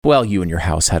well, you and your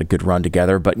house had a good run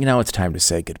together, but it's time to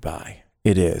say goodbye.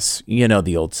 It is. You know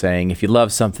the old saying, if you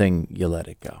love something, you let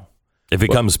it go. If it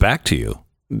comes back to you,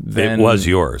 then it was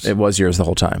yours. It was yours the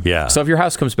whole time. Yeah. So if your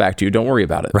house comes back to you, don't worry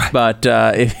about it. Right. But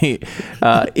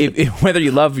if whether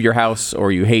you love your house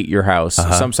or you hate your house,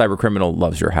 some cyber criminal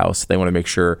loves your house. They want to make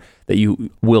sure that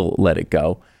you will let it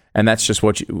go. And that's just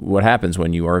what happens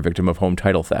when you are a victim of home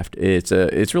title theft.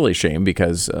 It's really a shame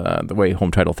because the way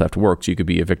home title theft works, you could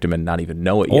be a victim and not even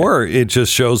know it yet. Or it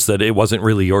just shows that it wasn't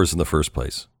really yours in the first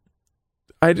place.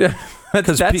 That's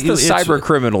the cyber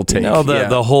criminal take.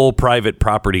 The whole private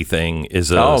property thing is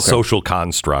a social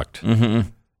construct.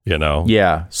 Mm-hmm.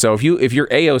 Yeah. So if you're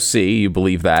AOC, you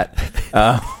believe that.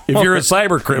 If you're a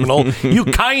cyber criminal, you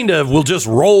kind of will just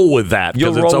roll with that.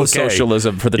 You'll roll with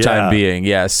socialism for the time being.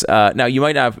 Yes. Now you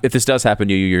might not. If this does happen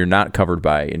to you, you're not covered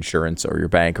by insurance or your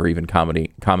bank or even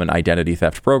common identity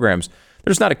theft programs.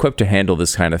 They're just not equipped to handle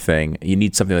this kind of thing. You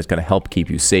need something that's going to help keep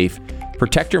you safe,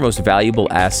 protect your most valuable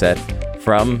asset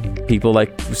from people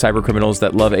like cyber criminals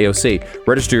that love AOC.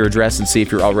 Register your address and see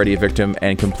if you're already a victim,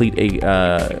 and complete the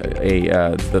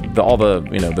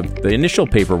initial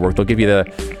paperwork. They'll give you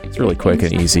it's really quick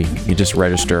and easy. You just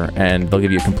register, and they'll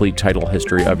give you a complete title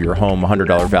history of your home,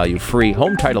 $100 value free.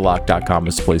 HomeTitleLock.com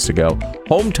is the place to go.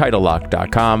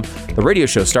 HomeTitleLock.com. The radio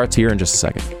show starts here in just a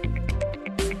second.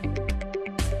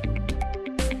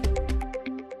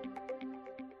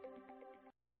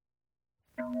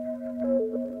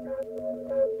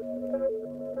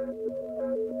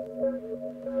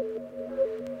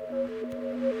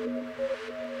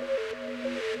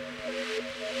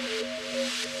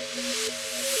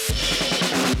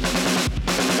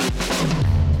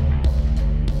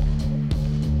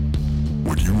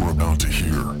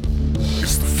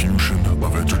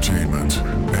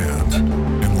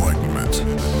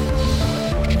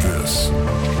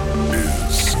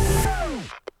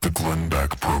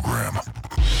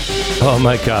 Oh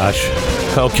my gosh.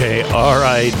 Okay, all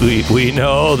right. We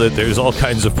know that there's all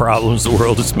kinds of problems. The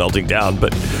world is melting down,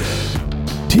 but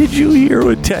did you hear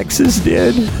what Texas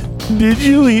did? Did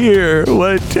you hear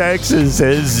what Texas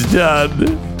has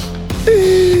done?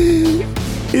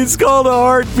 It's called a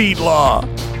heartbeat law.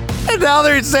 And now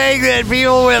they're saying that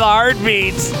people with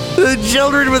heartbeats, the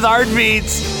children with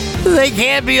heartbeats, they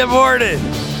can't be aborted.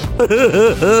 What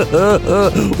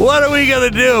are we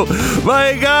going to do?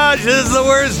 My gosh, this is the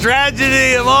worst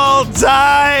tragedy of all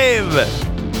time.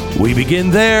 We begin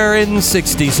there in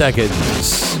 60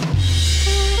 seconds.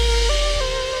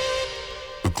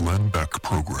 The Glenn Beck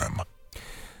Program.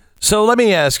 So let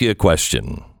me ask you a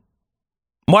question.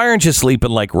 Why aren't you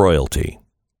sleeping like royalty?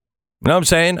 You know what I'm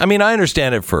saying? I mean, I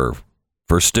understand it for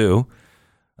Stu.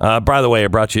 By the way, I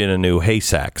brought you in a new hay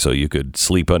sack so you could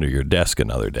sleep under your desk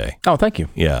another day. Oh, thank you.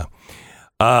 Yeah.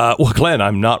 Well, Glenn,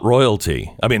 I'm not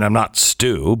royalty. I mean, I'm not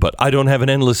Stu, but I don't have an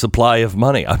endless supply of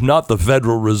money. I'm not the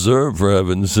Federal Reserve, for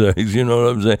heaven's sakes. You know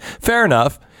what I'm saying? Fair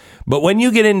enough. But when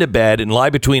you get into bed and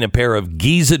lie between a pair of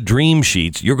Giza dream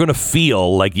sheets, you're going to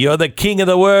feel like you're the king of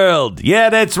the world. Yeah,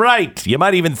 that's right. You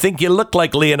might even think you look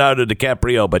like Leonardo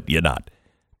DiCaprio, but you're not.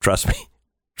 Trust me.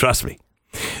 Trust me.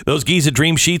 Those Giza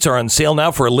Dream Sheets are on sale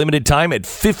now for a limited time at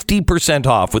 50%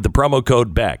 off with the promo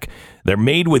code BECK. They're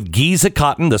made with Giza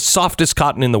cotton, the softest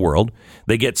cotton in the world.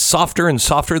 They get softer and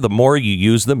softer the more you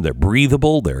use them. They're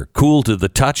breathable, they're cool to the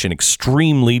touch, and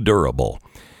extremely durable.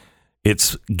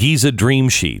 It's Giza Dream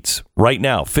Sheets. Right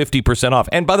now, 50% off.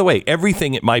 And by the way,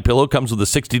 everything at MyPillow comes with a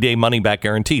 60-day money-back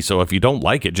guarantee. So if you don't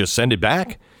like it, just send it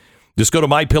back. Just go to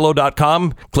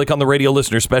MyPillow.com, click on the radio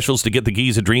listener specials to get the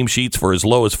Giza Dream Sheets for as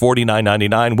low as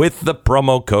 $49.99 with the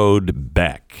promo code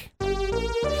BECK.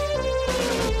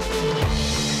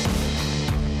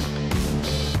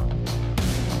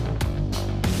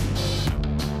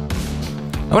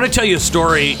 I want to tell you a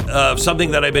story of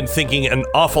something that I've been thinking an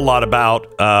awful lot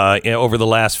about over the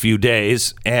last few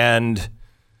days, and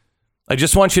I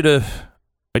just want you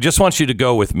to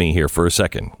go with me here for a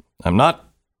second. I'm not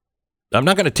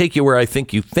going to take you where I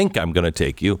think you think I'm going to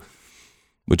take you,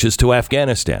 which is to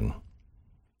Afghanistan.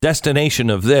 Destination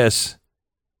of this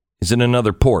is in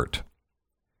another port.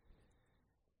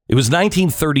 It was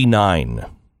 1939.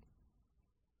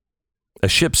 A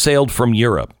ship sailed from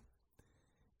Europe.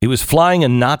 It was flying a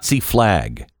Nazi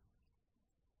flag.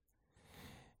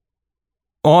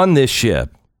 On this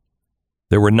ship,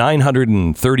 there were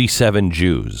 937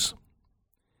 Jews.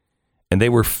 And they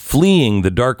were fleeing the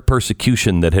dark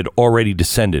persecution that had already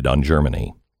descended on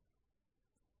Germany.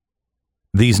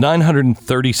 These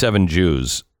 937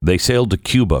 Jews, they sailed to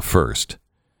Cuba first,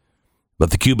 but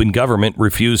the Cuban government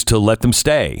refused to let them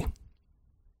stay.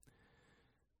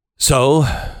 So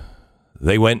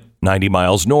they went 90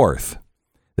 miles north.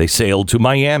 They sailed to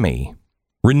Miami.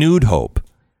 Renewed hope.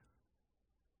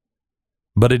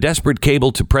 But a desperate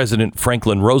cable to President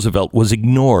Franklin Roosevelt was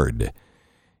ignored,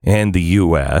 and the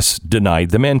U.S.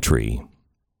 denied them entry.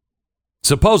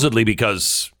 Supposedly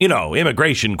because,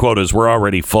 immigration quotas were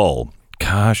already full.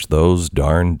 Gosh, those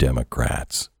darn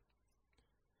Democrats.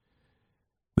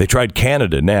 They tried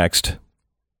Canada next.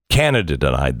 Canada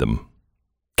denied them.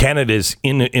 Canada's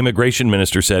immigration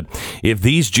minister said if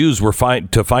these Jews were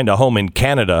to find a home in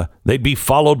Canada, they'd be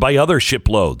followed by other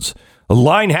shiploads. A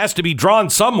line has to be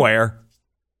drawn somewhere.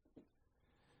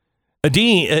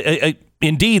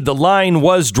 Indeed, the line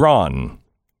was drawn.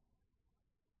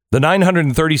 The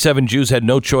 937 Jews had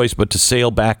no choice but to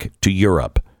sail back to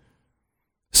Europe.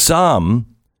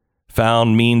 Some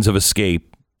found means of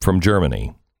escape from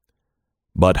Germany,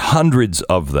 but hundreds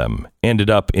of them ended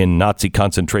up in Nazi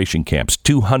concentration camps.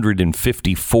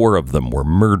 254 of them were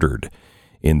murdered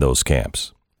in those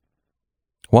camps.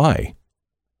 Why?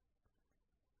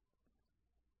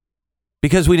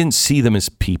 Because we didn't see them as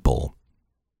people.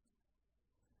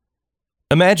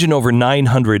 Imagine over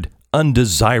 900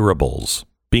 undesirables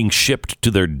being shipped to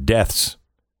their deaths.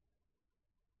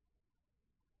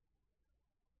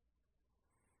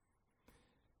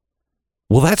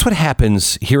 Well, that's what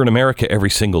happens here in America every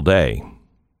single day.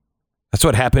 That's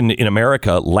what happened in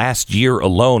America last year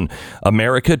alone.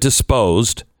 America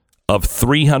disposed of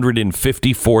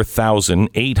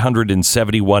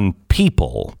 354,871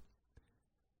 people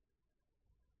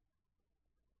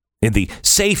in the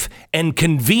safe and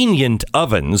convenient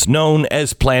ovens known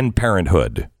as Planned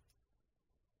Parenthood.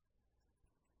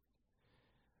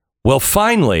 Well,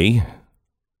 finally,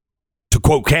 to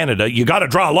quote Canada, you got to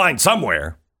draw a line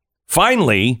somewhere.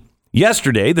 Finally,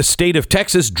 yesterday, the state of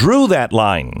Texas drew that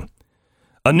line.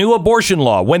 A new abortion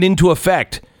law went into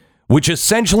effect, which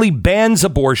essentially bans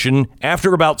abortion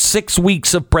after about 6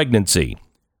 weeks of pregnancy,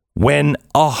 when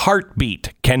a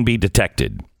heartbeat can be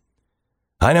detected.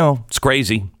 I know, it's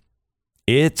crazy.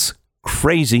 It's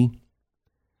crazy.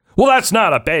 Well, that's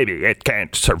not a baby. It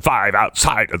can't survive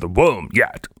outside of the womb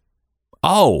yet.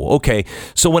 Oh, okay.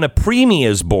 So when a preemie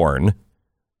is born,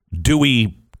 do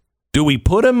we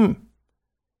put him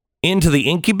into the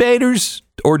incubators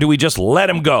or do we just let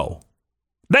him go?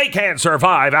 They can't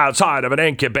survive outside of an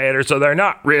incubator, so they're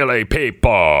not really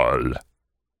people.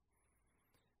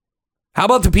 How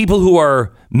about the people who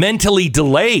are mentally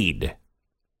delayed?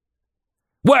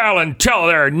 Well, until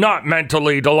they're not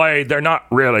mentally delayed, they're not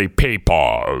really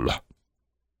people.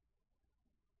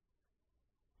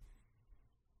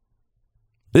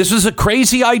 This is a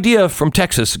crazy idea from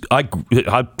Texas. I'm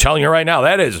telling you right now,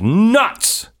 that is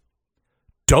nuts.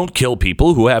 Don't kill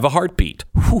people who have a heartbeat.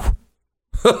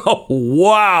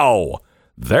 Wow.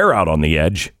 They're out on the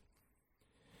edge.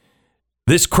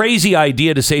 This crazy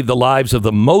idea to save the lives of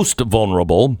the most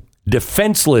vulnerable,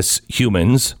 defenseless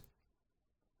humans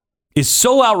is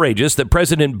so outrageous that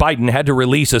President Biden had to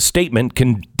release a statement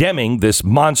condemning this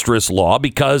monstrous law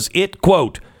because it,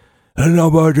 quote, I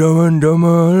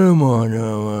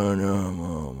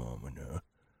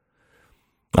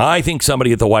think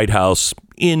somebody at the White House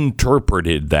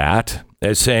interpreted that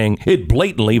as saying it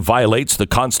blatantly violates the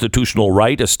constitutional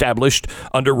right established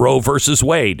under Roe versus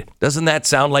Wade. Doesn't that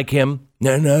sound like him?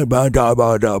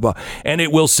 And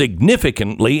it will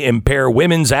significantly impair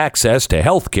women's access to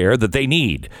health care that they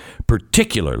need,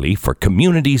 particularly for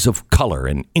communities of color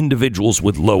and individuals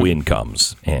with low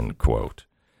incomes, end quote.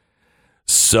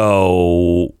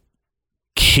 So,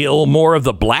 kill more of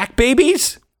the black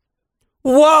babies?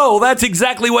 Whoa, that's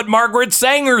exactly what Margaret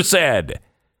Sanger said.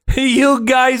 You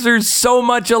guys are so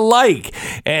much alike.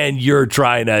 And you're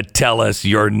trying to tell us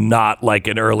you're not like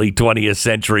an early 20th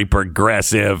century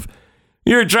progressive.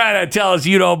 You're trying to tell us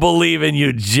you don't believe in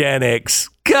eugenics.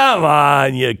 Come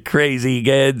on, you crazy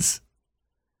kids.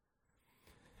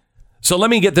 So let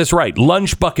me get this right.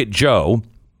 Lunch Bucket Joe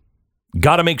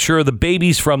got to make sure the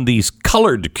babies from these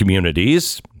colored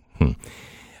communities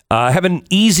have an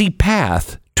easy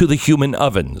path to the human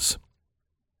ovens.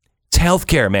 It's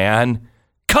healthcare, man.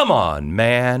 Come on,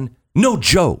 man. No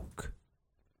joke.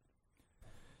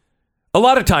 A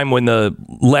lot of time when the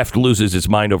left loses its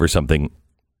mind over something,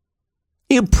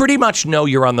 you pretty much know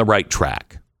you're on the right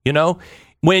track. You know,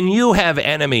 when you have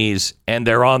enemies and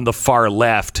they're on the far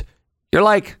left, you're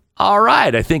like, all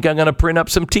right, I think I'm going to print up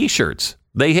some T-shirts.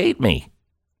 They hate me.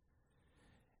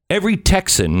 Every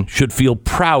Texan should feel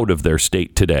proud of their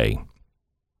state today.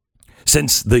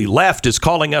 Since the left is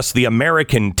calling us the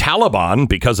American Taliban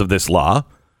because of this law,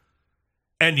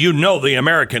 and you know the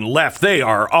American left, they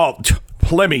are all,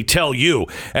 let me tell you,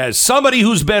 as somebody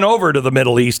who's been over to the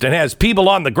Middle East and has people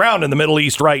on the ground in the Middle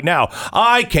East right now,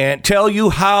 I can't tell you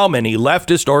how many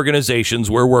leftist organizations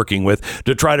we're working with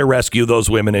to try to rescue those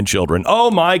women and children.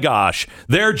 Oh my gosh,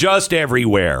 they're just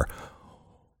everywhere.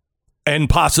 And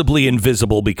possibly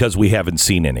invisible because we haven't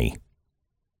seen any.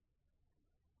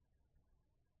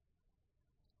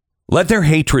 Let their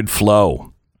hatred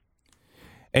flow.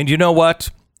 And you know what?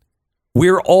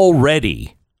 We're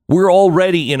already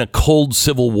in a cold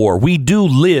civil war. We do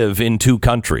live in two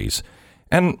countries.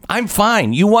 And I'm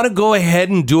fine. You want to go ahead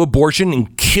and do abortion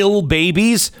and kill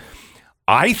babies?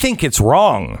 I think it's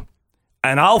wrong.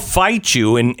 And I'll fight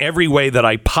you in every way that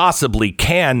I possibly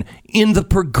can in the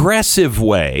progressive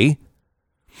way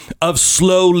of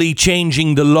slowly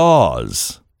changing the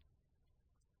laws.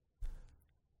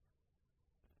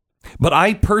 But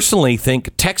I personally think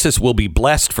Texas will be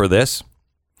blessed for this.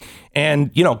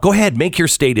 And, go ahead, make your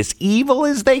state as evil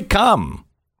as they come.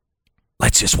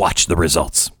 Let's just watch the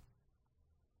results.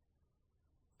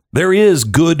 There is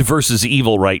good versus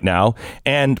evil right now.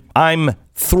 And I'm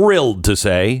thrilled to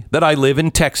say that I live in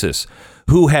Texas,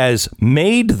 who has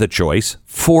made the choice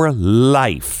for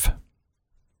life.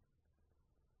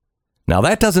 Now,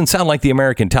 that doesn't sound like the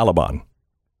American Taliban.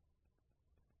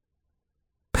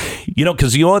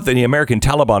 Because you know what the American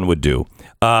Taliban would do?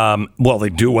 They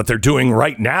do what they're doing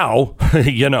right now,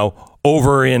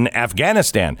 over in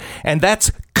Afghanistan. And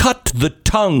that's cut the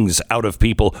tongues out of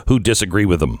people who disagree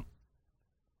with them.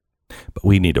 But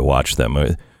we need to watch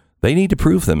them. They need to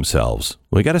prove themselves.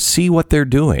 We got to see what they're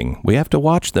doing. We have to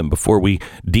watch them before we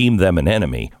deem them an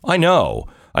enemy. I know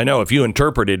if you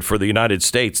interpreted for the United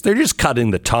States, they're just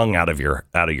cutting the tongue out of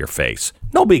your face.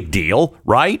 No big deal,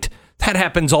 right? That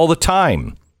happens all the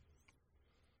time.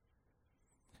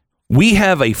 We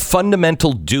have a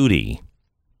fundamental duty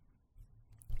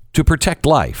to protect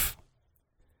life.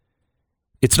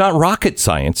 It's not rocket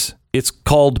science. It's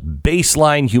called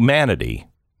baseline humanity.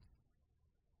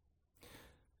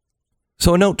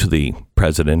 So a note to the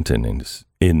president and his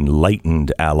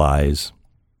enlightened allies.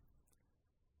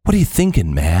 What are you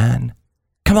thinking, man?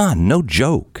 Come on, no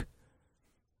joke.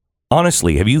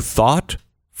 Honestly, have you thought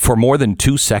for more than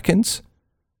 2 seconds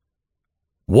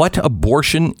what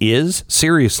abortion is?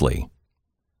 Seriously.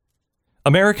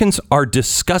 Americans are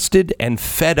disgusted and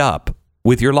fed up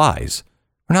with your lies.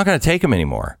 We're not going to take them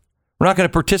anymore. We're not going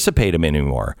to participate in them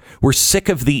anymore. We're sick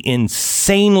of the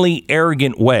insanely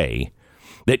arrogant way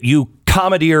that you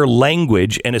commandeer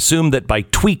language and assume that by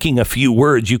tweaking a few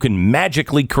words, you can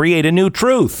magically create a new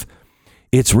truth.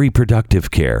 It's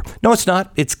reproductive care. No, it's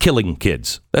not. It's killing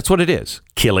kids. That's what it is.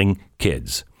 Killing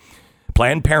kids.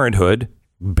 Planned Parenthood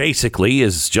basically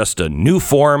is just a new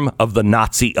form of the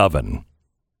Nazi oven.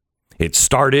 It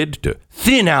started to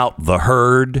thin out the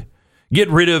herd, get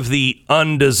rid of the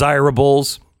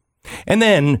undesirables. And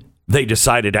then they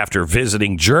decided after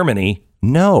visiting Germany,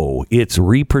 no, it's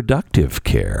reproductive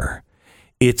care.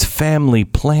 It's family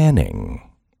planning.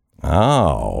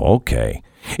 Oh, okay.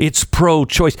 It's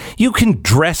pro-choice. You can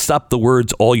dress up the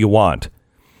words all you want,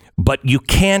 but you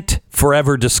can't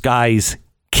forever disguise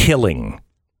killing.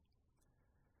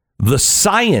 The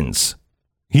science,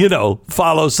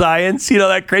 follow science,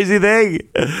 that crazy thing.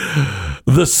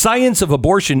 The science of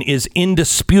abortion is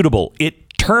indisputable.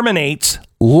 It terminates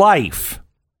life.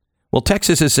 Well,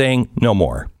 Texas is saying no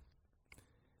more.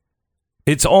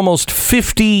 It's almost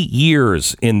 50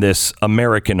 years in this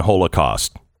American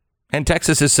Holocaust. And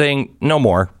Texas is saying no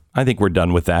more. I think we're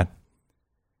done with that.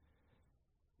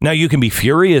 Now, you can be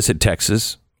furious at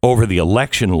Texas over the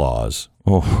election laws.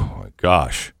 Oh, my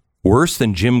gosh. Worse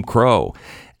than Jim Crow.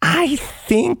 I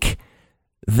think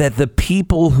that the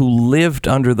people who lived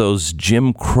under those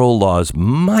Jim Crow laws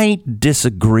might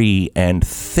disagree and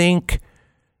think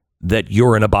that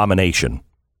you're an abomination.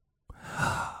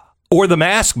 Or the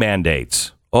mask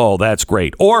mandates. Oh, that's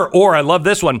great. Or I love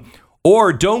this one.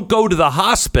 Or don't go to the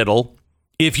hospital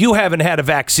if you haven't had a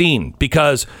vaccine,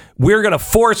 because we're going to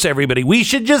force everybody. We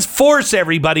should just force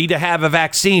everybody to have a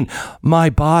vaccine. My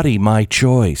body, my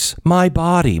choice. My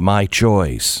body, my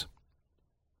choice.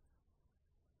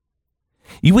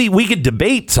 We could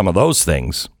debate some of those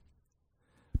things.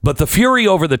 But the fury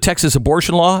over the Texas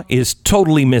abortion law is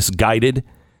totally misguided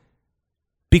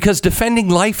because defending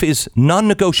life is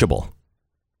non-negotiable.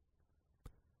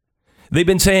 They've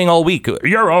been saying all week,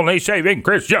 you're only saving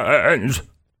Christians.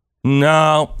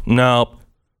 No.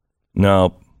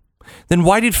 Then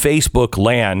why did Facebook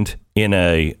land in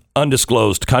a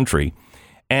undisclosed country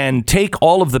and take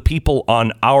all of the people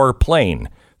on our plane?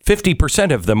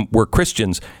 50% of them were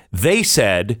Christians. They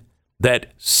said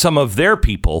that some of their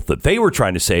people that they were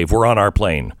trying to save were on our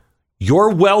plane.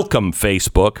 You're welcome,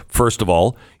 Facebook, first of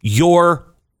all.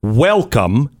 You're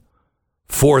welcome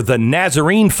for the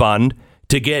Nazarene Fund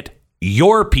to get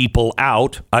your people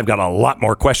out. I've got a lot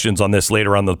more questions on this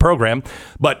later on in the program.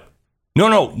 But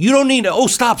no, you don't need to. Oh,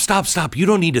 stop. You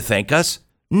don't need to thank us.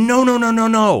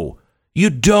 No.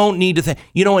 You don't need to thank.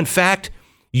 In fact,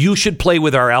 you should play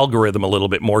with our algorithm a little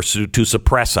bit more to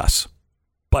suppress us.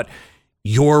 But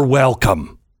you're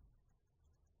welcome.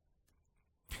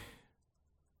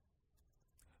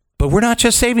 But we're not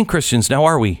just saving Christians now,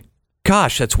 are we?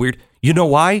 Gosh, that's weird. You know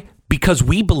why? Because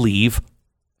we believe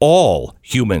all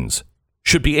humans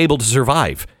should be able to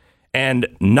survive and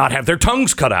not have their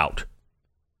tongues cut out,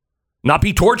 not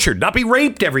be tortured, not be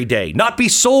raped every day, not be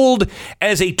sold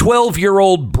as a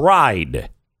 12-year-old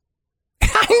bride.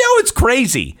 I know it's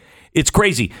crazy. It's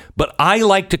crazy. But I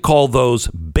like to call those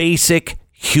basic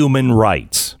human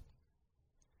rights.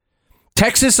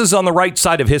 Texas is on the right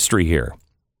side of history here.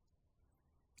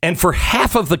 And for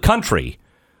half of the country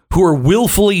who are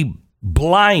willfully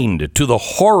blind to the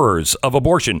horrors of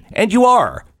abortion, and you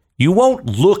won't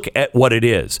look at what it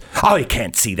is. Oh, I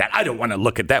can't see that. I don't want to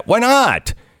look at that. Why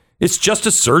not? It's just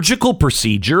a surgical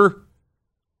procedure.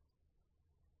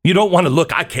 You don't want to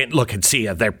look. I can't look and see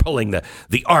they're pulling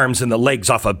the arms and the legs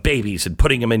off of babies and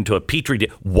putting them into a petri dish.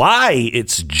 Why?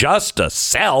 It's just a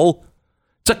cell.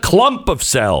 It's a clump of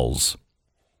cells.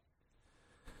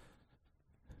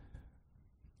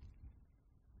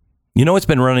 It's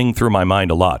been running through my mind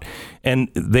a lot. And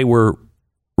they were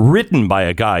written by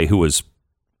a guy who was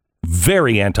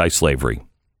very anti-slavery.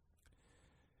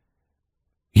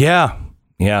 Yeah.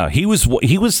 He was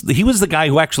the guy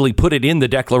who actually put it in the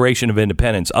Declaration of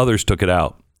Independence. Others took it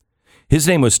out. His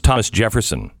name was Thomas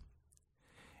Jefferson.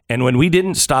 And when we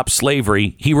didn't stop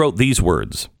slavery, he wrote these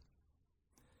words.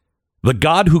 The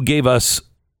God who gave us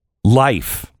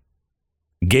life,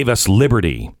 gave us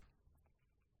liberty.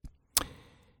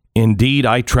 Indeed,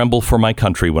 I tremble for my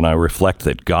country when I reflect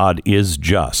that God is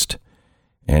just,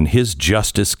 and his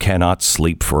justice cannot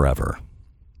sleep forever.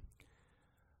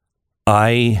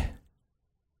 I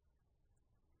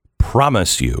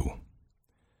promise you,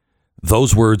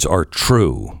 those words are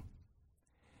true,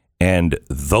 and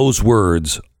those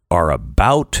words are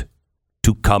about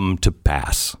to come to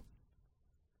pass.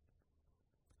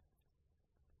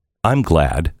 I'm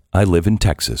glad I live in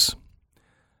Texas,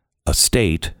 a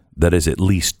state that is at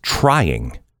least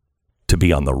trying to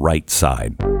be on the right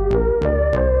side.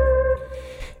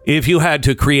 If you had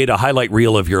to create a highlight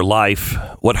reel of your life,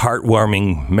 what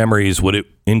heartwarming memories would it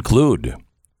include?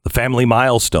 The family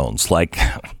milestones, like,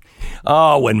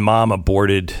 when mom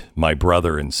aborted my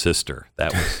brother and sister.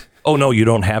 That was, oh, no, you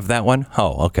don't have that one?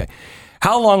 Oh, okay.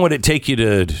 How long would it take you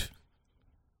to,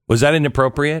 was that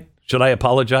inappropriate? Should I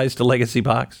apologize to Legacy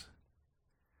Box?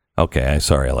 Okay,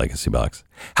 sorry, Legacy Box.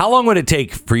 How long would it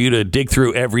take for you to dig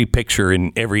through every picture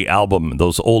in every album,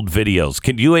 those old videos?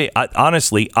 Can you,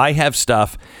 honestly, I have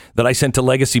stuff that I sent to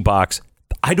Legacy Box.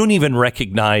 I don't even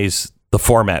recognize the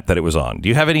format that it was on. Do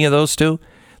you have any of those too?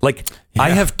 Like, yeah. I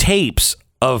have tapes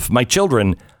of my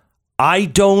children. I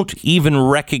don't even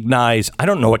recognize, I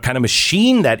don't know what kind of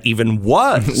machine that even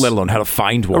was. Let alone how to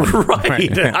find one.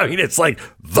 Right. I mean, it's like,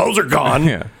 those are gone.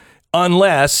 Yeah.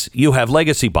 Unless you have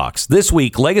Legacy Box. This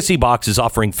week, Legacy Box is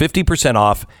offering 50%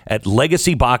 off at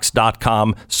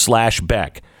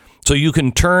legacybox.com/Beck. So you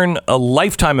can turn a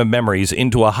lifetime of memories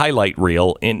into a highlight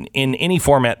reel in any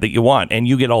format that you want, and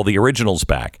you get all the originals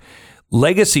back.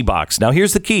 Legacy Box. Now,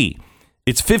 here's the key.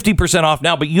 It's 50% off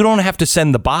now, but you don't have to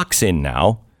send the box in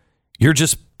now. You're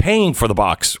just paying for the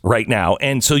box right now,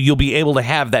 and so you'll be able to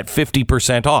have that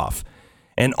 50% off.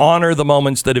 And honor the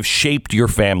moments that have shaped your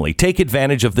family. Take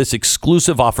advantage of this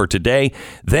exclusive offer today.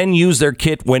 Then use their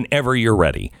kit whenever you're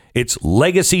ready. It's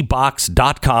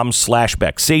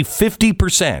legacybox.com/Beck. Save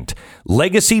 50%.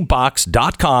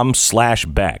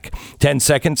 Legacybox.com/Beck.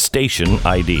 10-second station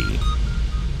ID.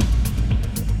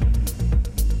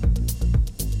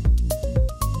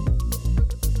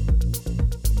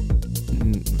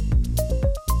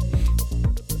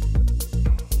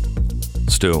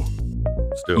 Stu.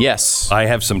 Yes. I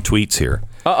have some tweets here.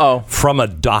 Uh-oh. From a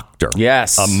doctor.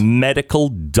 Yes. A medical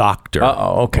doctor.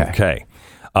 Uh-oh. Okay. Okay.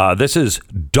 This is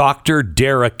Dr.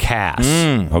 Dara Cass.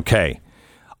 Okay.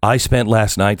 I spent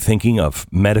last night thinking of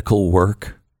medical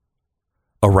work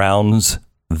around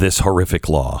this horrific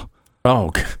law.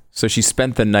 Oh, so she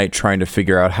spent the night trying to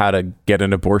figure out how to get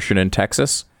an abortion in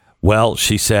Texas? Well,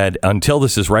 she said, until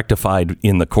this is rectified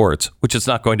in the courts, which it's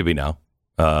not going to be now.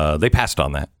 They passed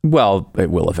on that. Well,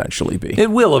 it will eventually be. It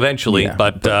will eventually, yeah,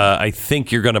 but I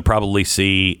think you're going to probably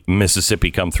see Mississippi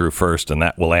come through first, and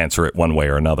that will answer it one way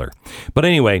or another. But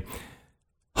anyway,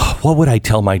 what would I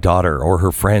tell my daughter or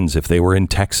her friends if they were in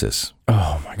Texas?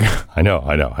 Oh, my God. I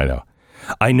know.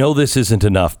 I know this isn't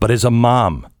enough, but as a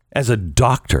mom, as a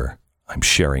doctor, I'm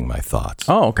sharing my thoughts.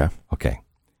 Oh, okay. Okay.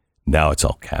 Now it's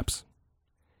all caps.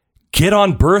 Get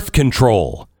on birth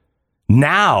control.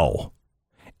 Now.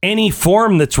 Any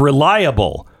form that's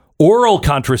reliable. Oral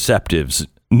contraceptives,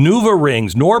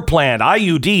 NuvaRings, Norplant,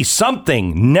 IUD,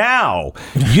 something. Now.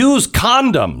 Use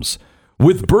condoms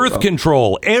with birth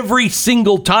control every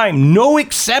single time. No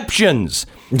exceptions.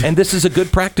 And this is a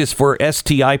good practice for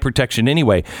STI protection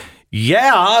anyway.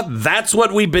 Yeah, that's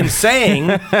what we've been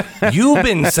saying. You've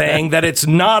been saying that it's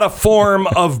not a form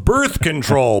of birth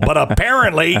control, but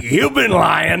apparently you've been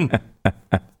lying.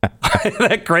 Isn't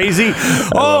that crazy?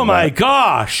 Oh, my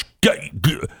gosh.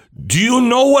 Do you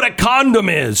know what a condom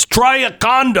is? Try a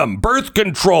condom, birth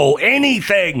control,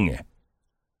 anything.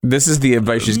 This is the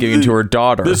advice she's giving to her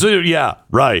daughter.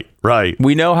 Right.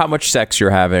 We know how much sex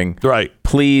you're having. Right.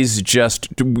 Please just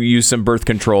use some birth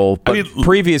control. But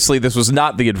previously, this was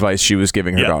not the advice she was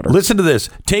giving her daughter. Listen to this.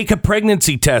 Take a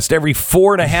pregnancy test every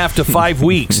 4.5 to 5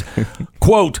 weeks.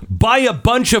 Quote, buy a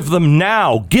bunch of them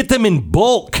now. Get them in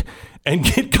bulk and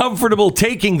get comfortable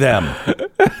taking them.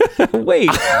 Wait.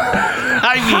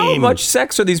 How much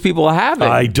sex are these people having?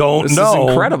 I don't know. This is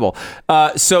incredible.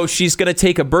 So she's going to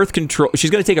take a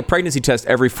she's going to take a pregnancy test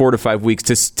every 4 to 5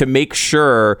 weeks to make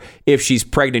sure if she's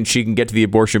pregnant, she can get to the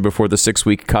abortion before the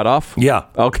 6-week cutoff. Yeah.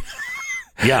 Okay.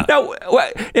 Yeah. Now,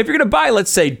 if you're going to buy,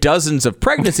 let's say, dozens of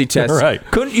pregnancy tests, right,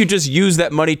 couldn't you just use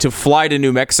that money to fly to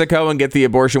New Mexico and get the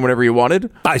abortion whenever you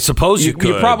wanted? I suppose you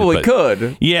could. You probably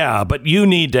could. Yeah, but you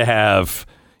need to have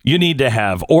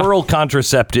oral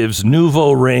contraceptives,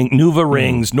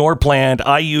 NuvaRings, Norplant,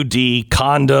 IUD,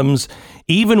 condoms.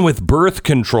 Even with birth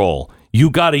control, you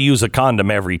got to use a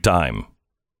condom every time.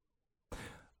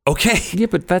 Okay. Yeah,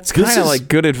 but that's kind of like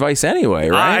good advice anyway,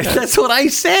 right? That's what I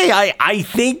say. I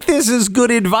think this is good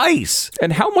advice.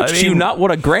 And how much do you not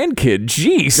want a grandkid?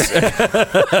 Jeez.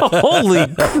 Holy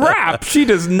crap. She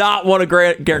does not want a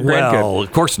grandkid. Well,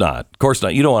 of course not. Of course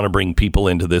not. You don't want to bring people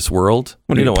into this world.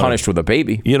 You don't punished with a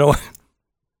baby. You know what?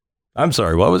 I'm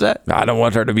sorry. What was that? I don't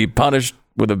want her to be punished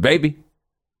with a baby.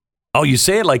 Oh, you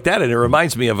say it like that, and it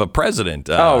reminds me of a president.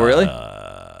 Oh, really?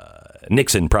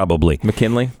 Nixon, probably.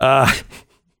 McKinley?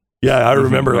 Yeah, I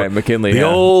remember right, McKinley, the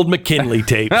old McKinley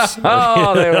tapes. They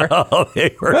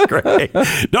were great.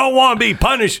 Don't want to be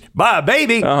punished by a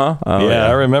baby. Uh-huh. Oh, yeah,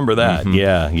 I remember that.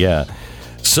 Mm-hmm. Yeah.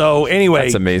 So anyway,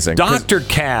 that's amazing. Dr.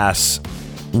 Cass,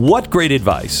 what great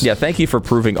advice. Yeah, thank you for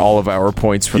proving all of our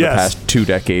points for the past 2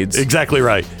 decades. Exactly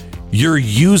right. You're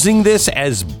using this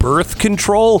as birth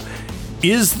control?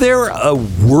 Is there a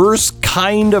worse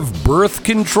kind of birth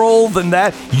control than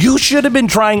that? You should have been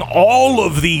trying all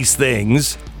of these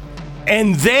things.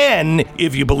 And then,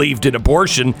 if you believed in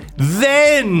abortion,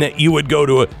 then you would go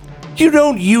to You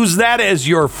don't use that as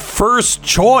your first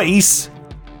choice.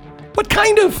 What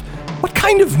kind of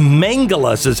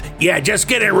Mangala says, yeah, just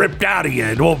get it ripped out of you.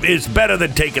 It's better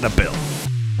than taking a pill.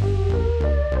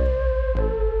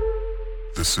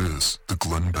 This is the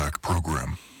Glenn Beck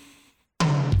Program.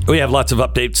 We have lots of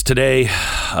updates today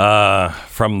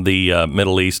from the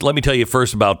Middle East. Let me tell you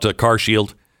first about Car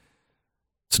Shield.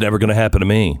 It's never going to happen to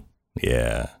me.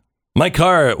 Yeah. My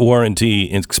car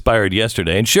warranty expired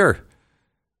yesterday, and sure,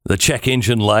 the check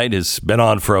engine light has been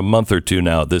on for a month or two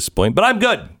now at this point, but I'm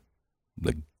good.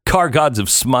 The car gods have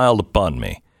smiled upon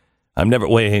me.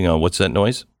 Wait, hang on, what's that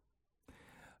noise?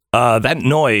 That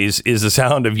noise is the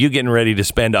sound of you getting ready to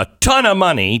spend a ton of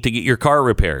money to get your car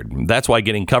repaired. That's why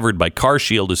getting covered by Car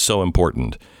Shield is so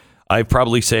important. I've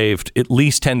probably saved at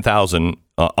least $10,000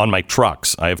 on my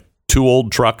trucks. I have 2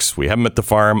 old trucks. We have them at the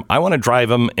farm. I want to drive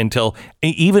them until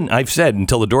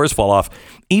the doors fall off.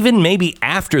 Even maybe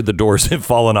after the doors have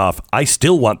fallen off, I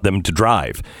still want them to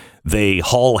drive. They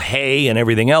haul hay and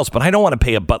everything else, but I don't want to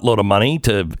pay a buttload of money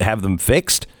to have them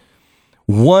fixed.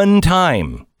 One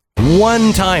time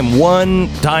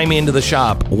into the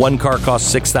shop, one car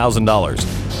cost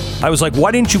 $6,000. I was like,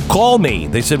 why didn't you call me?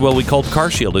 They said, well, we called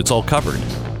Car Shield. It's all covered.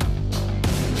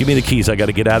 Give me the keys. I got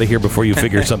to get out of here before you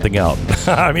figure something out.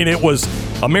 I mean, it was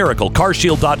a miracle.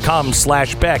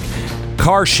 Carshield.com/Beck.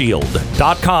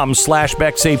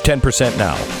 Carshield.com/Beck. Save 10%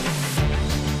 now.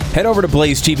 Head over to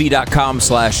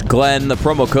blazetv.com/Glenn. The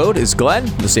promo code is Glenn.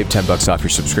 To save $10 off your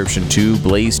subscription to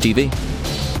Blaze TV.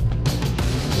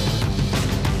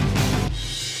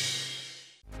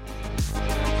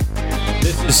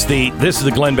 This is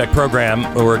the Glenn Beck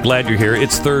program. We're glad you're here.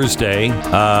 It's Thursday.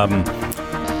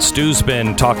 Stu's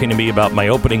been talking to me about my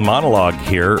opening monologue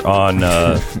here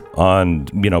on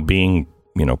being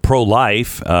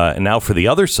pro-life. And now for the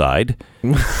other side.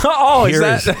 Oh, is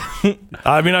that?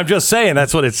 I mean, I'm just saying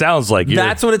that's what it sounds like.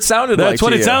 That's what it sounded like. That's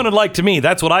what it sounded like to me.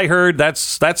 That's what I heard.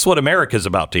 That's what America's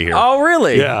about to hear. Oh,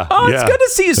 really? Yeah. Oh, it's good to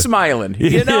see you smiling.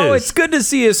 It's good to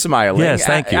see you smiling. Yes,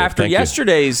 thank you. After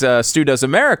yesterday's Stu Does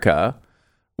America,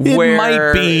 it where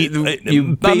might be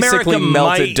you basically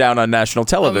melted down on national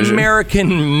television.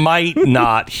 American might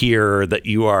not hear that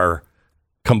you are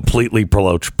completely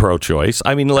pro-choice.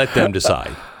 I mean, let them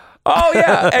decide. Oh,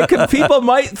 yeah. And people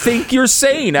might think you're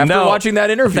sane after watching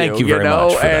that interview. Thank you very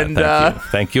much for that.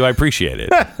 Thank you. I appreciate it.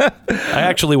 I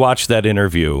actually watched that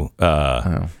interview.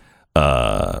 And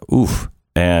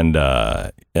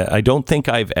I don't think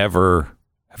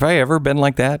Have I ever been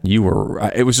like that? You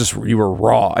were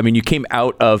raw. I mean, you came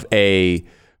out of a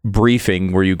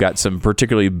briefing where you got some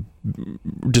particularly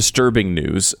disturbing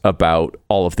news about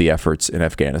all of the efforts in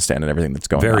Afghanistan and everything that's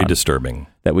going on. Very disturbing.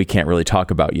 That we can't really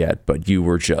talk about yet, but you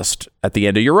were just at the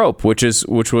end of your rope, which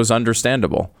was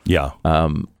understandable. Yeah.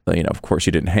 Of course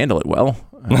you didn't handle it well.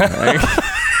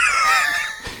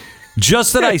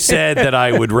 Just that I said that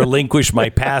I would relinquish my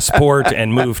passport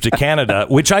and move to Canada,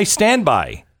 which I stand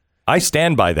by. I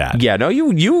stand by that. Yeah, no,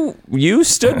 you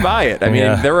stood by it. I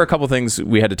mean, there were a couple things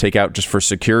we had to take out just for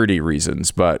security reasons,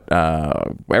 but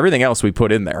everything else we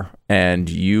put in there. And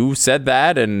you said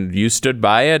that, and you stood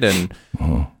by it, and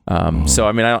so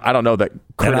I mean, I don't know that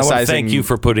criticizing. And I want to thank you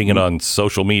for putting it on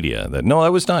social media. That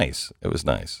was nice. It was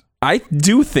nice. I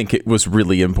do think it was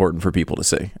really important for people to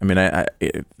see. I mean,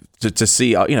 to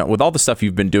see, with all the stuff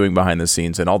you've been doing behind the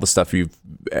scenes and all the stuff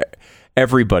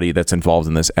everybody that's involved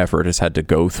in this effort has had to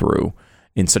go through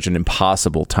in such an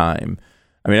impossible time.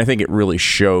 I mean, I think it really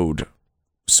showed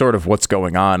sort of what's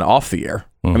going on off the air.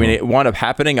 I mean, it wound up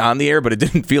happening on the air, but it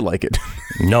didn't feel like it.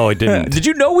 No, it didn't. Did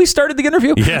you know we started the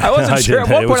interview? Yeah, I wasn't sure. At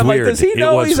one point, I'm like, does he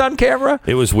know he's on camera?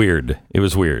 It was weird.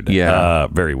 Yeah.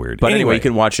 Very weird. But anyway, you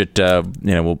can watch it.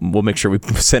 We'll make sure we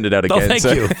send it out again. Oh, thank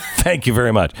you. Thank you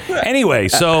very much. Anyway,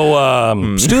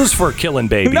 so Stu's for killing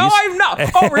babies. No, I'm not.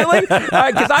 Oh, really? Because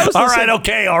I was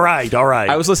listening. All right.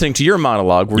 I was listening to your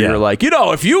monologue where you're like,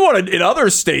 if you want to, in other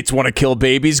states want to kill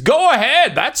babies, go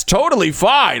ahead. That's totally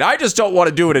fine. I just don't want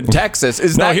to do it in Texas.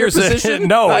 Is that your position?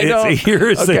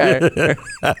 Here's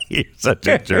such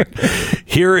a jerk.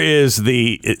 Here is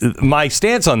my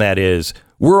stance on that is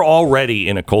we're already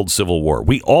in a cold civil war.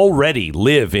 We already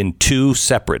live in two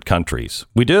separate countries.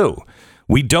 We do.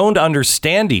 We don't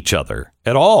understand each other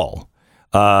at all.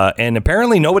 And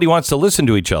apparently nobody wants to listen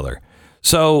to each other.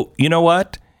 So you know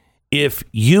what? If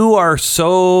you are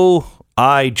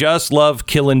I just love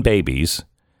killing babies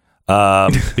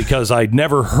because I'd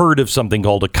never heard of something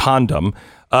called a condom,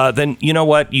 then you know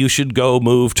what? You should go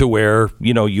move to where,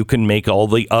 you can make all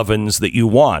the ovens that you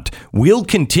want. We'll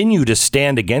continue to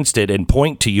stand against it and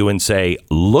point to you and say,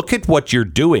 look at what you're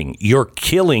doing. You're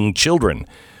killing children.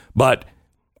 But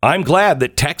I'm glad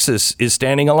that Texas is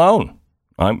standing alone.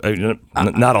 I'm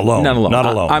not alone. Not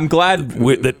alone. I'm glad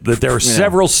that there are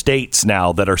several states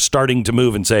now that are starting to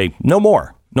move and say, no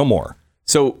more.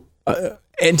 So,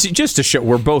 and just to show,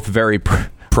 we're both very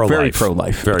pro-life.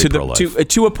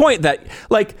 To a point that,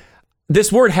 like,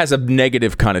 this word has a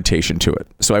negative connotation to it.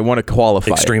 So I want to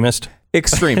qualify Extremist?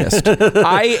 Extremist.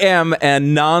 I am a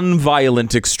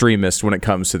non-violent extremist when it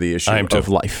comes to the issue of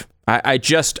life. I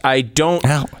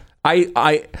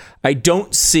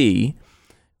don't see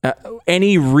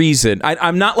any reason.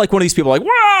 I'm not like one of these people like,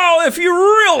 well, if you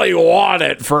really want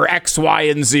it for X, Y,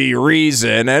 and Z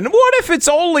reason, and what if it's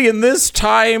only in this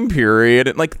time period?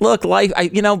 And like, look, life.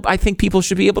 I think people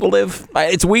should be able to live.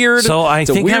 It's weird. So it's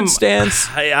a weird stance.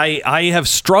 I have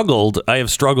struggled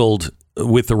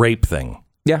with the rape thing.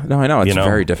 Yeah, no, I know it's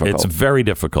very difficult. It's very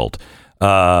difficult.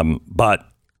 But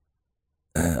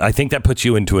I think that puts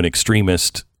you into an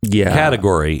extremist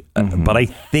category. But I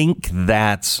think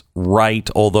that's right,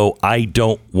 although I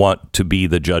don't want to be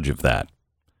the judge of that.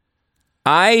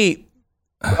 I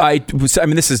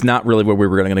mean, this is not really where we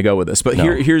were going to go with this, but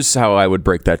here's how I would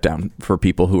break that down for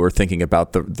people who are thinking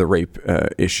about the rape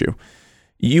issue.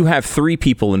 You have three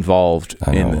people involved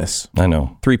in this. I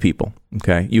know. Three people,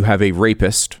 okay? You have a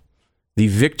rapist, the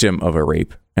victim of a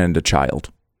rape, and a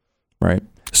child, right?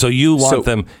 So you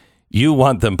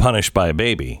want them punished by a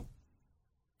baby.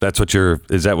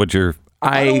 Is that what you're...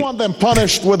 I don't want them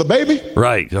punished with a baby.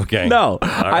 Right, okay. No,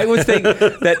 I would think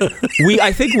that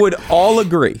I think would all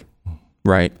agree,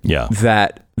 right? Yeah.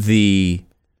 That the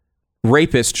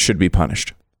rapist should be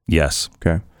punished. Yes.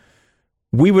 Okay.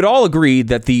 We would all agree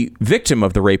that the victim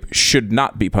of the rape should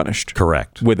not be punished.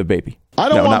 Correct. With a baby. I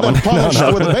don't want them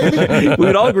punished with a baby. We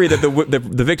would all agree that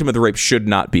the victim of the rape should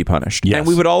not be punished. Yes. And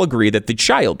we would all agree that the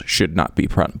child should not be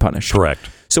punished. Correct.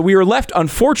 So we are left,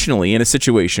 unfortunately, in a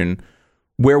situation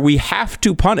where we have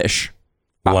to punish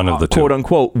one of the two. Quote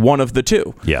unquote, one of the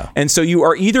two. Yeah. And so you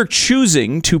are either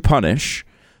choosing to punish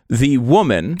the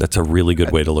woman. That's a really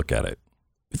good way to look at it.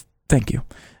 Thank you.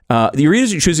 You're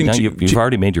either choosing Now, to. you've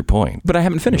already made your point. But I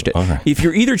haven't finished it. Okay. If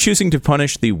you're either choosing to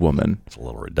punish the woman. It's a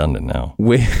little redundant now.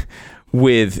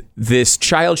 With this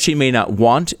child she may not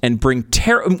want and bring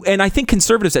terror. And I think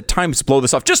conservatives at times blow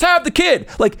this off. Just have the kid.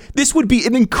 Like, this would be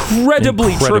an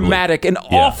incredibly traumatic and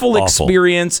awful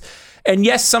experience. And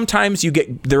yes, sometimes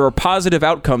there are positive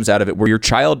outcomes out of it where your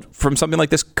child from something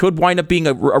like this could wind up being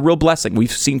a real blessing.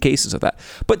 We've seen cases of that.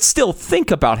 But still,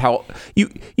 think about how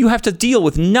you have to deal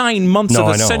with 9 months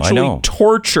of essentially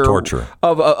torture.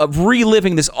 Of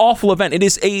reliving this awful event. It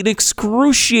is an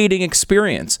excruciating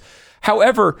experience.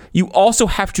 However, you also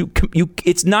have to,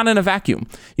 it's not in a vacuum.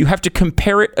 You have to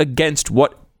compare it against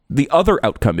what the other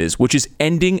outcome is, which is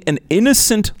ending an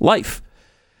innocent life.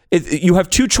 You have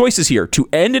two choices here: to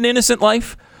end an innocent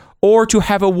life or to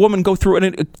have a woman go through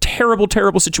a terrible,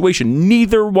 terrible situation.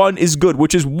 Neither one is good,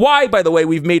 which is why, by the way,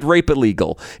 we've made rape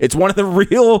illegal. It's one of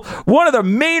the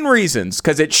main reasons,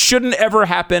 because it shouldn't ever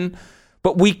happen.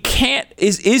 But we can't,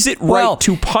 is it right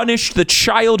to punish the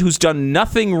child who's done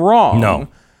nothing wrong? No.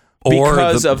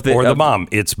 Or the mom.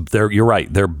 You're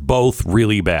right. They're both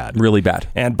really bad. Really bad.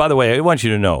 And by the way, I want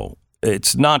you to know,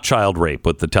 it's not child rape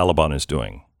what the Taliban is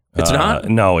doing. It's not?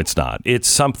 No, it's not. It's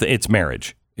something. It's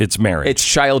marriage. It's marriage.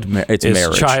 It's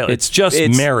marriage. It's just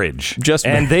marriage.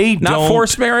 And they not don't,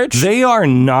 forced marriage. They are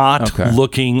not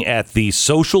looking at the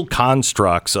social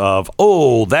constructs of,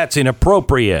 oh, that's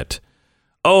inappropriate.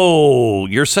 Oh,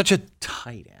 you're such a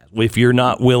tight ass. If you're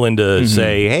not willing to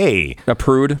say, hey, a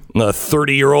prude, a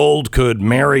 30-year-old could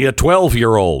marry a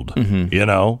 12-year-old, you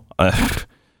know.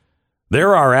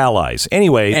 They're our allies.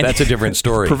 Anyway, that's a different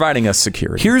story. Providing us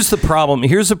security. Here's the problem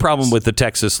with the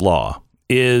Texas law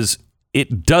is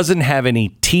it doesn't have any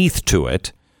teeth to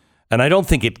it. And I don't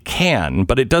think it can,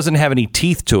 but it doesn't have any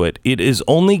teeth to it. It is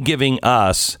only giving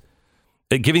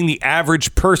the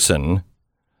average person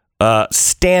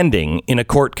standing in a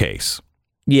court case.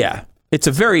 Yeah. It's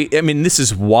this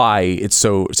is why it's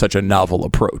such a novel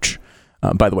approach.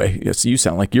 By the way, yes, you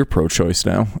sound like you're pro-choice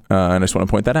now, and I just want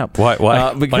to point that out. Why?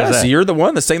 Because you're the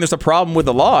one that's saying there's a problem with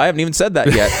the law. I haven't even said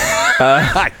that yet.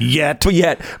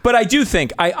 But I do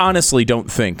think, I honestly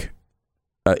don't think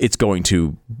it's going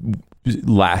to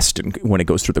last when it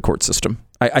goes through the court system.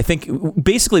 I think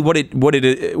basically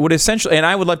what essentially, and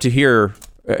I would love to hear.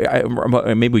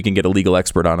 Maybe we can get a legal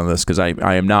expert on this because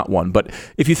I am not one. But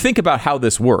if you think about how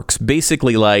this works,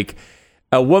 basically, like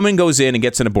a woman goes in and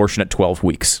gets an abortion at 12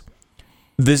 weeks.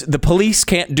 The police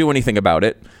can't do anything about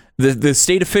it. The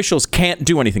state officials can't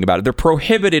do anything about it. They're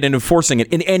prohibited in enforcing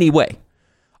it in any way.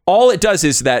 All it does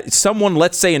is that someone,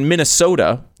 let's say in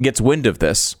Minnesota, gets wind of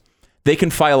this. They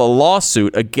can file a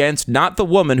lawsuit against not the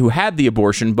woman who had the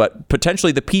abortion, but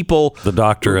potentially the people, the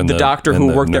doctor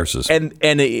who worked nurses there.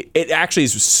 And it actually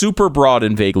is super broad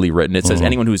and vaguely written. It says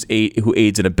anyone who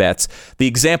aids and abets. The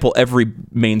example every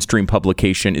mainstream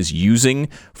publication is using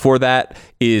for that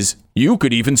is you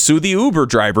could even sue the Uber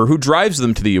driver who drives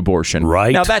them to the abortion.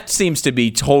 Right. Now that seems to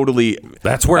be totally.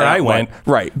 That's where I went.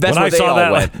 Right. That's when where they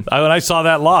all went. When I saw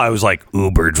that law, I was like,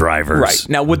 Uber drivers. Right.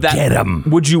 Now get 'em.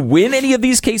 Would you win any of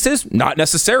these cases? Not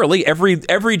necessarily. Every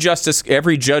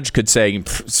judge could say,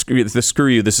 screw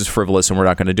you, this is frivolous and we're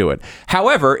not going to do it.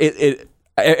 However,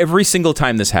 every single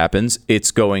time this happens,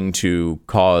 it's going to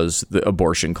cause the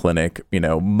abortion clinic,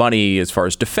 money as far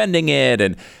as defending it,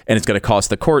 and it's going to cost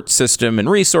the court system and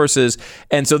resources.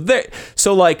 And the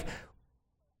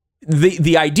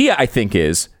idea, I think,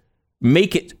 is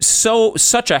make it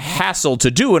such a hassle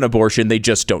to do an abortion, they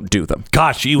just don't do them.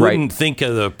 Gosh, you wouldn't think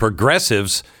of the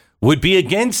progressives would be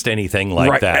against anything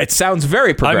like that. It sounds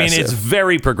very progressive. I mean, it's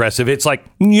very progressive. It's like,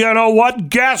 you know what?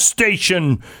 Gas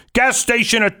station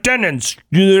attendants.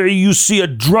 You see a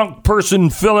drunk person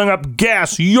filling up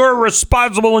gas. You're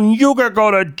responsible and you could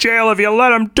go to jail if you let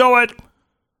them do it.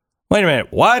 Wait a minute.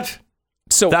 What?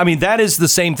 So, I mean, that is the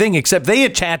same thing, except they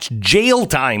attach jail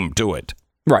time to it.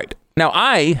 Right. Now,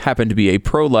 I happen to be a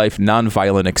pro-life,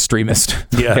 nonviolent extremist.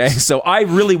 Yes. Okay? So I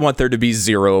really want there to be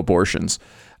zero abortions.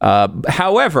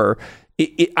 However,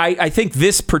 I think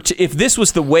if this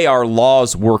was the way our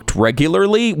laws worked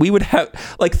regularly, we would have,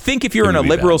 think if you're in a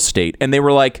liberal state and they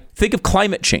were like, think of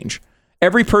climate change.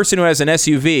 Every person who has an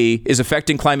SUV is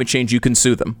affecting climate change. You can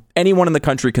sue them. Anyone in the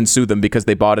country can sue them because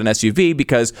they bought an SUV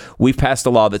because we've passed a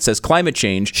law that says climate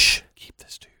change. Keep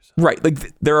this to yourself. Right.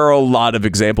 Like there are a lot of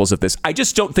examples of this. I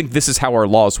just don't think this is how our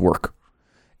laws work.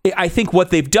 I think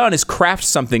what they've done is craft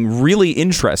something really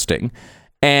interesting.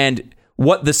 And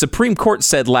what the Supreme Court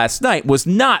said last night was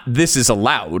not this is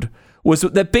allowed, was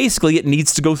that basically it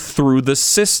needs to go through the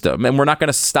system. And we're not going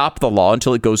to stop the law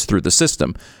until it goes through the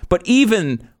system. But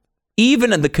even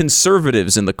the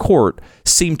conservatives in the court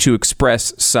seem to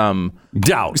express some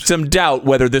doubt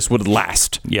whether this would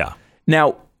last. Yeah.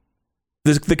 Now,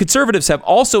 the conservatives have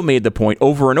also made the point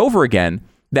over and over again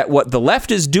that what the left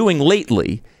is doing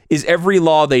lately is every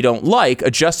law they don't like,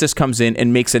 a justice comes in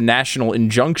and makes a national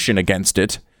injunction against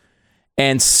it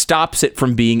and stops it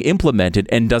from being implemented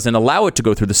and doesn't allow it to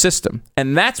go through the system.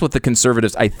 And that's what the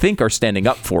conservatives, I think, are standing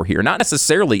up for here. Not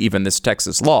necessarily even this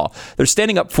Texas law. They're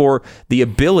standing up for the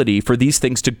ability for these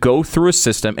things to go through a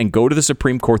system and go to the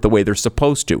Supreme Court the way they're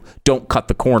supposed to. Don't cut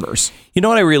the corners. You know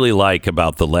what I really like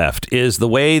about the left is the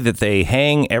way that they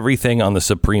hang everything on the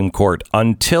Supreme Court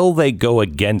until they go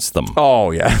against them.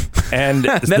 Oh, yeah. And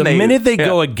the minute they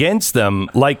go against them,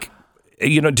 like,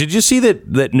 did you see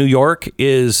that New York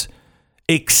is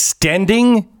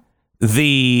extending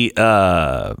the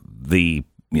what do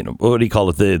you call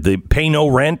it? The pay no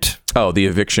rent. Oh, the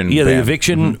eviction. Yeah, ban. the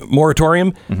eviction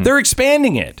moratorium. Mm-hmm. They're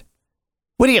expanding it.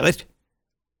 Wait a minute.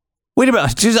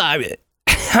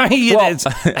 How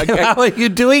are you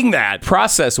doing that?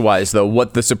 Process-wise, though,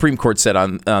 what the Supreme Court said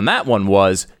on that one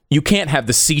was you can't have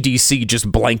the CDC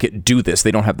just blanket do this.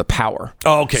 They don't have the power.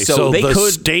 Oh, okay. So the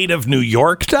state of New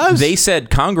York does? They said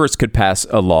Congress could pass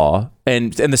a law,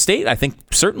 and the state, I think,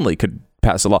 certainly could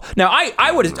pass a law. Now,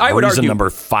 I would argue number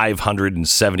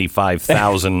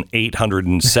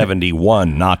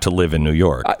 575,871 not to live in New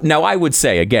York. Now, I would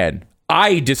say, again,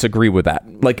 I disagree with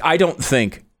that. Like, I don't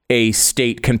think a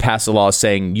state can pass a law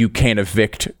saying you can't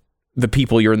evict the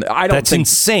people you're in. That's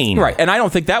insane. Right. And I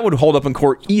don't think that would hold up in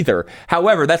court either.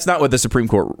 However, that's not what the Supreme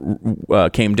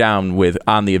Court came down with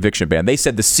on the eviction ban. They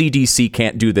said the CDC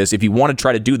can't do this. If you want to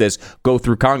try to do this, go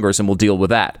through Congress and we'll deal with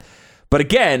that. But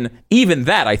again, even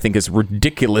that I think is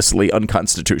ridiculously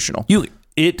unconstitutional.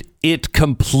 It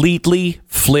completely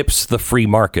flips the free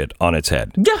market on its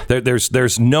head. Yeah.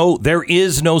 There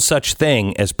is no such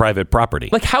thing as private property.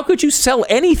 Like, how could you sell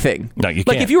anything? No, you can't.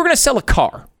 Like, if you were going to sell a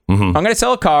car, I'm going to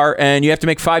sell a car and you have to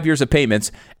make 5 years of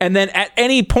payments. And then at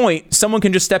any point, someone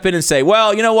can just step in and say,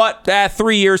 well, you know what?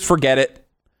 3 years, forget it.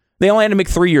 They only had to make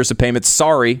 3 years of payments.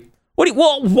 Sorry.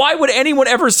 Why would anyone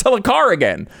ever sell a car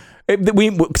again?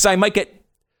 Because I might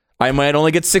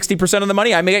only get 60% of the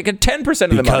money. I may get 10% of the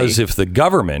money. Because if the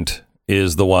government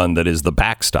is the one that is the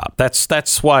backstop,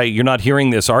 that's why you're not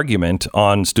hearing this argument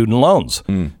on student loans,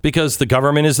 because the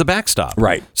government is the backstop.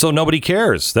 Right. So nobody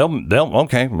cares. They'll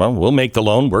okay, well, we'll make the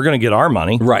loan. We're going to get our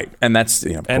money. Right. And that's,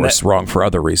 of course, wrong for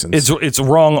other reasons. It's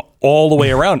wrong all the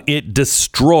way around. It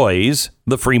destroys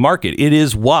the free market. It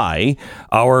is why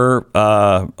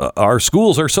our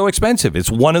schools are so expensive.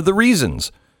 It's one of the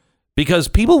reasons. Because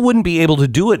people wouldn't be able to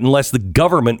do it unless the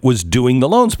government was doing the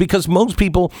loans, because most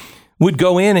people would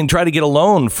go in and try to get a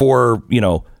loan for,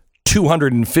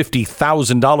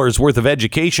 $250,000 worth of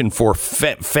education for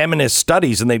feminist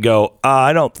studies. And they'd go,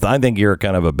 I think you're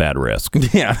kind of a bad risk.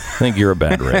 Yeah. I think you're a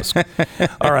bad risk.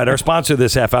 All right. Our sponsor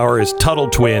this half hour is Tuttle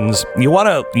Twins. You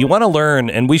want to learn,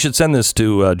 and we should send this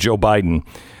to Joe Biden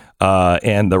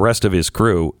and the rest of his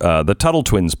crew, the Tuttle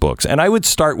Twins books. And I would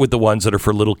start with the ones that are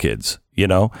for little kids,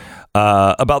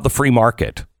 about the free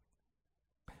market.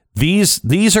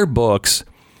 These are books,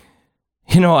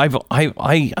 I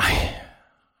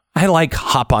like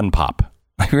Hop on Pop.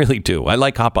 I really do. I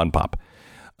like Hop on Pop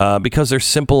because they're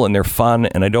simple and they're fun,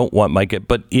 and I don't want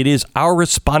but it is our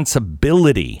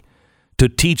responsibility to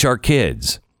teach our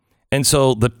kids. And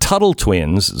so the Tuttle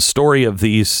Twins, story of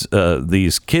these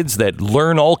kids that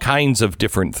learn all kinds of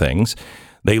different things.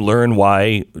 They learn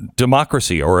why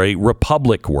democracy or a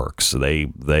republic works.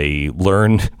 They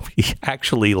learn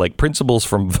actually like principles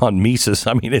from von Mises.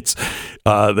 I mean, it's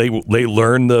they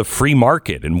learn the free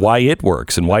market and why it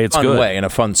works and why it's fun good. Way and a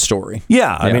fun story.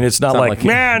 Yeah, I mean, it's not like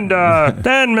then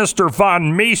Mr.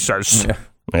 von Mises. Yeah.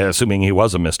 Assuming he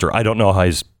was a mister. I don't know how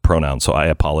his pronouns, so I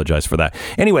apologize for that.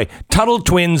 Anyway,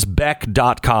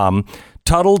 TuttleTwinsBeck.com.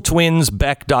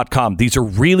 TuttleTwinsBeck.com. These are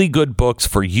really good books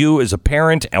for you as a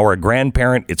parent or a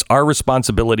grandparent. It's our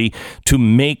responsibility to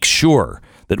make sure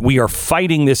that we are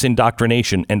fighting this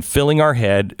indoctrination and filling our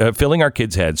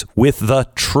kids' heads with the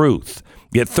truth.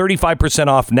 Get 35%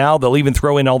 off now. They'll even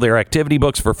throw in all their activity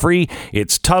books for free.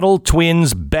 It's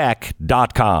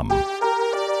TuttleTwinsBeck.com.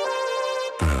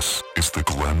 This is the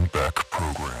Glenn Beck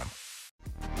Program.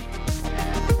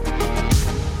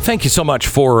 Thank you so much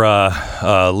for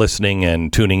listening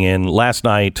and tuning in. Last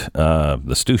night,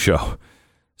 the Stu Show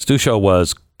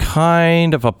was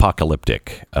kind of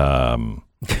apocalyptic. Had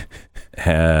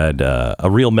a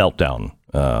real meltdown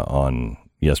on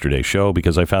yesterday's show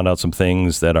because I found out some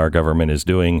things that our government is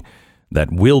doing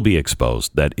that will be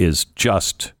exposed that is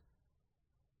just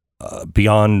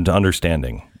beyond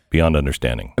understanding. Beyond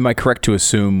understanding. Am I correct to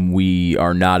assume we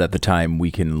are not at the time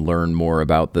we can learn more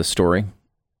about this story?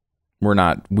 We're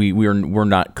not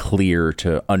clear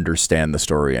to understand the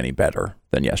story any better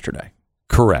than yesterday.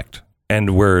 Correct.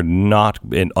 And we're not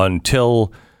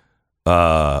until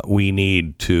we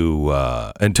need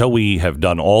to until we have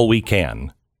done all we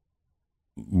can.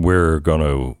 We're going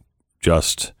to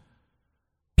just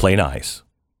play nice.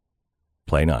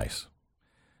 Play nice.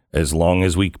 As long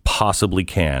as we possibly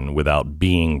can without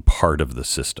being part of the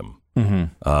system.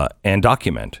 Mm-hmm. And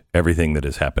document everything that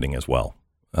is happening as well.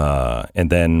 And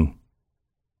then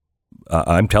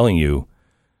I'm telling you,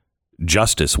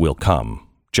 justice will come.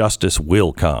 Justice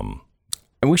will come.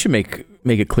 And we should make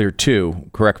it clear, too,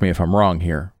 correct me if I'm wrong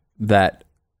here, that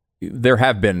there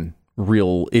have been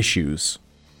real issues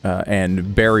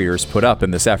and barriers put up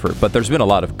in this effort, but there's been a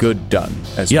lot of good done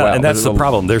as well. Yeah, and that's the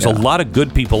problem. There's a lot of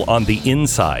good people on the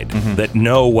inside that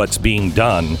know what's being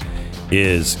done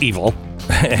is evil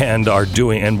and are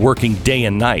doing and working day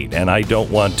and night, and I don't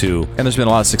want to... And there's been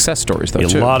a lot of success stories, though,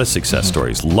 too. A lot of success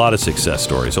stories. A lot of success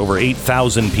stories. Over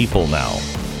 8,000 people now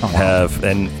have...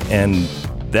 And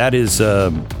that is...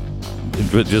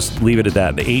 just leave it at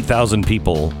that. 8,000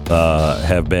 people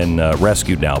have been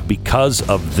rescued now because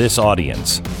of this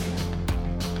audience.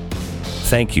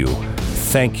 Thank you.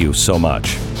 Thank you so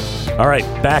much. All right,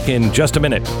 back in just a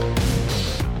minute.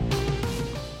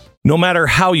 No matter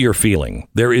how you're feeling,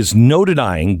 there is no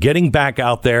denying getting back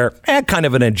out there, kind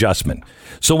of an adjustment.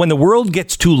 So when the world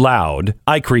gets too loud,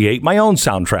 I create my own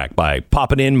soundtrack by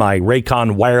popping in my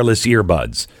Raycon wireless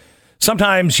earbuds.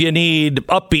 Sometimes you need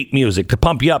upbeat music to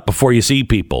pump you up before you see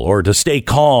people or to stay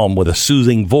calm with a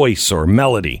soothing voice or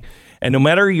melody. And no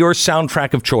matter your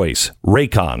soundtrack of choice,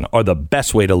 Raycon are the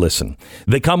best way to listen.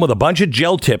 They come with a bunch of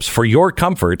gel tips for your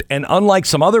comfort, and unlike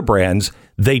some other brands,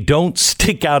 they don't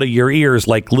stick out of your ears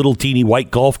like little teeny white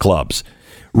golf clubs.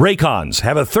 Raycons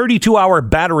have a 32-hour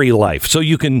battery life, so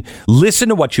you can listen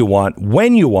to what you want,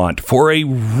 when you want, for a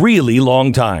really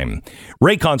long time.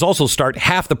 Raycons also start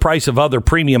half the price of other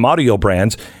premium audio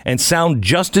brands and sound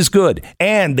just as good,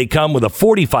 and they come with a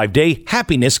 45-day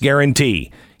happiness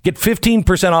guarantee. Get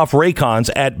 15% off Raycons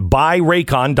at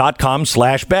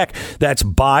buyraycon.com/Beck. That's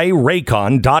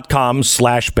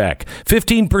buyraycon.com/Beck.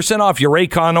 15% off your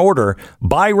Raycon order,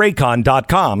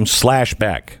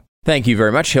 buyraycon.com/Beck. Thank you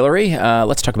very much, Hillary.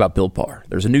 Let's talk about Built Bar.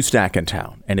 There's a new snack in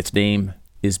town, and its name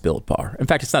is Built Bar. In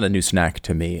fact, it's not a new snack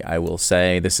to me. I will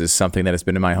say this is something that has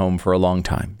been in my home for a long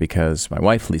time because my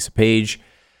wife, Lisa Page,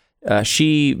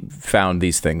 she found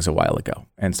these things a while ago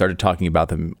and started talking about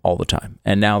them all the time.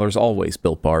 And now there's always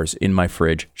Built Bars in my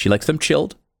fridge. She likes them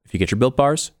chilled. If you get your Built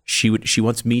Bars, she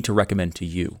wants me to recommend to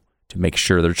you to make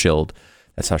sure they're chilled.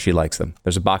 That's how she likes them.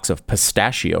 There's a box of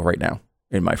pistachio right now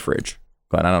in my fridge.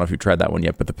 Glenn, I don't know if you've tried that one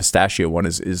yet, but the pistachio one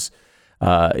is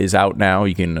out now.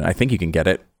 I think you can get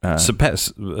it.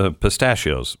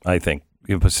 Pistachios, I think.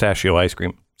 Pistachio ice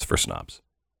cream. It's for snobs.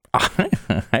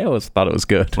 I always thought it was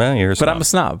good. Well, you're a snob. But I'm a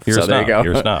snob. There you go.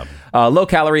 You're a snob. Low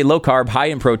calorie, low carb, high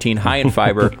in protein, high in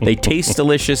fiber. They taste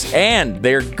delicious and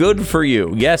they're good for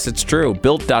you. Yes, it's true.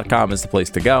 Built.com is the place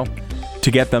to go.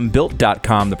 To get them,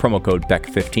 Built.com, the promo code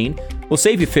BECK15 will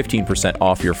save you 15%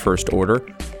 off your first order.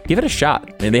 Give it a shot.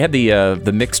 I mean, they have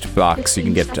the mixed box. You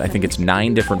can get, I think it's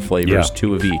 9 different flavors,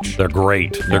 2 of each. They're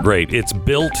great. They're great. It's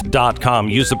Built.com.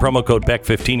 Use the promo code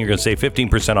BECK15. You're going to save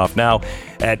 15% off now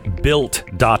at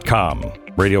Built.com.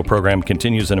 Radio program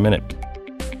continues in a minute.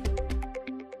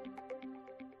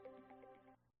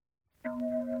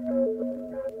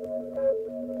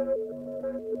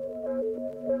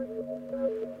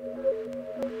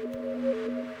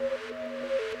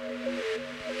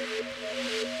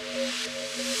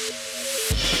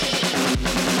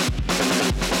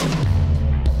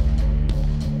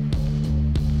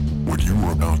 What you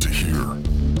are about to hear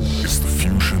is the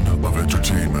fusion of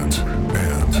entertainment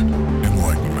and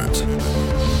enlightenment.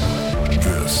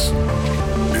 This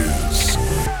is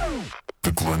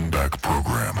the Glenn Beck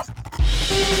Program.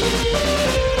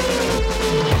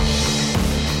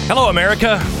 Hello,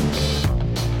 America.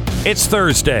 It's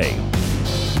Thursday.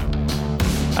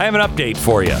 I have an update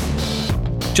for you.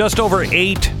 Just over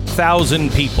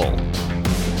 8,000 people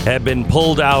have been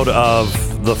pulled out of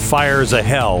the fires of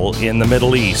hell in the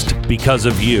Middle East because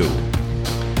of you.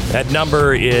 That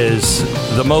number is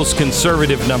the most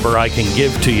conservative number I can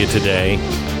give to you today.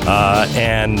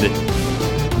 And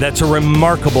that's a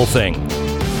remarkable thing.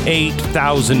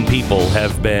 8,000 people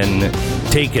have been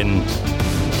taken,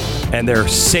 and they're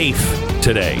safe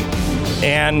today.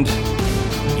 And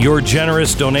your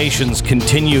generous donations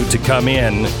continue to come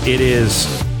in. It is,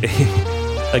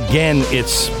 again,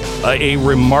 it's a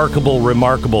remarkable,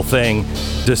 remarkable thing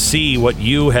to see what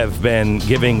you have been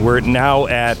giving. We're now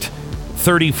at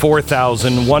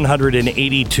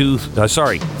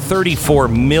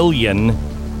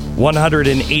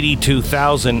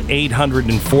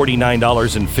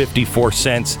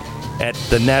at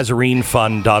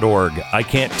thenazarenefund.org. I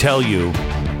can't tell you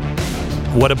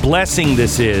what a blessing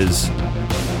this is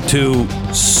to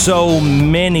so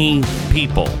many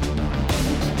people,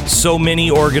 so many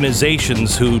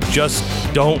organizations who just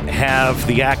don't have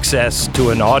the access to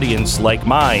an audience like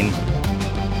mine.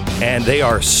 And they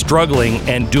are struggling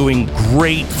and doing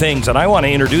great things. And I want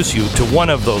to introduce you to one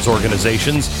of those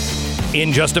organizations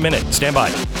in just a minute. Stand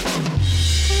by.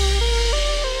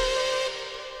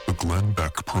 The Glenn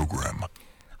Beck Program.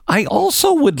 I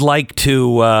also would like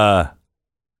to,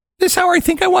 this hour, I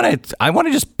think I want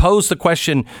to just pose the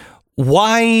question,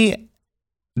 why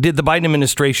did the Biden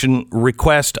administration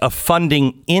request a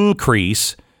funding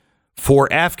increase for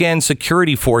Afghan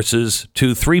security forces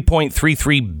to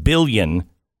 $3.33 billion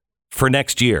for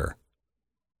next year?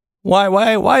 Why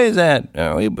is that?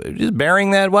 Are we just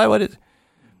bearing that? What is?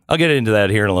 I'll get into that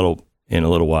here in a little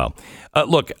while.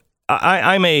 Look,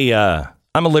 I'm a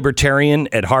libertarian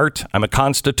at heart. I'm a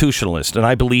constitutionalist, and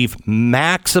I believe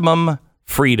maximum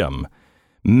freedom.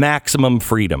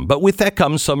 But with that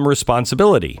comes some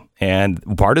responsibility,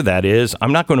 and part of that is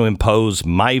I'm not going to impose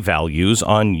my values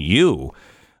on you.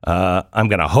 I'm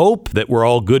going to hope that we're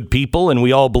all good people and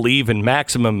we all believe in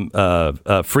maximum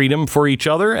freedom for each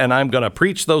other. And I'm going to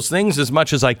preach those things as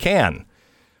much as I can.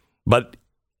 But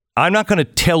I'm not going to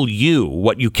tell you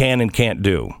what you can and can't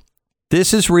do.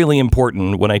 This is really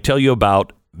important when I tell you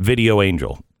about Video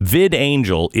Angel.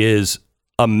 VidAngel is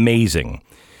amazing.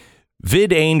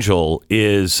 VidAngel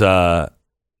is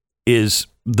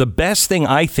the best thing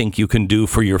I think you can do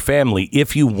for your family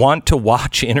if you want to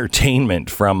watch entertainment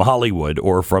from Hollywood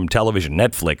or from television,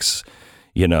 Netflix,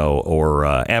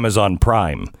 or Amazon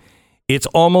Prime. It's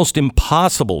almost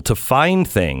impossible to find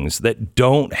things that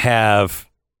don't have,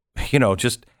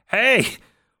 just, hey,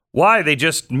 why? They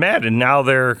just met and now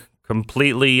they're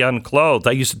completely unclothed.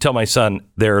 I used to tell my son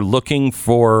they're looking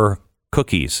for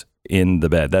cookies in the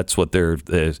bed. That's what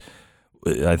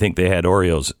I think they had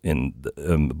Oreos in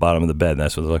the bottom of the bed. And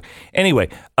that's what they're like. Anyway,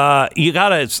 you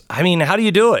gotta, how do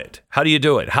you do it? How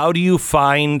do you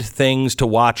find things to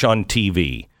watch on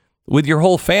TV with your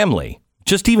whole family?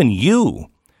 Just even you.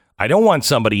 I don't want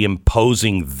somebody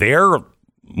imposing their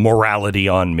morality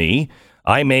on me.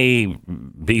 I may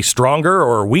be stronger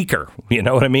or weaker. You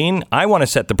know what I mean? I want to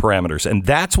set the parameters. And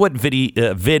that's what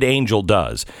VidAngel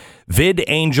does.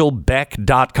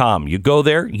 VidAngelBeck.com. You go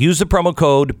there, use the promo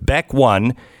code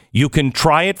BECK1. You can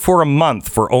try it for a month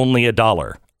for only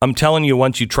 $1. I'm telling you,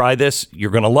 once you try this,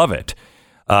 you're going to love it.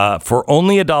 For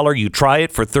only $1, you try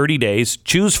it for 30 days.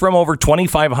 Choose from over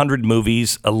 2,500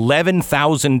 movies,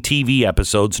 11,000 TV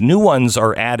episodes. New ones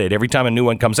are added. Every time a new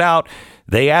one comes out,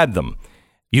 they add them.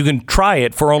 You can try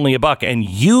it for only $1, and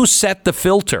you set the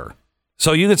filter.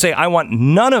 So you can say, I want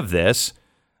none of this,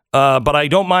 but I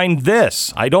don't mind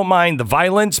this. I don't mind the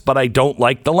violence, but I don't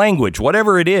like the language.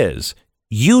 Whatever it is,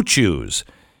 you choose.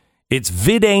 It's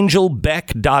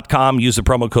vidangelbeck.com. Use the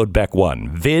promo code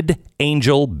BECK1.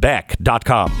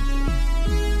 vidangelbeck.com.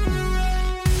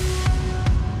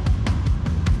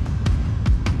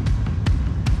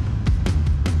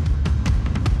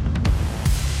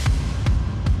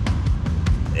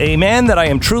 A man that I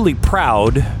am truly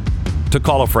proud to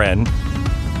call a friend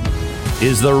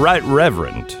is the Right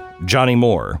Reverend Johnnie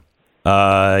Moore.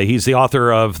 He's the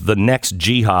author of The Next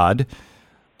Jihad,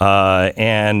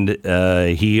 and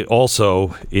he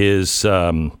also is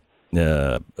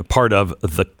part of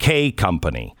the K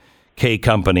Company,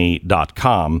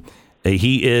 kcompany.com.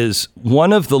 He is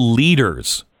one of the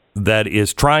leaders that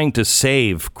is trying to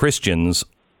save Christians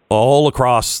all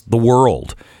across the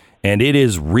world. And it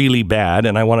is really bad.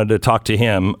 And I wanted to talk to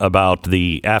him about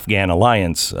the Afghan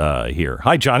Alliance here.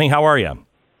 Hi, Johnny. How are you?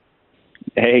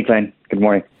 Hey, Glenn. Good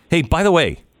morning. Hey, by the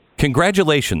way,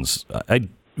 congratulations.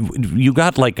 You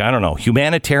got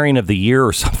Humanitarian of the Year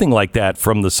or something like that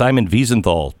from the Simon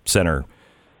Wiesenthal Center.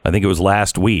 I think it was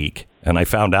last week. And I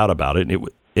found out about it.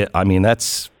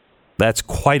 That's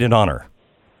quite an honor.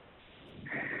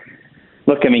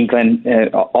 Look, I mean, Glenn,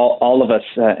 all of us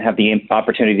have the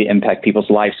opportunity to impact people's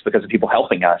lives because of people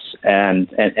helping us. And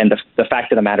the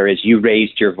fact of the matter is you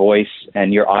raised your voice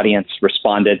and your audience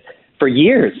responded for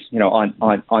years,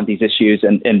 on these issues.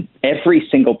 And every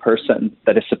single person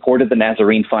that has supported the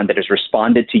Nazarene Fund, that has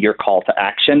responded to your call to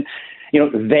action,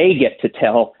 they get to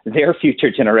tell their future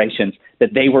generations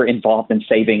that they were involved in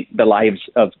saving the lives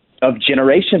of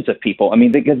generations of people. I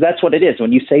mean, because that's what it is.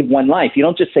 When you save one life, you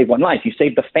don't just save one life, you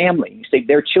save the family, you save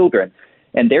their children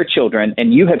and their children.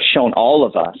 And you have shown all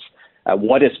of us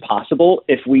what is possible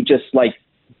if we just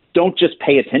don't just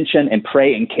pay attention and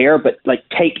pray and care, but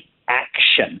take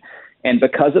action. And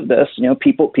because of this,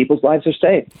 people's lives are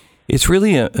saved. It's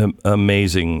really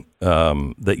amazing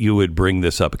that you would bring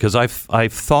this up, because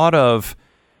I've thought of,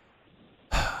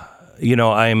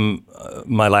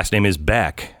 my last name is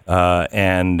Beck,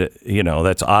 and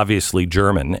that's obviously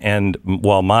German. And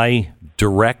while my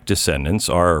direct descendants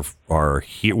were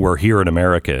here in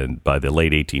America by the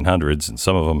late 1800s, and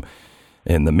some of them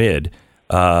in the mid,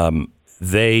 I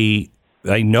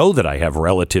know that I have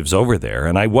relatives over there,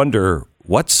 and I wonder,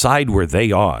 what side were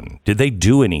they on? Did they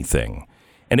do anything?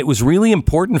 And it was really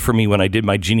important for me when I did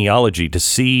my genealogy to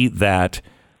see that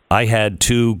I had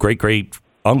two great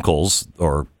uncles,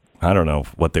 or I don't know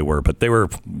what they were, but they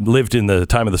lived in the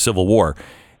time of the Civil War,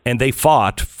 and they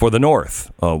fought for the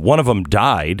North. One of them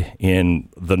died in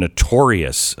the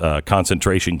notorious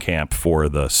concentration camp for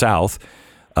the South,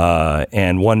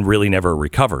 and one really never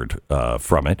recovered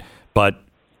from it. But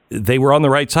they were on the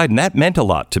right side, and that meant a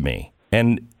lot to me.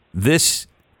 And this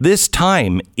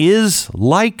time is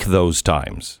like those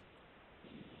times.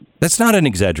 That's not an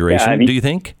exaggeration, do you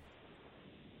think?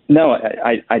 No,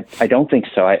 I don't think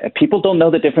so. People don't know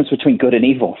the difference between good and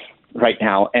evil right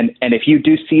now, and if you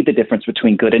do see the difference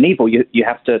between good and evil, you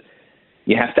have to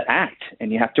act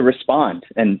and you have to respond.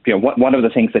 And one of the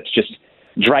things that's just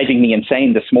driving me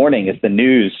insane this morning is the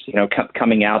news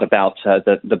coming out about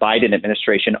the Biden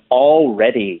administration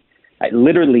already.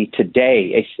 Literally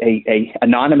today, a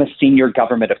anonymous senior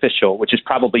government official, which is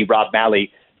probably Rob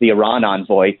Malley, the Iran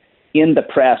envoy, in the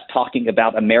press talking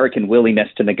about American willingness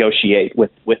to negotiate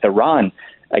with Iran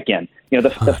again.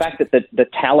 The fact that the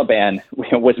Taliban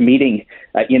was meeting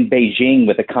in Beijing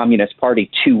with the Communist Party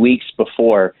 2 weeks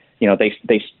before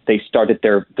they started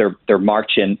their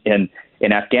march in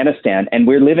Afghanistan, and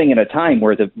we're living in a time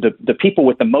where the people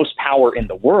with the most power in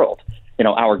the world,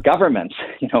 our governments,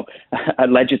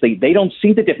 allegedly, they don't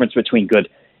see the difference between good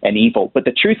and evil. But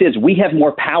the truth is, we have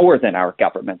more power than our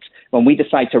governments when we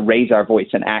decide to raise our voice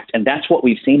and act. And that's what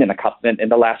we've seen in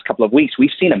the last couple of weeks. We've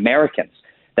seen Americans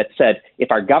that said, if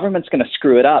our government's going to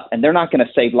screw it up and they're not going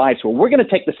to save lives, well, we're going to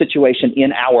take the situation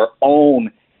in our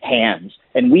own hands.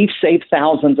 And we've saved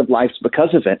thousands of lives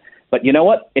because of it. But you know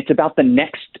what? It's about the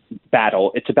next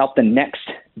battle. It's about the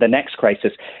next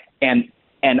crisis.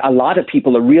 And a lot of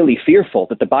people are really fearful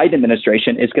that the Biden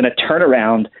administration is going to turn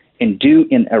around and do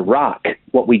in Iraq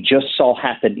what we just saw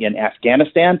happen in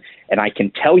Afghanistan. And I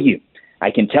can tell you,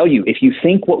 if you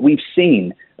think what we've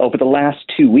seen over the last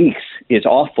 2 weeks is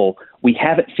awful, we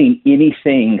haven't seen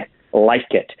anything like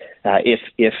it.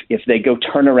 If they go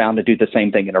turn around and do the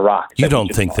same thing in Iraq, you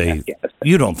don't think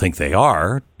they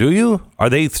are, do you?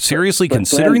 Are they seriously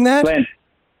considering that?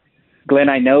 Glenn,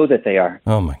 I know that they are.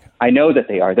 Oh my God. I know that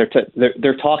they are.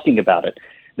 They're talking about it.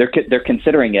 They're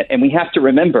considering it, and we have to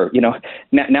remember.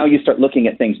 Now you start looking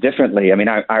at things differently. I mean,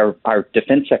 our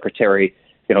defense secretary,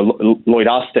 Lloyd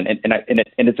Austin, and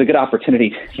it's a good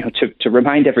opportunity, to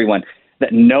remind everyone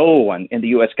that no one in the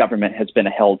U.S. government has been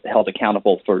held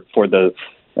accountable for the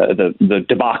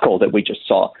debacle that we just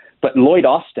saw. But Lloyd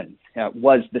Austin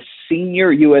was the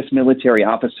senior U.S. military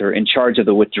officer in charge of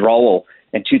the withdrawal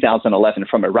in 2011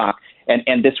 from Iraq.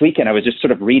 And this weekend, I was just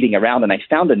sort of reading around, and I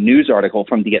found a news article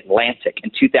from The Atlantic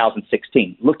in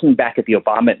 2016, looking back at the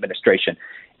Obama administration,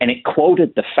 and it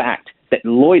quoted the fact that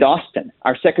Lloyd Austin,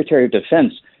 our Secretary of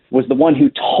Defense, was the one who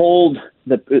told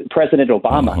President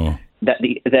Obama that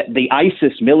the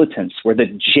ISIS militants were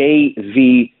the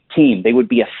JV team. They would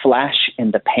be a flash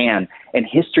in the pan, and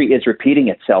history is repeating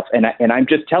itself. And I'm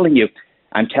just telling you,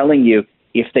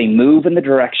 if they move in the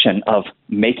direction of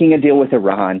making a deal with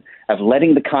Iran, of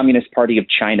letting the Communist Party of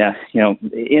China,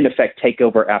 in effect take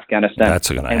over Afghanistan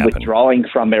and withdrawing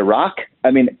from Iraq,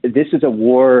 I mean, this is a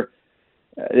war.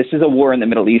 This is a war in the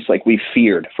Middle East like we've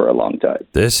feared for a long time.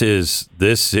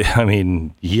 I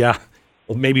mean, yeah,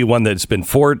 well, maybe one that's been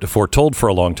foretold for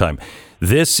a long time.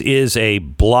 This is a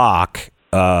bloc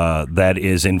that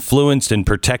is influenced and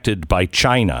protected by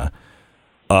China.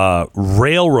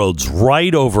 Railroads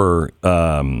right over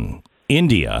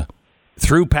India,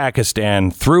 through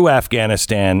Pakistan, through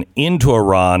Afghanistan, into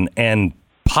Iran, and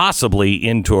possibly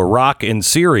into Iraq and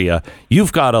Syria,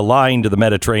 you've got a line to the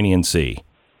Mediterranean Sea.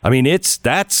 I mean,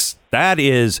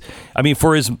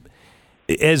 for as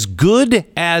good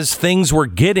as things were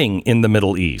getting in the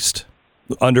Middle East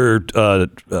under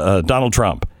Donald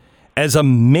Trump, as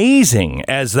amazing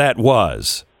as that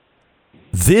was,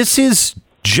 this is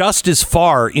just as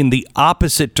far in the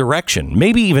opposite direction,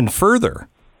 maybe even further.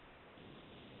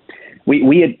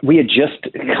 We had just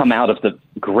come out of the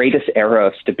greatest era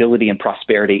of stability and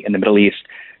prosperity in the Middle East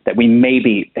that we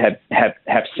maybe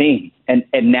have seen. And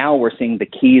now we're seeing the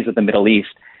keys of the Middle East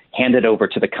handed over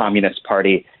to the Communist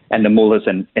Party and the mullahs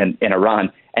in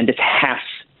Iran. And this has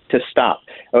to stop.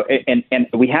 And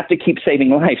we have to keep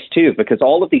saving lives, too, because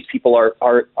all of these people are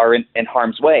in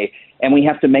harm's way. And we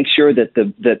have to make sure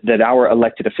that our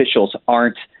elected officials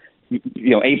aren't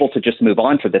able to just move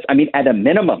on for this. I mean, at a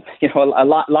minimum, a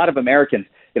lot of Americans,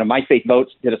 My Faith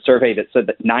Votes did a survey that said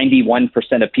that 91%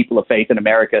 of people of faith in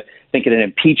America think that an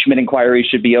impeachment inquiry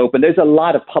should be open. There's a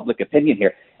lot of public opinion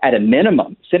here. At a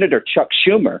minimum, Senator Chuck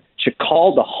Schumer should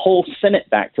call the whole Senate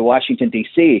back to Washington,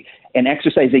 D.C. and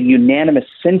exercise a unanimous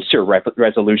censure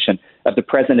resolution of the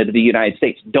President of the United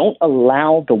States. Don't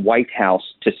allow the White House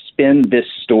to spin this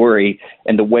story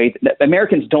in the way that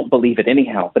Americans don't believe it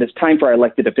anyhow, but it's time for our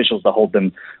elected officials to hold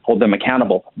them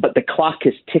accountable. But the clock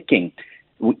is ticking.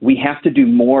 We have to do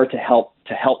more to help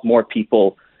more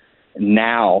people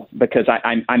now, because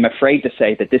I'm afraid to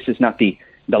say that this is not the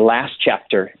last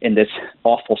chapter in this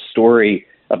awful story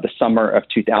of the summer of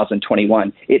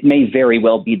 2021. It may very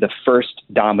well be the first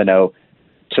domino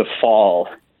to fall.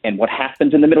 And what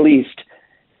happens in the Middle East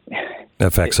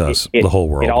affects us, the whole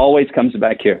world. It always comes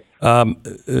back here.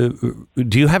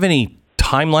 Do you have any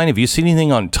timeline? Have you seen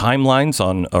anything on timelines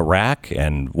on Iraq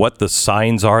and what the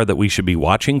signs are that we should be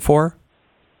watching for?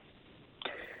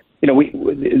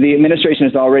 The administration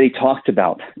has already talked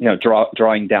about,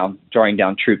 drawing down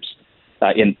troops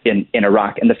in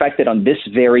Iraq, and the fact that on this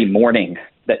very morning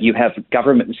that you have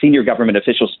senior government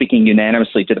officials speaking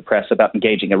unanimously to the press about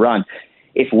engaging Iran.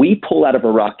 If we pull out of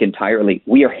Iraq entirely,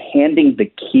 we are handing the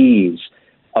keys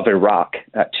of Iraq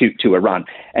to Iran,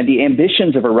 and the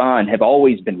ambitions of Iran have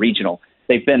always been regional.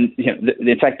 They've been,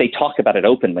 in fact, they talk about it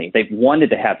openly. They've wanted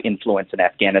to have influence in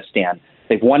Afghanistan.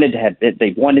 They've wanted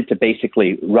to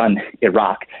basically run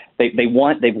Iraq. They've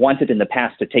wanted in the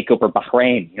past to take over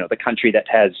Bahrain, the country that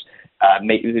has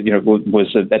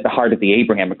was at the heart of the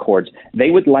Abraham Accords. They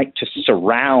would like to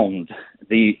surround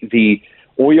the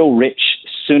oil-rich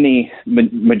Sunni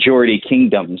majority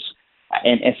kingdoms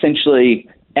and essentially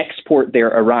export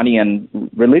their Iranian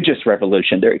religious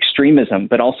revolution, their extremism,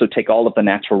 but also take all of the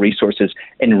natural resources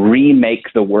and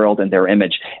remake the world in their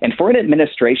image. And for an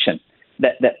administration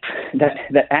that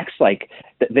acts like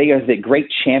that they are the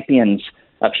great champions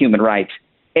of human rights,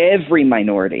 every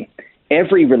minority,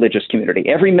 every religious community,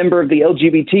 every member of the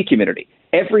LGBT community,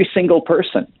 every single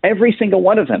person, every single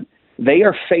one of them, they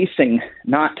are facing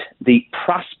not the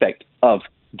prospect of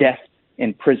death,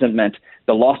 imprisonment,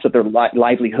 the loss of their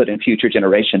livelihood in future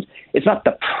generations. It's not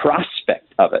the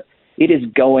prospect of it. It is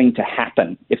going to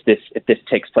happen if this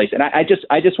takes place. And I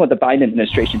just want the Biden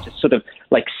administration to sort of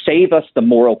like save us the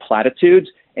moral platitudes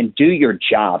and do your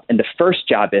job. And the first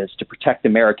job is to protect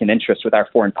American interests with our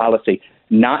foreign policy,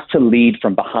 not to lead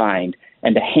from behind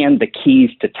and to hand the keys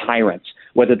to tyrants,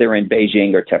 whether they're in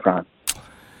Beijing or Tehran.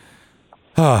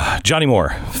 Johnnie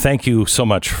Moore, thank you so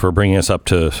much for bringing us up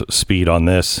to speed on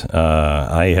this.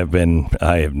 I have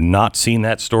not seen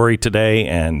that story today,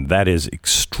 and that is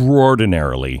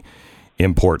extraordinarily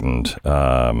important.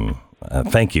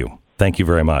 Thank you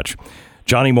very much.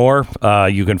 Johnnie Moore,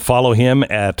 you can follow him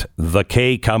at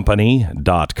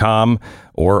thekcompany.com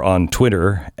or on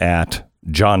Twitter at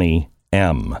Johnny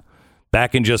M.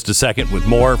 Back in just a second with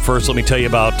more. First, let me tell you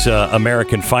about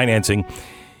American financing.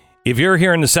 If you're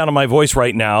hearing the sound of my voice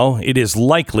right now, it is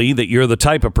likely that you're the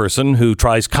type of person who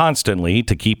tries constantly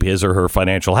to keep his or her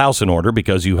financial house in order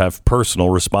because you have personal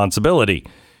responsibility.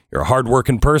 You're a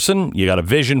hardworking person, you got a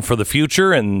vision for the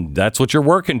future, and that's what you're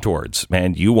working towards.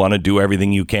 And you want to do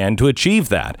everything you can to achieve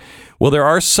that. Well, there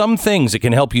are some things that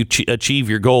can help you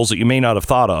achieve your goals that you may not have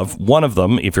thought of. One of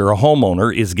them, if you're a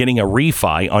homeowner, is getting a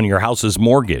refi on your house's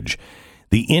mortgage.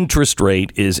 The interest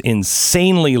rate is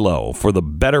insanely low for the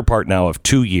better part now of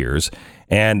 2 years.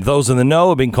 And those in the know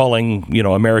have been calling,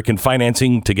 American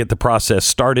financing to get the process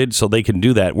started so they can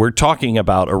do that. We're talking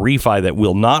about a refi that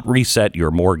will not reset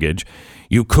your mortgage.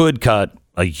 You could cut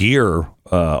a year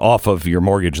off of your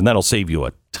mortgage, and that'll save you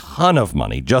a ton of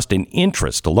money just in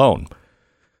interest alone.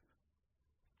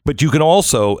 But you can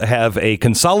also have a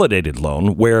consolidated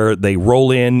loan where they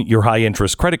roll in your high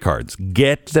interest credit cards,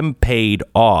 get them paid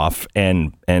off,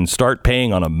 and start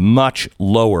paying on a much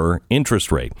lower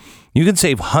interest rate. You can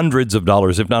save hundreds of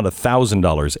dollars, if not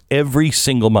 $1,000 every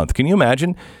single month. Can you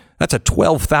imagine? That's a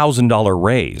 $12,000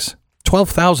 raise.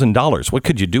 $12,000. What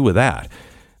could you do with that?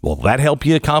 Will that help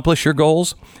you accomplish your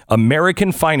goals?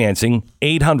 American Financing,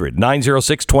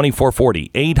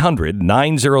 800-906-2440,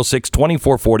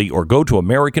 800-906-2440, or go to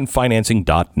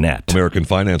AmericanFinancing.net. American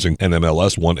Financing,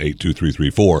 NMLS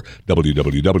 182334,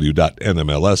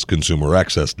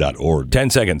 www.nmlsconsumeraccess.org. 10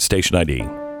 seconds, station ID.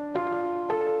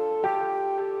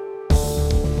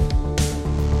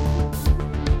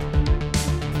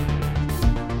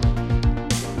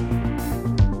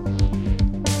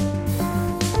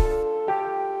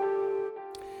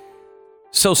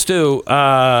 So, Stu,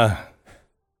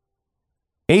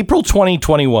 April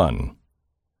 2021,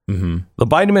 the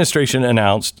Biden administration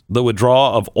announced the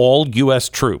withdrawal of all U.S.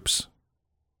 troops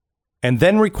and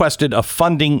then requested a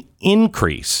funding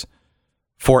increase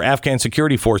for Afghan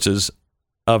security forces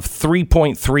of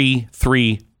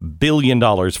 $3.33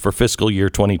 billion for fiscal year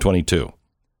 2022.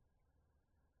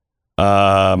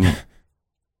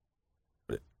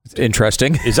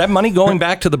 Interesting. Is that money going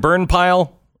back to the burn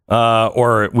pile?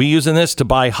 Or are we using this to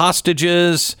buy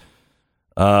hostages?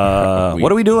 What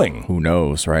are we doing? Who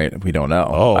knows, right? We don't know.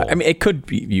 Oh. I mean, it could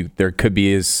be, there could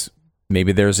be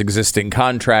maybe there's existing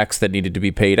contracts that needed to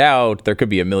be paid out. There could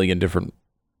be a million different,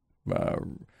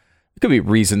 could be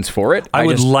reasons for it. I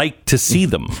would like to see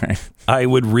them. I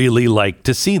would really like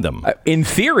to see them. In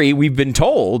theory, we've been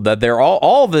told that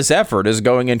all this effort is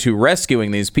going into rescuing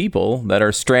these people that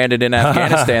are stranded in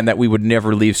Afghanistan that we would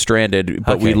never leave stranded,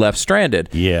 but we left stranded.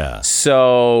 Yeah.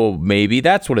 So maybe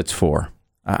that's what it's for.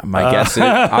 My guess is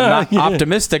I'm not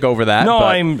optimistic over that. No,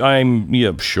 but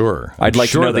I'm sure. I'd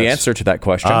like to know the answer to that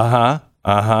question.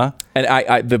 And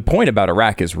I the point about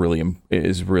Iraq is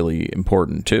really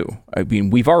important too. I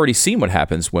mean, we've already seen what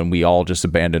happens when we all just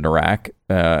abandon Iraq.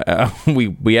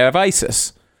 We have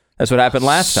ISIS. That's what happened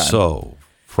last time. So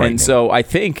frightening. And so I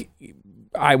think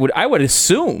I would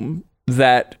assume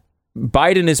that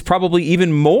Biden is probably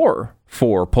even more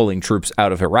for pulling troops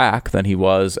out of Iraq than he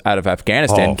was out of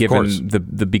Afghanistan, given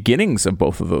the beginnings of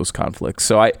both of those conflicts.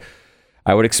 So I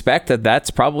would expect that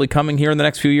that's probably coming here in the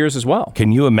next few years as well.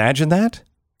 Can you imagine that?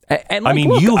 And I mean,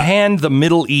 you hand the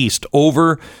Middle East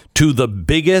over to the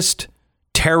biggest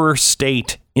terror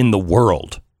state in the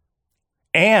world,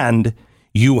 and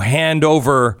you hand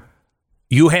over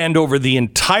the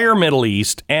entire Middle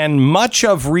East and much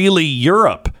of really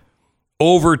Europe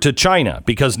over to China,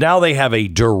 because now they have a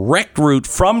direct route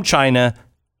from China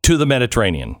to the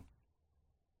Mediterranean.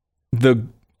 The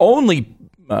only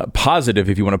positive,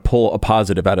 if you want to pull a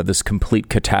positive out of this complete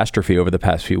catastrophe over the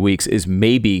past few weeks, is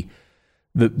maybe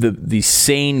the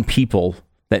sane people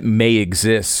that may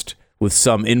exist with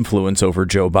some influence over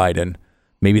Joe Biden,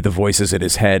 maybe the voices in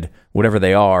his head, whatever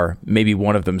they are, maybe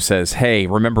one of them says, hey,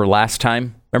 remember last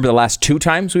time? Remember the last 2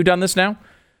 times we've done this now?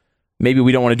 Maybe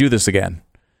we don't want to do this again.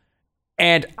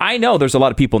 And I know there's a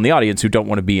lot of people in the audience who don't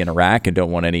want to be in Iraq and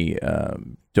don't want any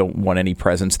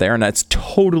presence there, and that's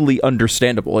totally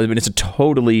understandable. I mean, it's a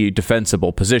totally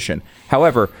defensible position.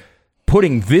 However,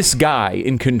 putting this guy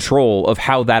in control of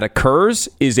how that occurs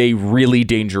is a really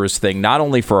dangerous thing, not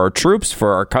only for our troops,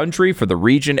 for our country, for the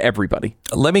region, everybody.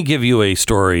 Let me give you a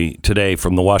story today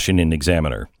from the Washington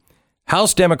Examiner.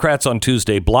 House Democrats on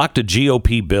Tuesday blocked a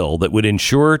GOP bill that would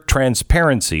ensure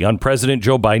transparency on President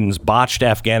Joe Biden's botched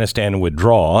Afghanistan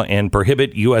withdrawal and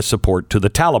prohibit U.S. support to the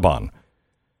Taliban.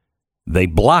 They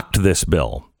blocked this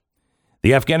bill.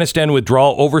 The Afghanistan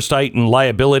Withdrawal Oversight and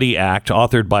Liability Act,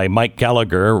 authored by Mike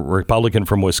Gallagher, Republican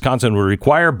from Wisconsin, would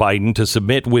require Biden to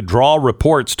submit withdrawal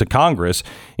reports to Congress,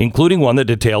 including one that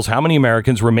details how many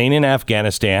Americans remain in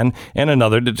Afghanistan and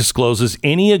another that discloses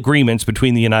any agreements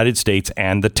between the United States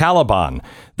and the Taliban.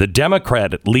 The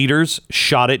Democrat leaders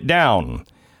shot it down.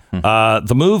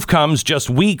 The move comes just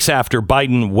weeks after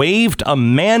Biden waived a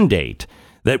mandate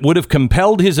that would have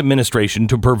compelled his administration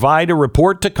to provide a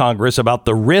report to Congress about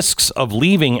the risks of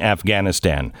leaving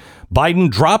Afghanistan. Biden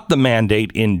dropped the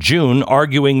mandate in June,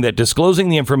 arguing that disclosing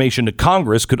the information to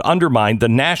Congress could undermine the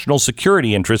national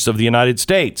security interests of the United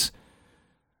States.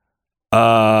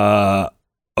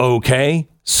 Okay.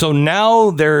 So now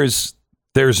there's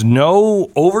no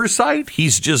oversight?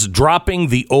 He's just dropping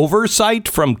the oversight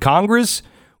from Congress?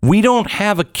 We don't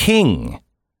have a king.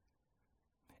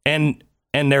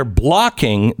 And they're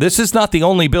blocking. This is not the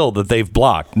only bill that they've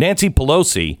blocked. Nancy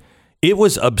Pelosi, it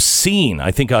was obscene,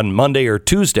 I think on Monday or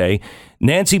Tuesday.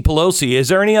 Nancy Pelosi, is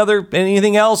there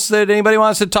anything else that anybody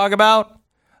wants to talk about?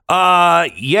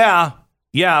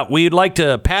 Yeah. We'd like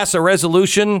to pass a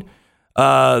resolution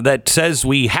that says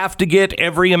we have to get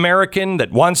every American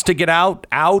that wants to get out.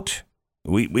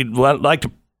 We'd like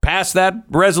to pass that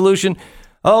resolution.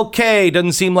 Okay,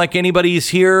 doesn't seem like anybody's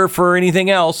here for anything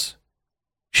else.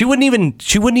 She wouldn't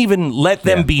even let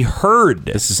them be heard.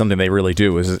 This is something they really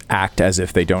do, is act as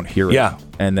if they don't hear it,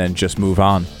 and then just move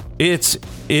on. It's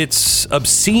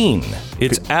obscene.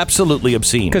 It's absolutely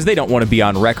obscene. Because they don't want to be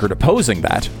on record opposing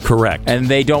that. Correct. And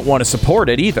they don't want to support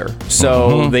it either.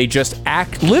 So they just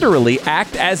literally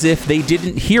act as if they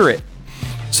didn't hear it.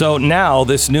 So now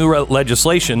this new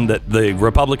legislation that the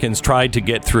Republicans tried to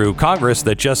get through Congress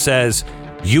that just says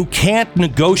you can't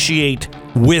negotiate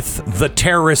with the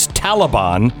terrorist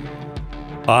Taliban.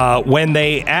 When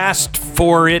they asked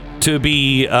for it to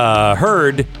be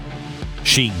heard,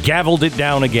 she gavelled it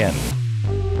down again.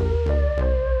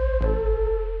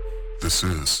 This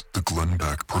is the Glenn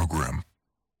Beck Program.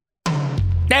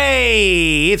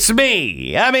 Hey, it's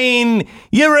me. I mean,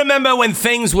 you remember when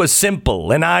things were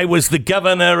simple and I was the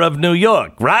governor of New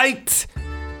York, right?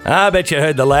 I bet you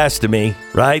heard the last of me,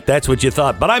 right? That's what you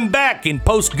thought. But I'm back in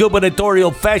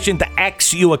post-gubernatorial fashion to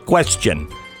ask you a question.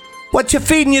 What you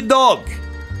feeding your dog?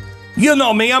 You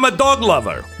know me, I'm a dog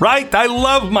lover, right? I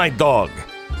love my dog.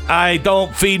 I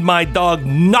don't feed my dog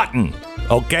nothing,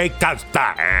 okay? 'Cause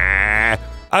I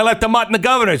let them out in the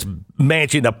governor's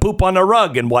mansion to poop on the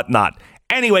rug and whatnot.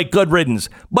 Anyway, good riddance.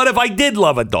 But if I did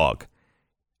love a dog,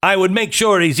 I would make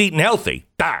sure he's eating healthy,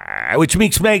 which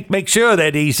makes make sure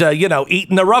that he's,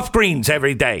 eating the rough greens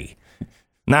every day.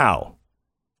 Now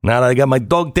that I got my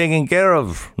dog taken care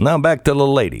of, now back to the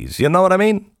ladies. You know what I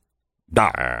mean?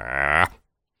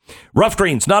 Rough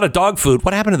greens, not a dog food.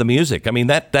 What happened to the music? I mean,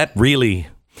 that really...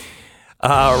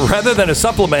 rather than a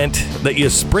supplement that you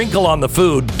sprinkle on the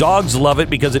food, dogs love it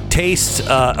because it tastes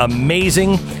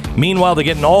amazing. Meanwhile, they're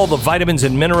getting all the vitamins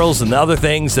and minerals and the other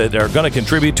things that are going to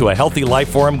contribute to a healthy life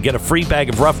for them. Get a free bag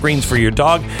of Rough Greens for your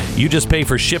dog. You just pay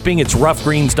for shipping. It's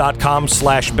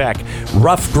roughgreens.com/Beck.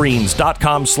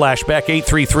 Roughgreens.com/Beck.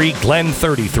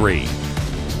 833-GLEN33.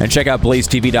 And check out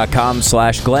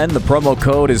blazetv.com/Glenn. The promo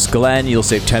code is Glenn. You'll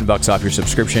save $10 off your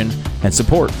subscription and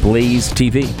support Blaze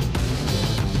TV.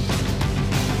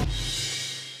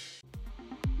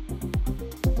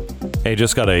 Hey,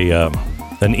 just got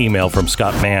an email from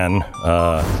Scott Mann,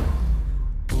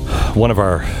 one of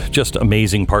our just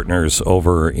amazing partners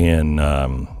over in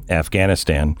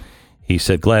Afghanistan. He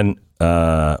said, Glenn,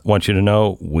 want you to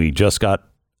know we just got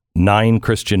 9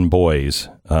 Christian boys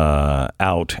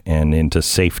out and into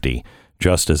safety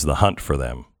just as the hunt for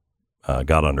them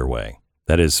got underway.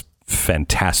 That is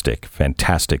fantastic,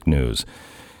 fantastic news.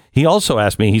 He also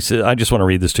asked me, he said, I just want to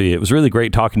read this to you. It was really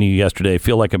great talking to you yesterday. I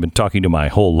feel like I've been talking to my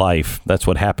whole life. That's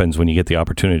what happens when you get the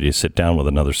opportunity to sit down with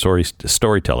another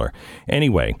storyteller.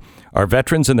 Anyway, our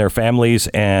veterans and their families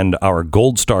and our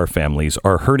Gold Star families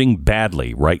are hurting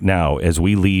badly right now as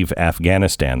we leave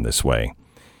Afghanistan this way.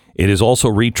 It has also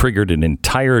re-triggered an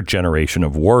entire generation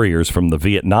of warriors from the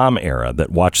Vietnam era that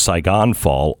watched Saigon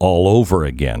fall all over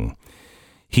again.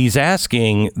 He's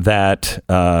asking that...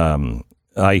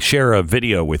 I share a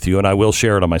video with you, and I will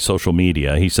share it on my social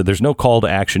media. He said, there's no call to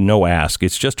action, no ask.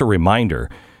 It's just a reminder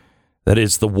that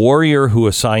it's the warrior who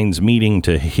assigns meaning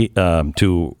to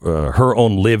her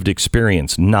own lived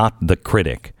experience, not the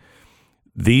critic.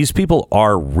 These people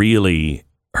are really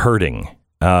hurting,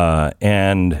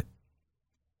 and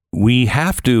we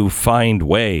have to find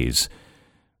ways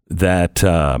that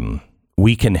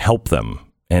we can help them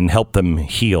and help them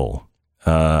heal.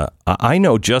 I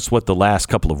know just what the last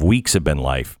couple of weeks have been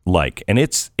like, and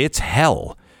it's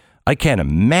hell. I can't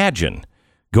imagine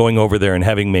going over there and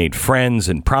having made friends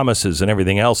and promises and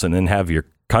everything else, and then have your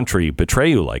country betray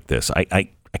you like this. I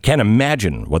can't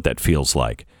imagine what that feels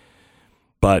like.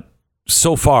 But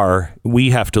so far, we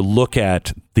have to look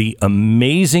at the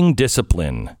amazing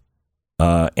discipline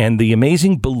and the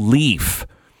amazing belief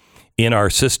in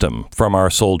our system from our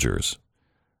soldiers.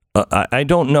 I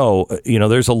don't know,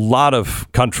 there's a lot of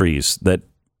countries that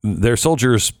their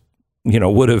soldiers,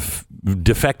 would have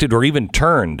defected or even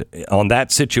turned on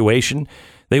that situation.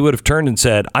 They would have turned and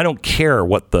said, I don't care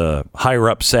what the higher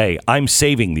ups say. I'm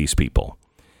saving these people.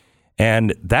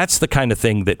 And that's the kind of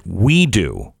thing that we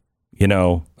do.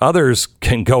 Others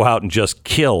can go out and just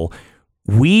kill.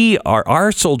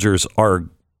 Our soldiers are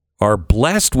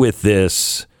blessed with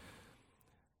this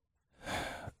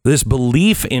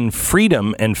belief in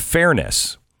freedom and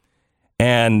fairness,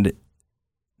 and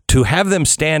to have them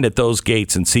stand at those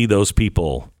gates and see those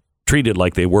people treated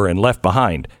like they were and left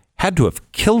behind had to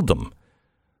have killed them,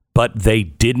 but they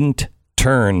didn't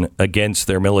turn against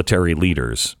their military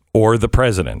leaders or the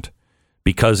president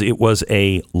because it was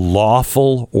a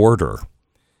lawful order.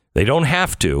 They don't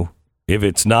have to if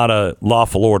it's not a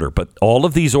lawful order, but all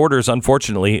of these orders,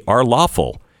 unfortunately, are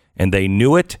lawful, and they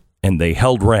knew it, and they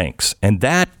held ranks, and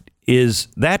that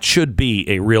should be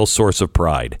a real source of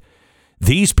pride.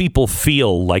 These people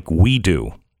feel like we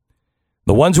do.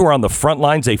 The ones who are on the front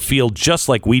lines, they feel just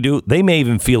like we do. They may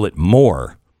even feel it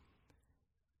more.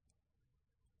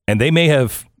 And they may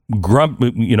have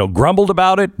grumbled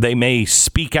about it. They may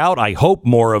speak out. I hope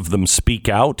more of them speak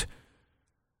out.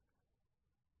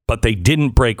 But they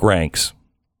didn't break ranks.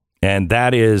 And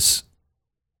that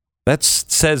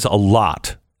says a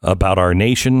lot about our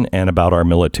nation and about our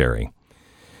military.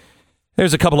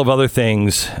 There's a couple of other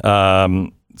things.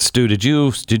 Stu, did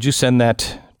you send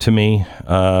that to me?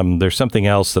 There's something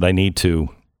else that I need to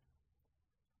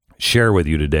share with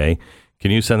you today.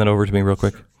 Can you send that over to me real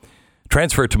quick?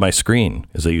 Transfer it to my screen,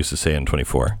 as they used to say in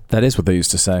 24. That is what they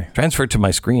used to say. Transfer it to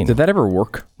my screen. Did that ever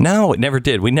work? No, it never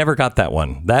did. We never got that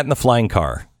one. That and the flying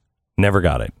car. Never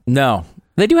got it. No.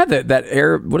 They do have that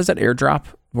air. What is that airdrop?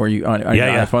 Where you on your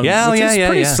iPhone?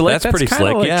 Pretty slick. That's pretty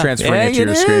slick. Like transferring it to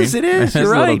your screen. It is.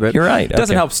 You're right. You're right. It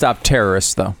doesn't help stop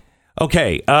terrorists, though.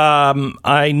 Okay.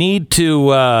 I need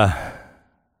to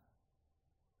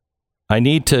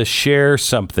share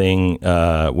something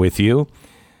with you.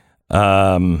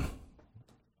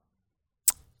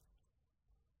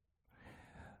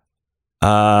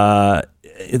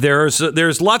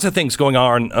 There's lots of things going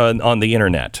on the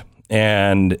internet,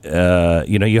 and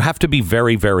you have to be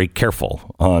very, very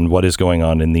careful on what is going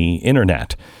on in the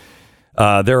internet.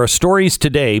 There are stories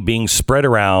today being spread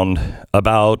around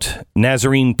about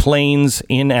Nazarene planes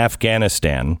in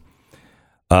Afghanistan,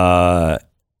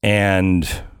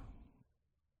 and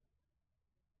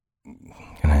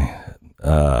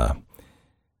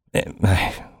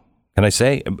can I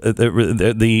say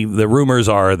the rumors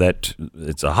are that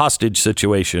it's a hostage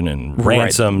situation and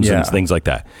ransoms and things like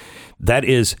that. That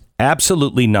is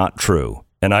absolutely not true.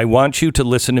 And I want you to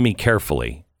listen to me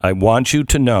carefully. I want you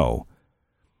to know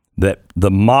that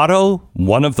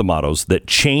one of the mottos that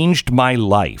changed my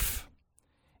life,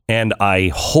 and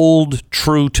I hold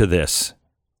true to this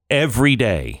every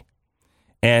day,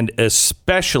 and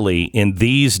especially in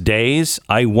these days,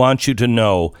 I want you to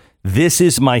know this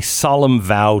is my solemn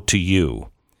vow to you.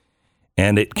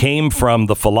 And it came from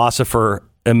the philosopher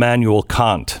Immanuel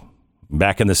Kant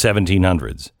back in the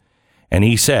 1700s. And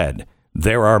he said,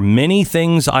 "There are many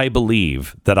things I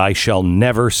believe that I shall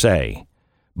never say,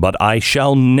 but I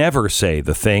shall never say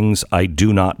the things I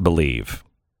do not believe."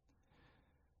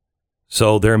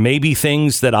 So there may be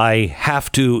things that I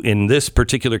have to, in this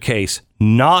particular case,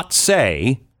 not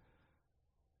say,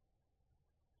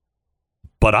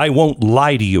 but I won't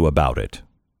lie to you about it.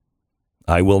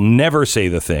 I will never say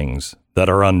the things that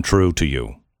are untrue to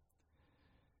you,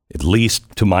 at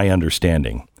least to my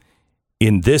understanding.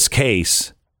 In this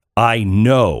case, I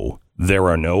know there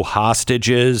are no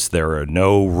hostages, there are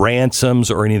no ransoms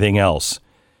or anything else.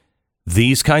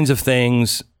 These kinds of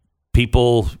things,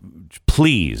 people,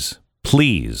 please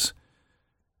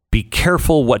be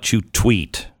careful what you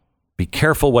tweet. Be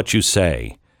careful what you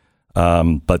say.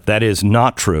 But that is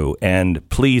not true. And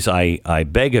please, I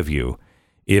beg of you,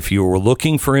 if you were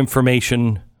looking for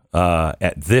information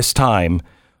at this time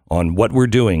on what we're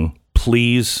doing,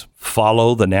 please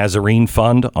follow the Nazarene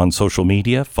Fund on social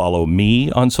media. Follow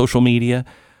me on social media.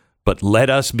 But let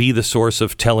us be the source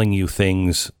of telling you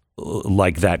things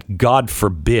like that. God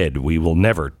forbid we will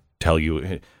never tell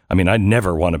you. I mean, I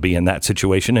never want to be in that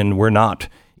situation, and we're not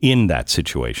in that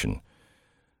situation.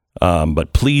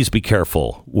 But please be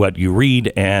careful what you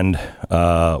read and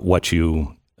what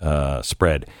you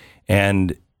spread.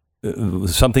 And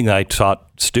something that I taught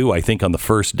Stu, I think, on the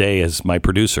first day as my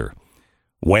producer.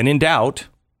 When in doubt,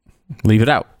 leave it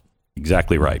out.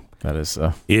 Exactly right. That is.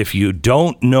 If you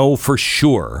don't know for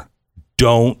sure,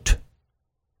 don't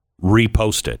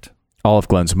repost it. All of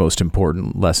Glenn's most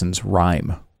important lessons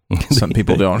rhyme. Some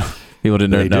people don't. People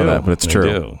didn't know that, but it's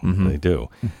true. They do.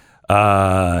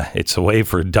 It's a way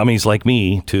for dummies like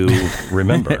me to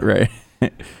remember. Right.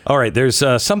 All right. There's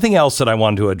something else that I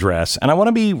want to address, and I want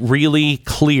to be really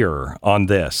clear on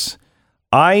this.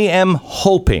 I am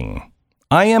hoping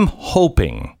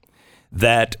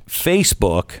that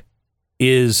Facebook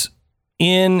is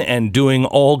in and doing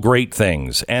all great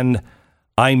things, and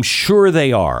I'm sure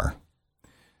they are.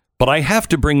 But I have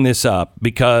to bring this up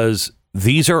because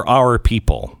these are our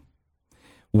people.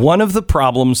 One of the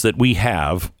problems that we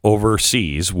have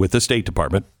overseas with the State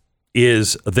Department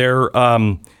is they're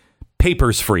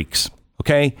papers freaks.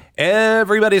 Okay,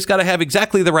 everybody's got to have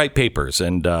exactly the right papers,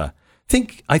 and I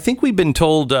think we've been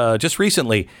told just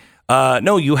recently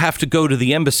No, you have to go to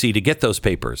the embassy to get those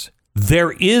papers.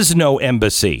 There is no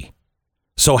embassy.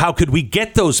 So how could we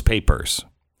get those papers?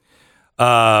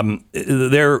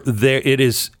 It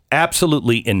is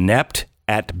absolutely inept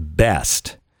at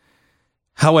best.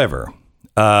 However,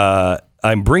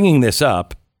 I'm bringing this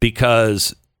up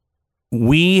because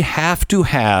we have to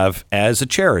have, as a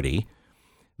charity,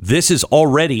 this is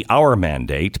already our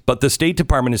mandate, but the State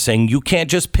Department is saying you can't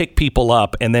just pick people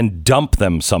up and then dump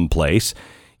them someplace.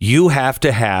 You have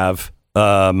to have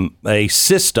a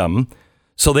system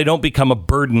so they don't become a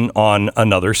burden on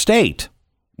another state.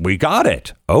 We got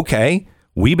it. Okay.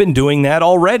 We've been doing that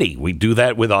already. We do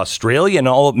that with Australia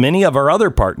and many of our other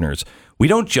partners. We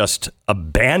don't just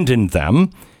abandon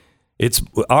them.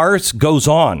 Ours goes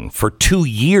on for 2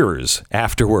 years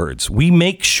afterwards. We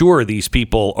make sure these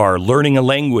people are learning a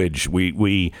language.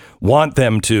 We want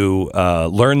them to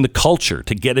learn the culture,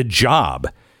 to get a job.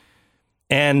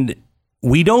 And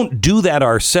we don't do that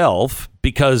ourselves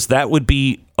because that would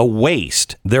be a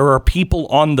waste. There are people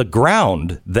on the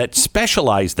ground that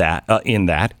specialize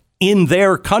in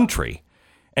their country.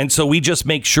 And so we just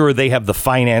make sure they have the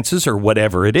finances or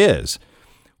whatever it is.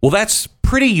 Well, that's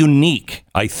pretty unique,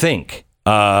 I think,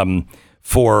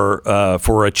 for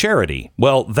a charity.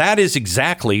 Well, that is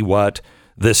exactly what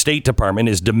the State Department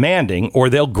is demanding, or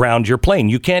they'll ground your plane.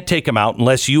 You can't take them out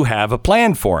unless you have a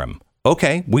plan for them.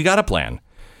 Okay, we got a plan.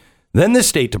 Then the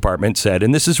State Department said,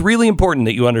 and this is really important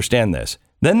that you understand this,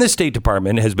 then the State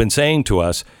Department has been saying to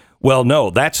us, well, no,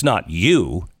 that's not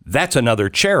you. That's another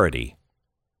charity.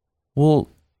 Well,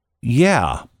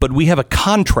 yeah, but we have a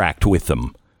contract with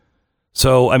them.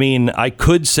 So, I mean, I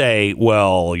could say,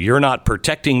 well, you're not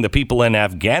protecting the people in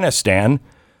Afghanistan.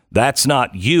 That's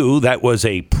not you. That was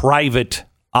a private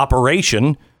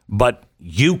operation, but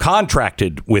you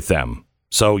contracted with them.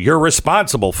 So you're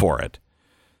responsible for it.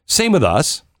 Same with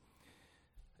us.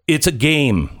 It's a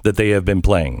game that they have been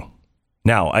playing.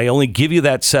 Now, I only give you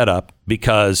that setup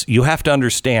because you have to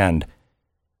understand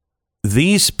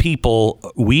these people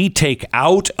we take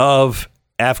out of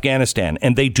Afghanistan,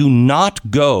 and they do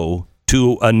not go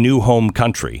to a new home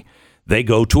country. They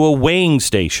go to a weighing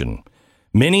station.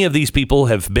 Many of these people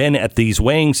have been at these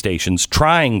weighing stations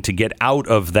trying to get out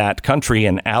of that country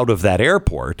and out of that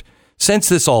airport since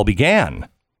this all began.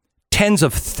 Tens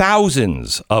of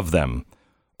thousands of them,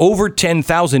 over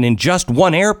 10,000 in just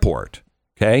one airport.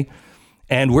 Okay.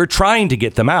 And we're trying to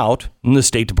get them out, and the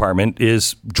State Department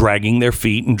is dragging their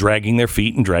feet and dragging their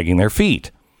feet and dragging their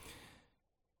feet.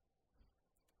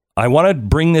 I want to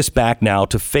bring this back now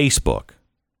to Facebook.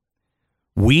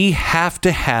 We have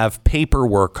to have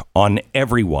paperwork on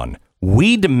everyone.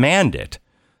 We demand it.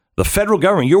 The federal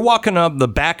government, you're walking up the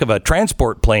back of a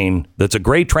transport plane that's a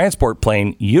great transport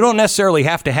plane. You don't necessarily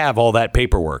have to have all that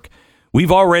paperwork.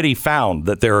 We've already found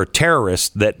that there are terrorists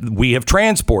that we have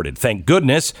transported. Thank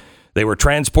goodness they were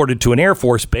transported to an Air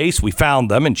Force base. We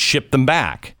found them and shipped them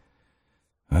back.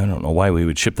 I don't know why we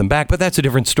would ship them back, but that's a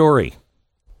different story.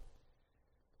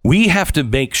 We have to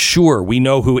make sure we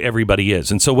know who everybody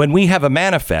is. And so when we have a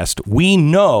manifest, we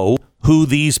know who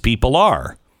these people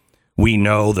are. We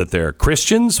know that they're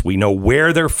Christians. We know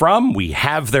where they're from. We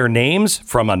have their names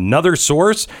from another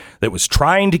source that was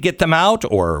trying to get them out,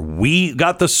 or we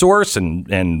got the source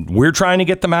and we're trying to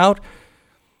get them out.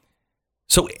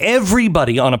 So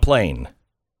everybody on a plane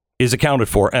is accounted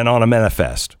for, and on a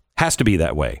manifest. Has to be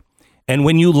that way. And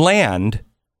when you land,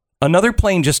 another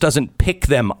plane just doesn't pick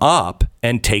them up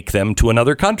and take them to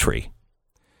another country.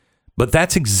 But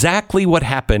that's exactly what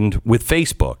happened with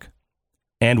Facebook.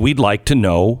 And we'd like to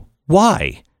know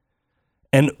why.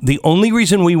 And the only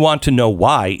reason we want to know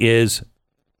why is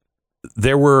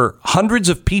there were hundreds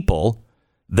of people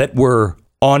that were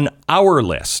on our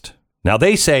list. Now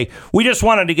they say, we just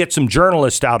wanted to get some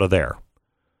journalists out of there.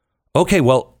 Okay,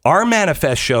 well, our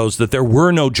manifest shows that there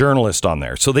were no journalists on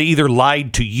there. So they either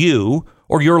lied to you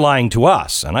or you're lying to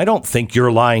us. And I don't think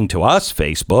you're lying to us,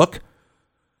 Facebook.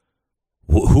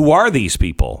 Who are these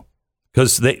people?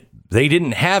 Because they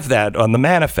didn't have that on the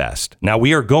manifest. Now,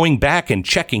 we are going back and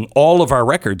checking all of our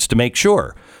records to make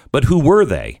sure. But who were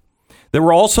they? There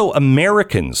were also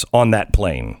Americans on that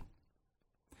plane.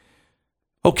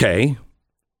 Okay,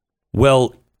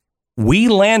 well, we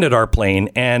landed our plane,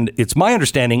 and it's my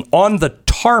understanding, on the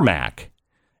tarmac.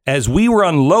 As we were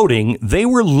unloading, they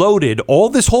were loaded,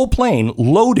 this whole plane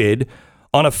loaded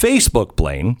on a Facebook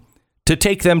plane to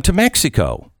take them to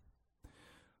Mexico.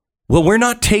 Well, we're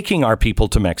not taking our people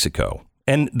to Mexico.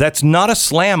 And that's not a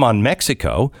slam on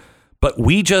Mexico, but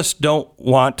we just don't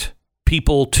want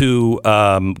people to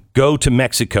go to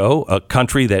Mexico, a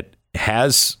country that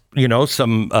has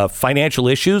some financial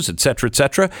issues, et cetera, et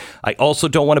cetera. I also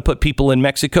don't want to put people in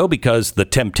Mexico because the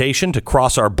temptation to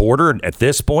cross our border at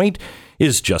this point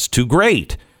is just too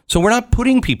great. So we're not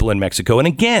putting people in Mexico. And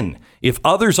again, if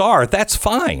others are, that's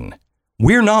fine.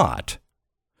 We're not.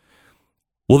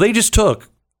 Well, they just took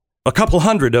a couple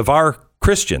hundred of our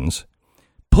Christians,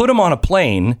 put them on a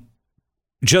plane,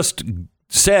 just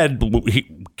said,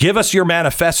 give us your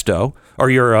manifesto or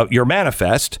your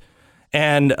manifest,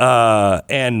 and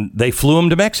they flew them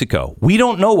to Mexico. We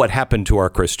don't know what happened to our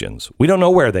Christians. We don't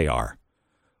know where they are.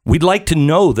 We'd like to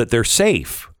know that they're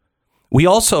safe. We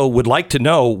also would like to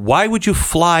know, why would you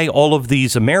fly all of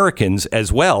these Americans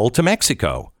as well to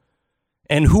Mexico?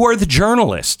 And who are the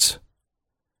journalists?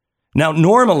 Now,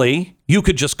 normally, you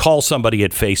could just call somebody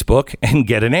at Facebook and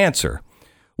get an answer.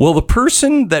 Well, the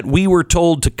person that we were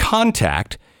told to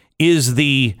contact is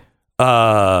the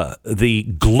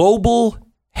global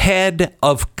head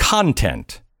of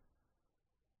content.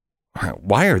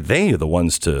 Why are they the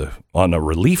ones on a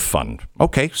relief fund?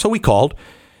 Okay, so we called.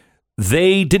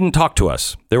 They didn't talk to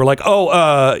us. They were like, we'll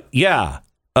have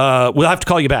to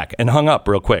call you back, and hung up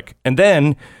real quick. And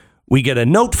then we get a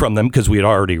note from them because we had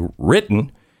already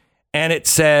written, and it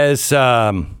says,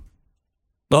 well,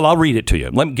 I'll read it to you.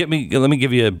 Let me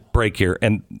give you a break here,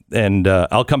 and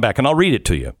I'll come back and I'll read it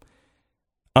to you.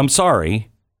 I'm sorry,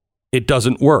 it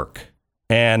doesn't work.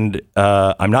 And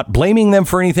I'm not blaming them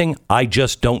for anything. I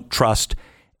just don't trust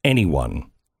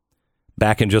anyone.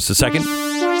 Back in just a second.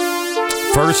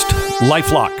 First,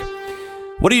 LifeLock.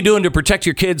 What are you doing to protect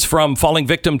your kids from falling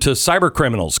victim to cyber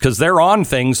criminals? Because they're on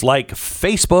things like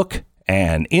Facebook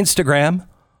and Instagram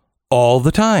all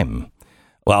the time.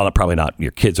 Well, probably not.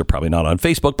 Your kids are probably not on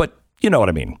Facebook, but you know what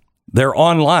I mean. They're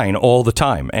online all the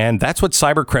time, and that's what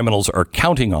cyber criminals are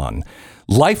counting on.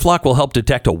 LifeLock will help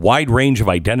detect a wide range of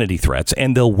identity threats,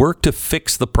 and they'll work to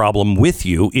fix the problem with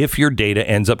you if your data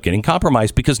ends up getting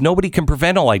compromised, because nobody can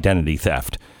prevent all identity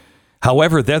theft.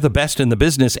 However, they're the best in the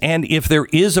business, and if there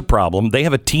is a problem, they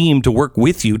have a team to work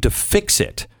with you to fix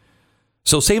it.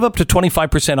 So save up to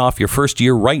 25% off your first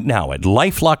year right now at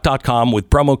LifeLock.com with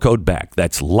promo code BECK.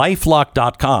 That's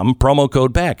LifeLock.com, promo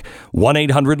code BECK.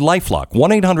 1-800-LifeLock.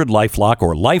 1-800-LifeLock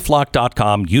or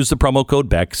LifeLock.com. Use the promo code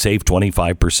BECK. Save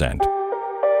 25%.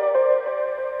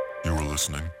 You are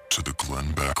listening to the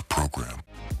Glenn Beck Program.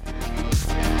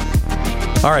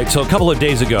 All right, so a couple of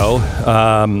days ago,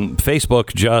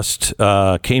 Facebook just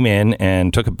came in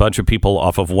and took a bunch of people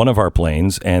off of one of our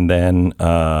planes, and then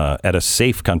at a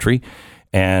safe country,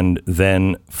 and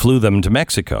then flew them to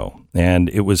Mexico. And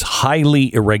it was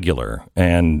highly irregular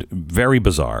and very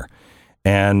bizarre.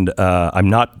 And I'm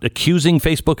not accusing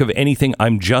Facebook of anything.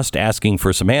 I'm just asking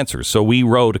for some answers. So we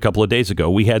wrote a couple of days ago,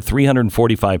 we had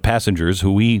 345 passengers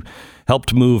who we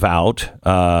helped move out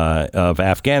of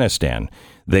Afghanistan.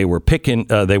 They were picked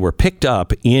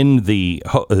up in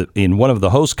one of the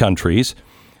host countries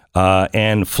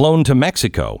and flown to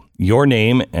Mexico. Your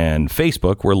name and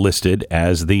Facebook were listed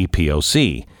as the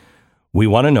POC. We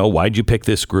want to know, why'd you pick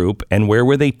this group and where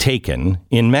were they taken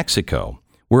in Mexico?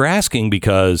 We're asking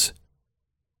because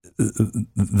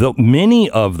many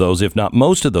of those, if not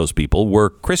most of those people, were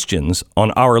Christians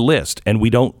on our list, and we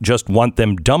don't just want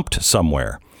them dumped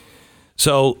somewhere.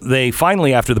 So they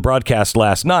finally, after the broadcast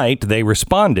last night, they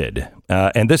responded,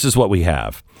 and this is what we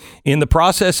have. In the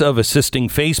process of assisting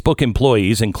Facebook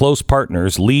employees and close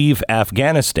partners leave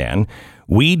Afghanistan,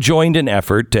 we joined an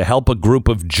effort to help a group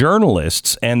of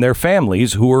journalists and their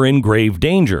families who are in grave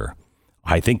danger.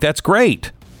 I think that's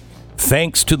great.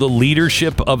 Thanks to the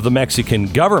leadership of the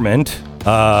Mexican government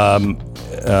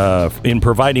in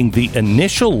providing the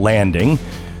initial landing,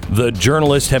 the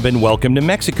journalists have been welcomed to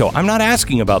Mexico. I'm not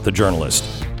asking about the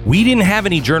journalists. We didn't have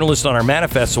any journalists on our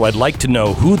manifest, so I'd like to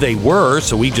know who they were,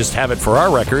 so we just have it for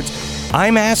our records.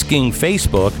 I'm asking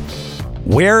Facebook,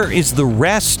 where is the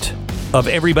rest of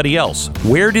everybody else?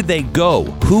 Where did they go?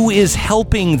 Who is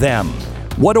helping them?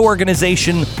 What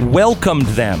organization welcomed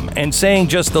them? And saying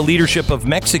just the leadership of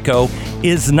Mexico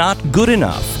is not good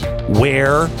enough.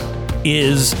 Where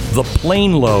is the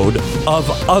plane load of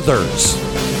others?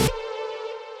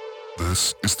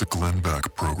 This is the Glenn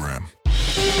Beck Program.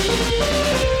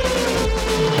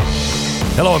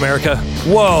 Hello, America.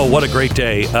 Whoa, what a great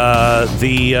day.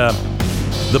 The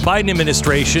Biden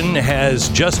administration has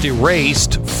just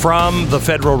erased from the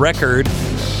federal record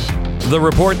the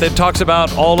report that talks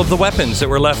about all of the weapons that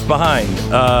were left behind.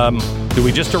 Do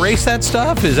we just erase that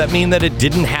stuff? Does that mean that it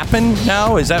didn't happen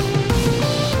now? Is that...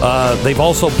 they've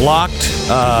also blocked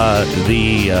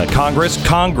the Congress.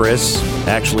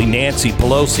 Actually, Nancy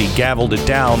Pelosi gavelled it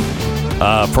down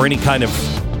for any kind of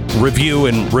review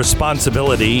and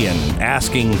responsibility and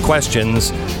asking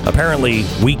questions. Apparently,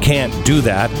 we can't do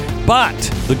that. But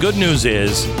the good news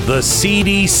is the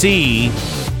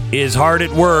CDC is hard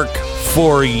at work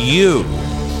for you.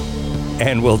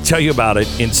 And we'll tell you about it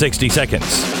in 60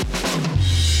 seconds.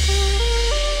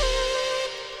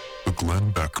 The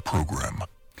Glenn Beck Program.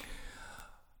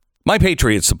 My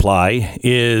Patriot Supply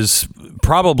is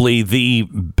probably the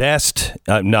best,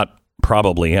 not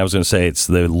probably, I was going to say it's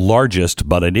the largest,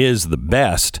 but it is the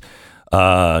best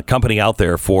company out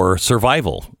there for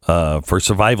survival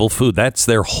food. That's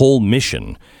their whole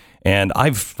mission. And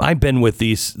I've been with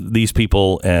these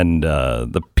people, and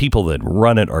the people that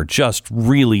run it are just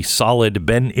really solid.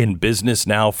 Been in business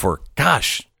now for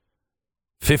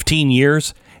 15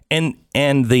 years.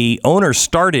 And the owner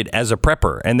started as a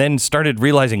prepper and then started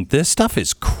realizing this stuff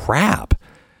is crap.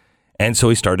 And so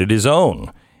he started his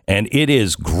own. And it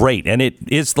is great. And it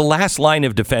is the last line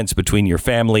of defense between your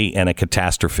family and a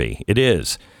catastrophe. It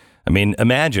is. I mean,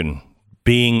 imagine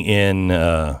being in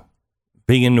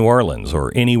New Orleans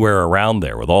or anywhere around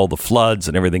there with all the floods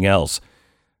and everything else.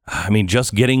 I mean,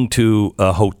 just getting to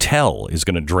a hotel is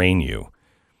going to drain you.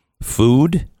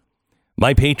 Food,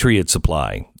 My Patriot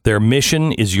Supply. Their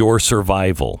mission is your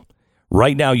survival.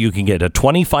 Right now, you can get a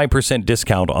 25%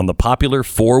 discount on the popular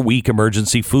 4-week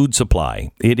emergency food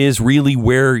supply. It is really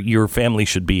where your family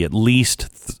should be, at least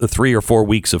 3 or 4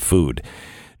 weeks of food.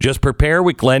 Just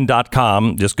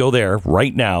preparewithglenn.com. Just go there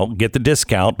right now. Get the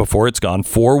discount before it's gone.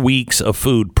 4 weeks of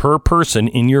food per person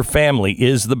in your family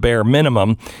is the bare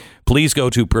minimum. Please go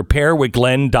to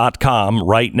preparewithglenn.com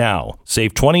right now.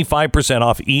 Save 25%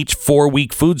 off each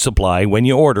 4-week food supply when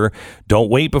you order.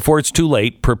 Don't wait before it's too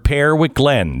late.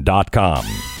 Preparewithglenn.com.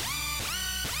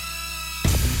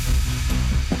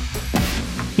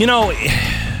 You know,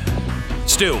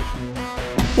 Stu,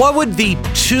 what would the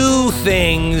 2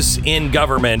 things in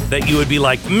government that you would be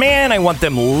like, man, I want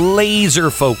them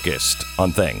laser focused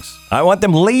on things. I want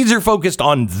them laser focused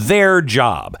on their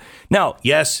job. Now,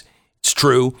 yes, it's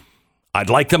true. I'd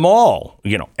like them all.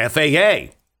 You know,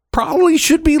 FAA probably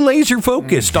should be laser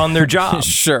focused on their job.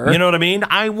 Sure. You know what I mean?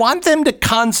 I want them to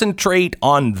concentrate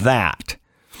on that.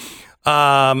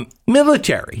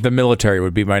 Military. The military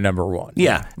would be my number one.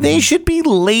 Yeah. They should be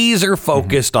laser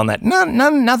focused on that.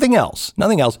 Nothing else.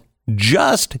 Nothing else.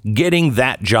 Just getting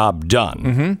that job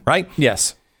done. Right?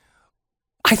 Yes.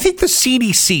 I think the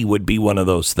CDC would be one of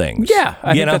those things. Yeah.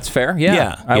 I think that's fair.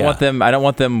 Yeah. I don't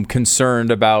want them concerned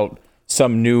about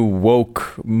some new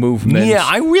woke movement. Yeah,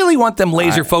 I really want them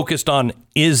laser focused on,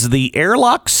 is the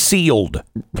airlock sealed?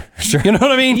 Sure. You know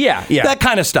what I mean? Yeah. That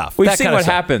kind of stuff. We've seen what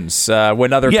happens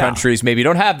when other countries maybe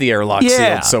don't have the airlock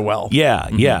sealed so well.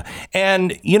 Yeah.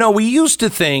 And, you know, we used to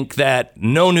think that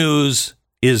no news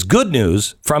is good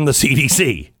news from the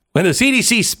CDC. When the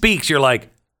CDC speaks, you're like,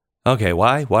 okay,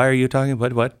 why? Why are you talking?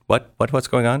 What's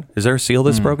going on? Is there a seal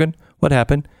that's broken? What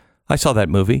happened? I saw that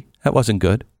movie. That wasn't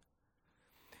good.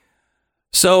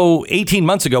 So 18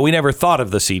 months ago, we never thought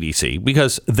of the CDC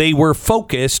because they were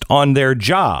focused on their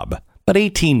job. But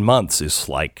 18 months is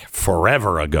like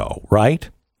forever ago, right?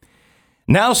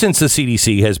 Now, since the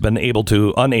CDC has been unable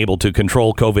to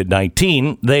control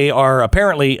COVID-19, they are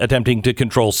apparently attempting to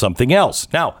control something else.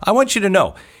 Now, I want you to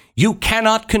know, you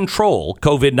cannot control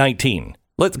COVID-19.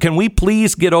 Can we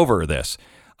please get over this?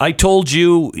 I told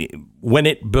you when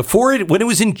it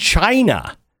was in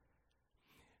China.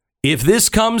 If this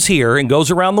comes here and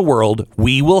goes around the world,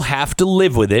 we will have to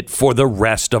live with it for the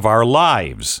rest of our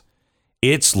lives.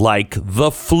 It's like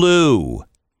the flu.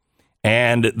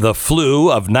 And the flu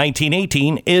of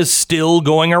 1918 is still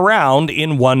going around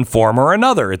in one form or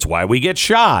another. It's why we get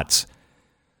shots.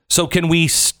 So can we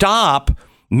stop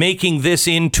making this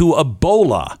into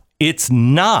Ebola? It's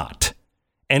not.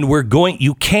 And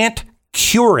you can't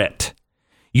cure it.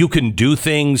 You can do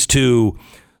things to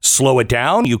slow it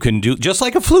down. You can do just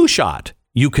like a flu shot.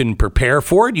 You can prepare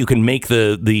for it. You can make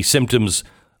the symptoms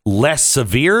less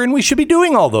severe, and we should be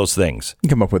doing all those things. You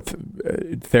come up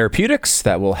with therapeutics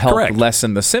that will help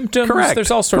lessen the symptoms.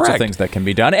 There's all sorts of things that can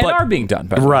be done and are being done.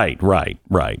 Right.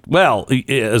 Well,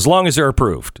 as long as they're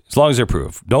approved.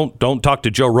 Don't talk to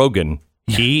Joe Rogan.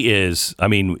 He is,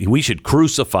 we should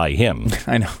crucify him.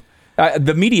 I know.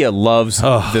 The media loves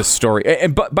this story.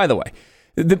 And by the way,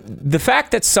 the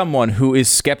fact that someone who is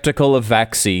skeptical of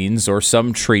vaccines or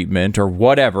some treatment or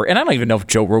whatever, and I don't even know if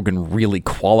Joe Rogan really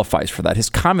qualifies for that. His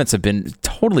comments have been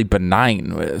totally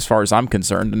benign as far as I'm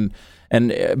concerned.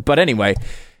 But anyway,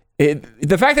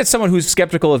 the fact that someone who's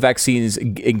skeptical of vaccines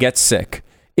gets sick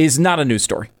is not a news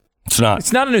story. It's not.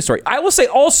 It's not a news story. I will say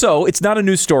also, it's not a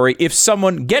news story if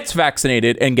someone gets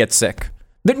vaccinated and gets sick.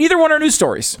 Neither one are news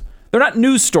stories. They're not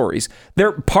news stories.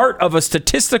 They're part of a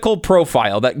statistical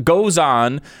profile that goes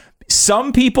on.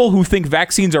 Some people who think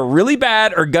vaccines are really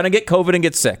bad are going to get COVID and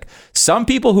get sick. Some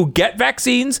people who get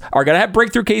vaccines are going to have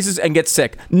breakthrough cases and get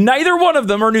sick. Neither one of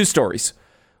them are news stories.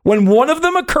 When one of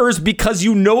them occurs because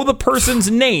you know the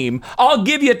person's name, I'll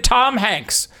give you Tom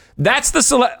Hanks. That's the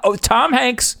Tom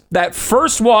Hanks, that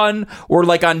first one where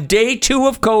like on day 2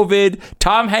 of COVID,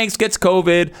 Tom Hanks gets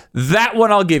COVID. That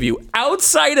one I'll give you.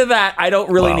 Outside of that, I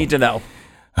don't really need to know.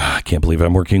 I can't believe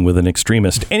I'm working with an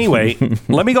extremist. Anyway,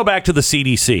 let me go back to the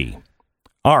CDC.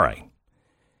 All right.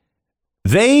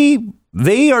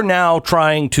 They are now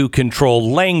trying to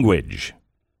control language.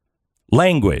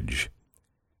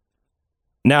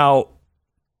 Now,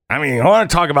 I mean, I want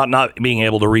to talk about not being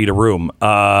able to read a room.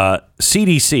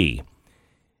 CDC,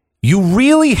 you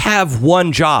really have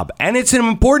one job, and it's an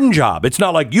important job. It's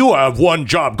not like you have one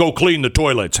job, go clean the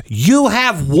toilets. You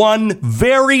have one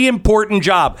very important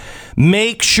job.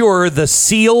 Make sure the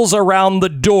seals around the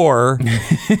door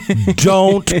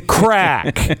don't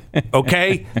crack,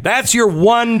 okay? That's your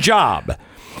one job.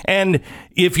 And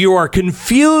if you are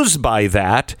confused by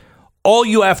that, all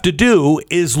you have to do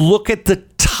is look at the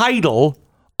title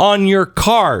on your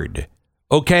card,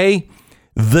 okay?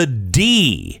 The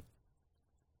D,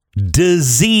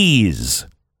 disease.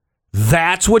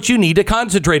 That's what you need to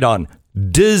concentrate on.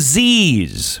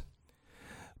 Disease.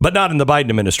 But not in the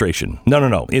Biden administration.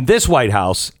 No. In this White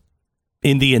House,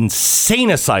 in the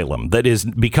insane asylum that has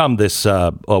become this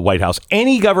White House,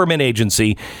 any government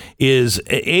agency is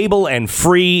able and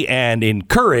free and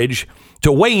encouraged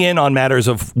to weigh in on matters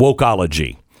of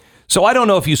wokeology. So I don't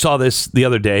know if you saw this the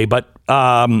other day, but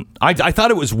I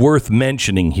thought it was worth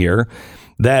mentioning here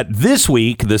that this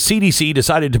week the CDC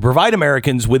decided to provide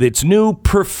Americans with its new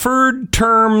preferred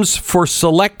terms for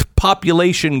select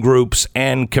population groups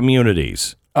and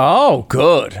communities. Oh,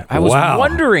 good. I was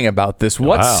wondering about this.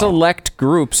 What select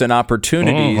groups and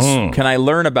opportunities can I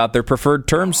learn about their preferred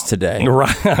terms today?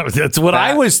 Right. That's what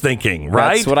I was thinking,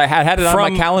 right? That's what I had it on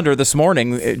my calendar this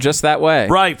morning, just that way.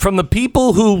 Right. From the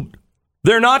people who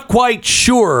they're not quite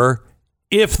sure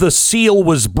if the seal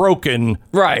was broken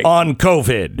on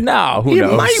COVID. No, who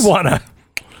knows? You might want to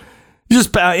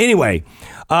just anyway.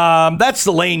 That's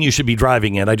the lane you should be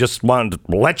driving in. I just wanted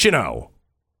to let you know.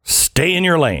 Stay in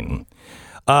your lane.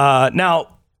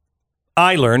 Now,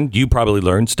 I learned, you probably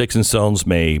learned, sticks and stones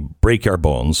may break our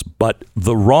bones, but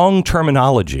the wrong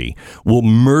terminology will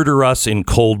murder us in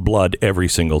cold blood every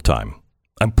single time.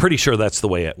 I'm pretty sure that's the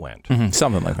way it went. Mm-hmm,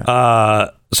 something like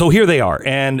that. So here they are.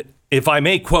 And if I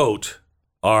may quote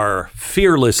our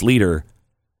fearless leader,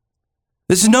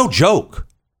 this is no joke.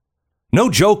 No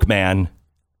joke, man.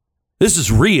 This is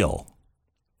real.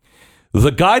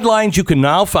 The guidelines you can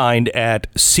now find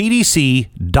at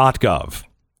cdc.gov.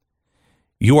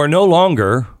 You are no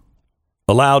longer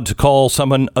allowed to call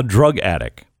someone a drug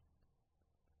addict.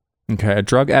 Okay, a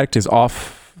drug addict is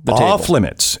off the table. Off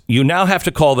limits. You now have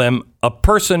to call them a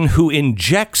person who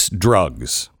injects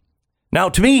drugs. Now,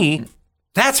 to me,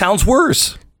 that sounds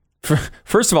worse.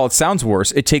 First of all, it sounds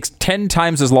worse. It takes 10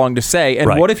 times as long to say.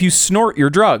 And what if you snort your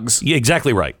drugs? Yeah,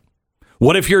 exactly right.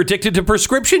 What if you're addicted to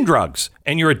prescription drugs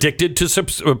and you're addicted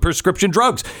to prescription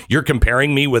drugs? You're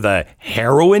comparing me with a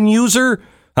heroin user?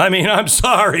 I mean, I'm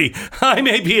sorry. I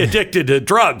may be addicted to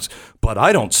drugs, but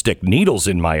I don't stick needles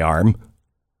in my arm.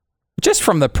 Just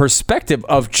from the perspective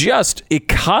of just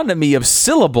economy of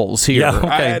syllables here. Yeah,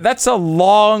 okay. That's a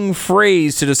long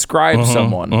phrase to describe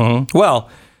someone. Mm-hmm. Well,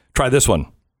 try this one.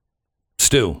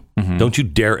 Stu, don't you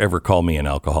dare ever call me an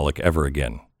alcoholic ever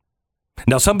again.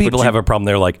 Now, some people have a problem.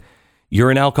 They're like,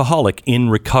 you're an alcoholic in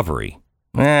recovery.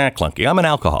 Clunky. I'm an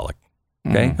alcoholic.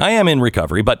 Okay. I am in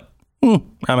recovery, but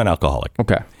I'm an alcoholic.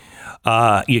 Okay.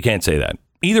 You can't say that.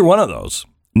 Either one of those.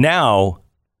 Now,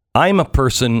 I'm a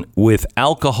person with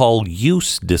alcohol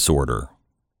use disorder.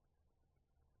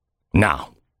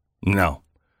 No. Nope.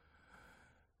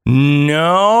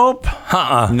 No,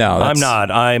 I'm not.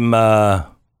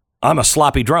 I'm a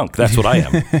sloppy drunk. That's what I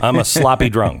am. I'm a sloppy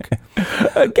drunk.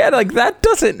 Again, like that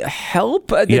doesn't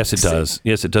help. Yes, it does.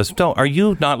 Yes, it does. Are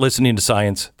you not listening to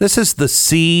science? This is the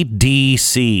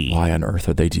CDC. Why on earth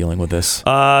are they dealing with this?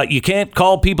 You can't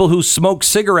call people who smoke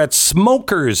cigarettes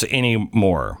smokers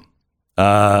anymore.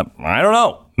 I don't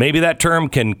know. Maybe that term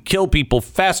can kill people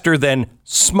faster than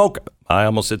smoke. I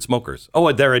almost said smokers.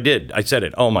 Oh, there I did. I said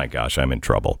it. Oh my gosh, I'm in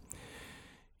trouble.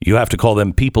 You have to call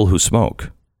them people who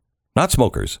smoke, not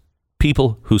smokers.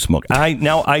 People who smoke.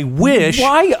 I wish.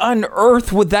 Why on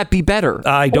earth would that be better?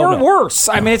 I don't know. Or worse.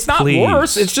 I mean, it's not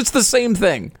worse. It's just the same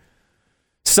thing.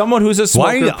 Someone who's a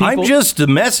smoker. I'm just the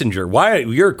messenger. Why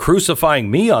you're crucifying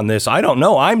me on this? I don't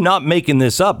know. I'm not making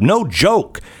this up. No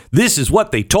joke. This is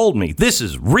what they told me. This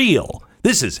is real.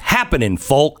 This is happening,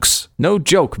 folks. No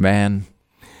joke, man.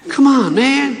 Come on,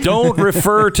 man. Don't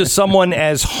refer to someone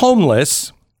as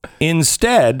homeless.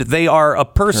 Instead, they are a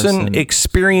person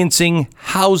experiencing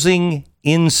housing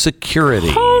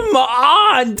insecurity. Come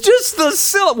on. Just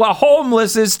the well,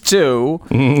 homeless is two.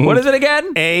 What is it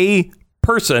again? A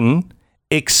person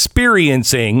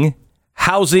experiencing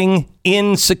housing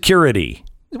insecurity.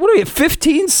 What do we have?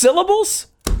 15 syllables?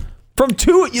 From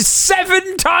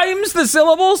 7 times the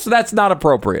syllables? That's not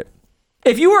appropriate.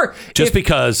 If you were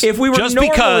if we were normally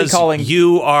calling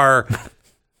you are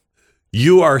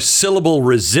syllable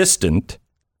resistant.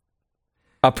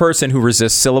 A person who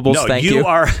resists syllables. No, thank you.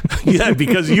 are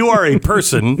because you are a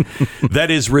person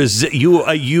that is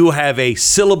you have a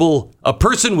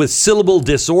person with syllable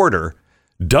disorder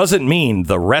doesn't mean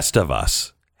the rest of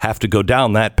us have to go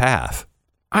down that path.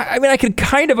 I mean, I could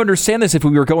kind of understand this if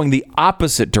we were going the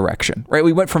opposite direction, right?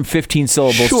 We went from 15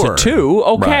 syllables to 2.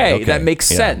 Okay, that makes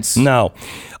sense. No.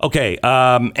 Okay,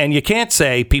 and you can't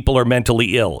say people are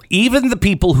mentally ill. Even the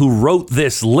people who wrote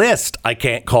this list, I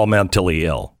can't call mentally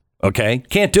ill. Okay?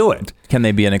 Can't do it. Can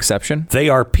they be an exception? They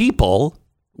are people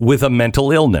with a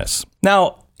mental illness.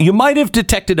 Now, you might have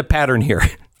detected a pattern here.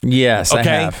 Yes, I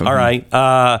have. All right.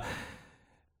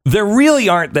 There really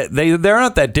aren't that they're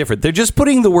not that different. They're just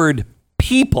putting the word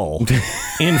people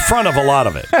in front of a lot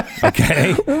of it.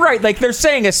 Okay. Right. Like they're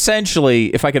saying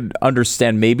essentially, if I could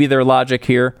understand maybe their logic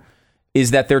here, is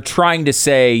that they're trying to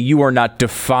say you are not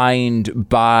defined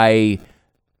by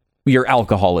your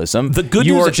alcoholism. The good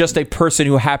you news are just a person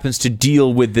who happens to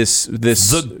deal with this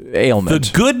ailment.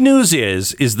 The good news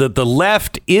is that the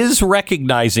left is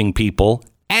recognizing people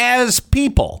as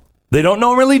people. They don't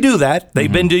normally do that.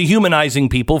 They've been dehumanizing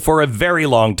people for a very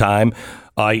long time,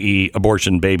 i.e.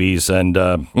 abortion babies and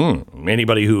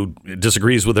anybody who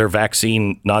disagrees with their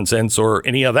vaccine nonsense or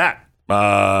any of that.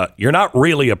 You're not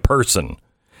really a person.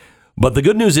 But the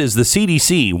good news is the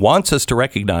CDC wants us to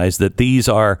recognize that these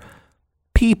are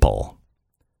people.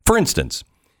 For instance,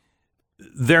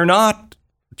 they're not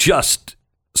just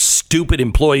stupid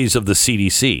employees of the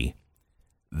CDC.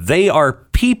 They are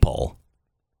people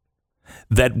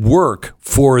that work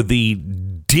for the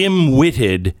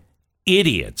dim-witted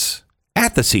idiots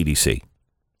at the CDC.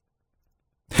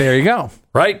 There you go.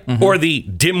 Right? Or the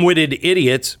dim-witted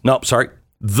idiots. No, sorry.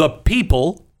 The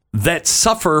people that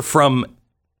suffer from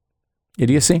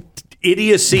idiocy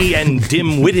and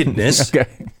dim-wittedness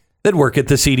okay. that work at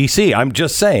the CDC. I'm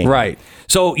just saying. Right.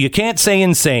 So you can't say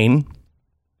insane.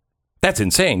 That's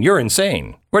insane. You're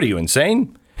insane. What are you,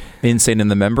 insane? Insane in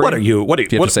the membrane? What are you? What are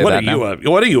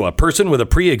you? A person with a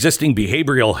pre-existing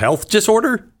behavioral health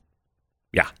disorder?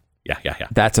 Yeah.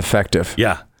 That's effective.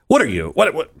 Yeah. What are you? What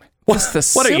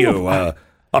are you?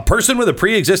 A person with a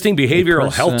pre-existing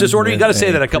behavioral health disorder? You got to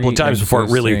say that a couple of times before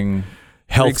it really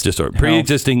health disorder.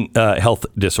 Pre-existing health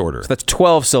disorder. So that's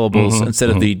 12 syllables instead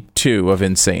of the 2 of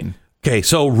insane. Okay,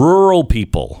 so rural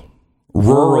people.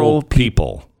 Rural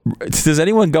people. Does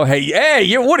anyone go,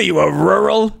 hey, what are you, a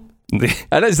rural?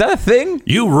 Is that a thing?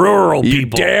 You rural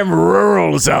people. You damn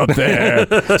rurals out there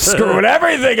screwing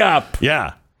everything up.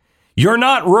 Yeah. You're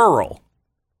not rural.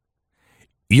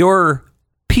 You're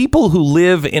people who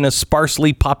live in a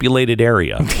sparsely populated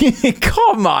area.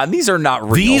 Come on. These are not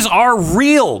real. These are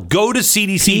real. Go to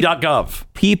cdc.gov.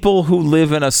 People who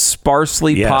live in a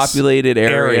sparsely populated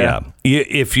area.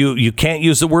 If you can't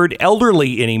use the word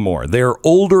elderly anymore. They're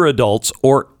older adults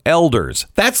or elders.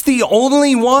 That's the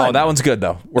only one. Oh, that one's good,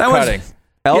 though. We're cutting.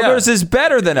 Elders is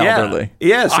better than elderly.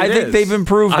 Yes, I think they've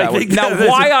improved that one. Now,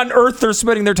 why on earth they're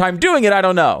spending their time doing it, I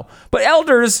don't know. But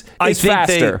elders is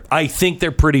faster. I think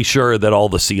they're pretty sure that all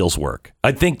the seals work.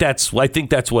 I think that's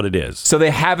what it is. So they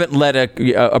haven't let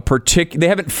they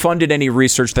haven't funded any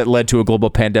research that led to a global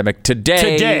pandemic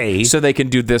today. So they can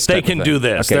do this. They can do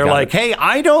this. Okay, they're like, hey,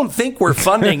 I don't think we're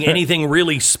funding anything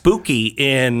really spooky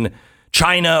in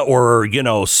China or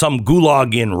some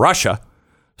gulag in Russia.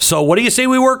 So what do you say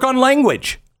we work on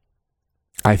language?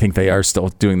 I think they are still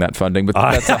doing that funding, but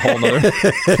that's a whole other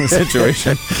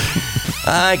situation.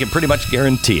 I can pretty much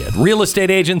guarantee it. Real estate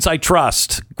agents I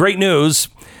trust. Great news.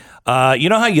 You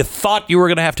know how you thought you were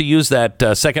going to have to use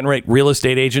that second-rate real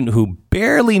estate agent who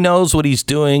barely knows what he's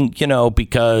doing,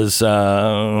 because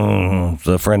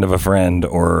a friend of a friend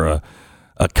or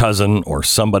a cousin or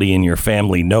somebody in your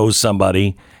family knows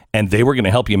somebody, and they were going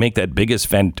to help you make that biggest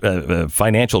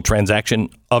financial transaction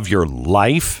of your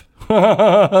life?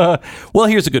 Well,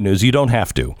 here's the good news. You don't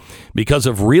have to. Because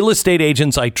of Real Estate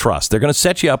Agents I Trust, they're going to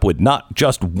set you up with not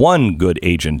just one good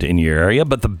agent in your area,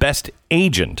 but the best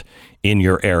agent in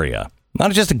your area.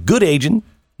 Not just a good agent,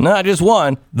 not just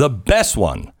one, the best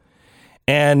one.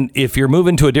 And if you're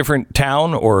moving to a different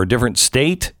town or a different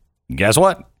state, guess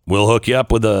what? We'll hook you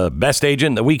up with the best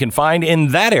agent that we can find in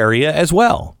that area as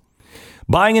well.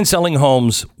 Buying and selling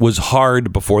homes was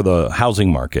hard before the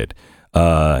housing market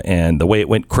and the way it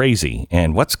went crazy.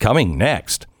 And what's coming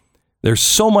next? There's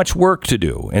so much work to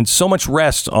do and so much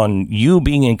rest on you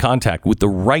being in contact with the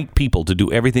right people to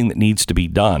do everything that needs to be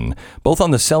done, both on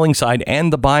the selling side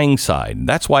and the buying side.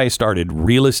 That's why I started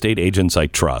Real Estate Agents I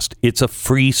Trust. It's a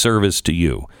free service to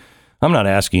you. I'm not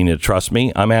asking you to trust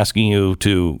me. I'm asking you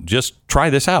to just try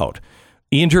this out.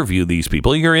 Interview these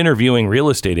people. You're interviewing real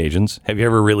estate agents. Have you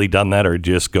ever really done that, or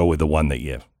just go with the one that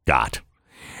you got?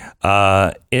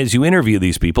 As you interview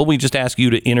these people, we just ask you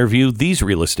to interview these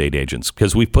real estate agents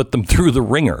because we've put them through the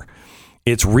ringer.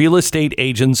 It's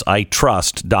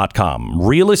realestateagentsitrust.com.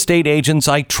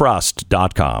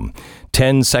 Realestateagentsitrust.com.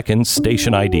 10 seconds,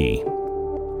 station ID.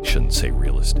 Shouldn't say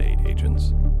real estate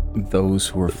agents. Those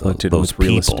who are afflicted Those with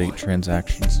real people. estate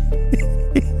transactions.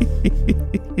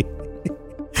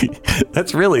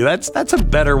 That's a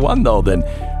better one though than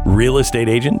real estate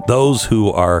agent. Those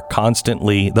people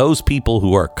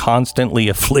who are constantly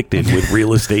afflicted with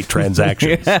real estate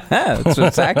transactions.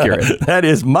 That's accurate. That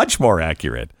is much more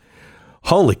accurate.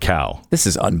 Holy cow. This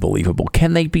is unbelievable.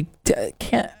 Can they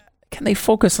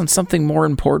focus on something more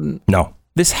important? No.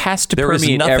 This has to There is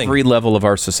permeate nothing. every level of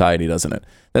our society, doesn't it?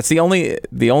 That's the only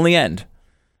end.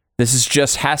 This is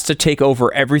just has to take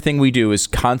over everything we do, is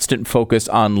constant focus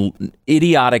on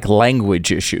idiotic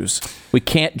language issues. We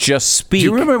can't just speak. Do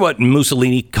you remember what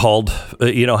Mussolini called,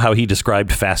 how he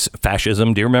described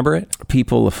fascism? Do you remember it?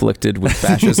 People afflicted with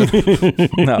fascism?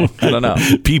 No, I don't know.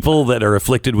 People that are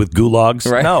afflicted with gulags?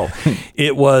 Right. No.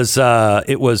 It was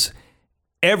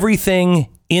everything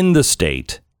in the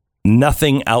state,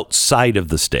 nothing outside of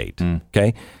the state.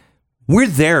 Okay? We're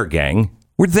there, gang.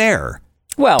 We're there.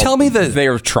 Well, tell me that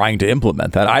they're trying to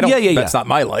implement that. I don't. Yeah. That's not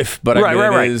my life, but I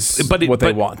mean, it is what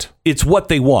they want. It's what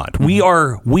they want.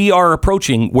 Mm-hmm. We are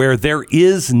approaching where there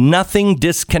is nothing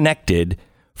disconnected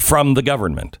from the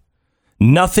government,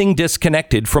 nothing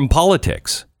disconnected from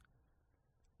politics.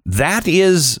 That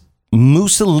is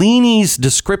Mussolini's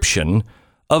description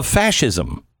of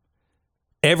fascism.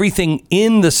 Everything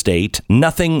in the state,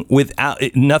 nothing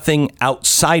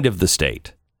outside of the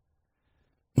state.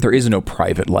 There is no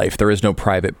private life. There is no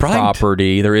private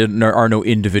property. There are no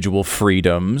individual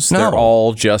freedoms. No. They're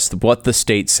all just what the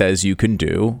state says you can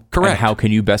do. Correct. And how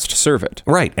can you best serve it?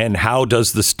 Right. And how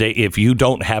does the state, if you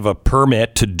don't have a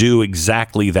permit to do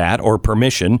exactly that or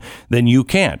permission, then you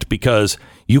can't, because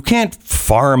you can't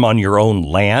farm on your own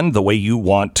land the way you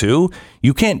want to.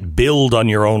 You can't build on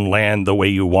your own land the way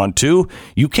you want to.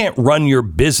 You can't run your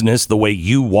business the way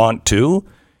you want to.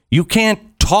 You can't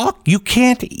talk. You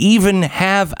can't even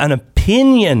have an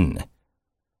opinion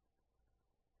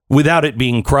without it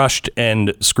being crushed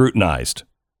and scrutinized.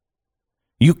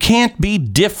 You can't be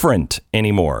different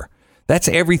anymore. That's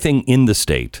everything in the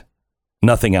state,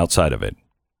 nothing outside of it.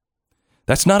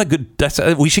 That's not a good.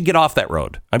 We should get off that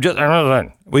road.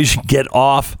 We should get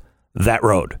off that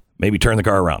road. Maybe turn the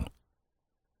car around.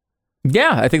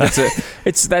 Yeah, I think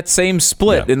it's that same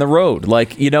split in the road.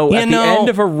 Like, at the end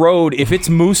of a road, if it's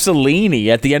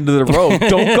Mussolini at the end of the road,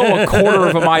 don't go a quarter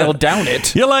of a mile down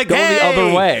it. You're like, go the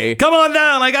other way. Come on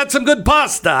down. I got some good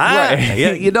pasta. Huh?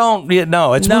 Right. You don't.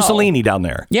 No, it's Mussolini down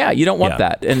there. Yeah, you don't want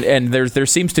that. And there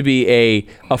seems to be a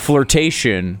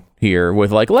flirtation here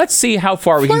with, like, let's see how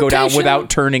far we can go down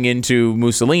without turning into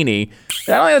Mussolini.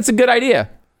 I don't think that's a good idea.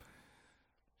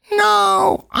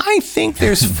 No, I think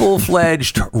there's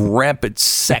full-fledged rampant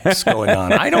sex going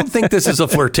on. I don't think this is a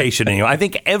flirtation anymore. I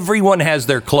think everyone has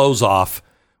their clothes off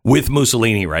with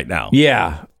Mussolini right now.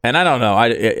 Yeah, and I don't know.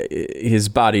 His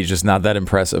body's just not that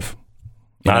impressive.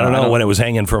 I don't know. When it was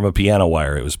hanging from a piano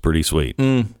wire, it was pretty sweet.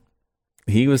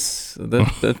 He was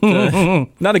not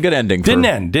a good ending.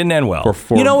 Didn't end well.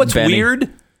 For you know what's Benny.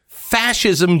 weird?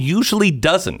 Fascism usually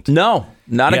doesn't. No,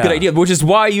 not a good idea, which is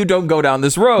why you don't go down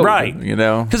this road. Right.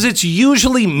 Because it's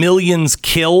usually millions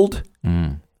killed,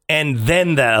 and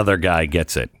then that other guy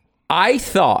gets it. I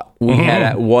thought we had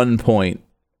at one point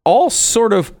all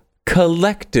sort of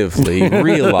collectively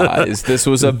realized this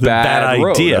was a bad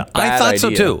idea. I thought so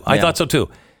too. I thought so too.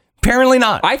 Apparently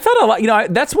not. I thought a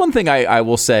lot. That's one thing I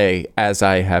will say as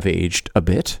I have aged a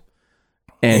bit.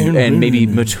 And maybe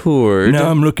matured.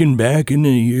 Now I'm looking back in the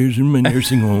years in my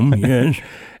nursing home, yes.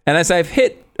 And as I've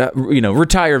hit,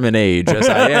 retirement age as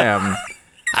I am,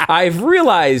 I've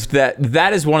realized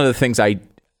that is one of the things I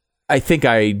think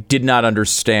I did not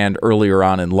understand earlier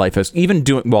on in life, as even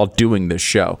while doing this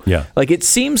show. Yeah. Like, it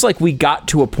seems like we got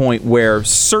to a point where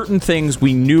certain things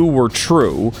we knew were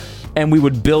true, and we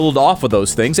would build off of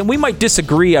those things, and we might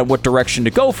disagree on what direction to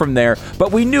go from there,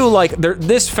 but we knew, like,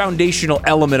 this foundational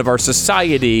element of our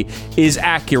society is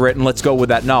accurate, and let's go with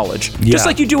that knowledge. Yeah. Just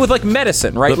like you do with, like,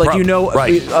 medicine, right?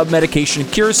 Right. A medication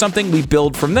cures something, we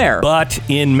build from there. But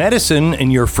in medicine,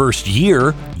 in your first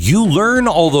year, you learn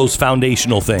all those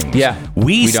foundational things. Yeah,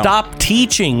 We don't. stopped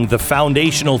teaching the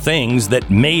foundational things that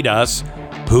made us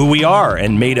who we are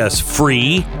and made us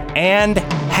free and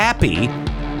happy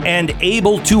and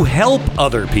able to help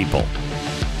other people.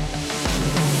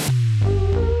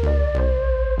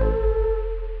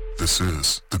 This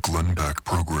is the Glenn Beck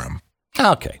Program.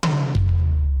 Okay.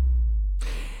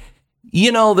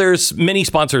 You know, there's many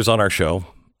sponsors on our show,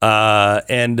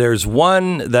 and there's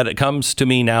one that comes to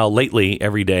me now lately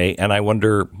every day, and I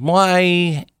wonder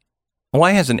why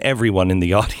hasn't everyone in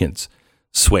the audience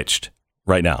switched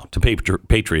right now to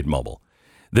Patriot Mobile?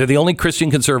 They're the only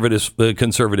Christian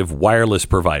conservative wireless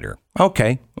provider.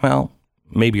 Okay, well,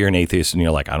 maybe you're an atheist and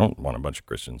you're like, I don't want a bunch of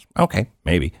Christians. Okay,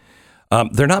 maybe.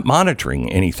 They're not monitoring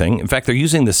anything. In fact, they're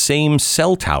using the same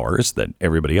cell towers that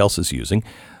everybody else is using.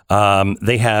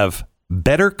 They have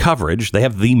better coverage. They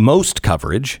have the most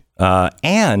coverage.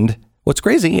 And what's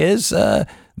crazy is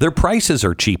their prices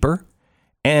are cheaper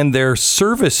and their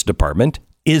service department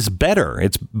is better.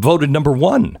 It's voted number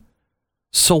 1.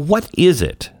 So what is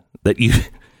it that you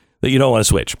don't want to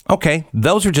switch? Okay,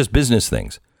 those are just business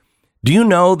things. Do you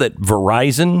know that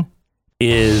Verizon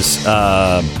is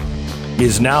now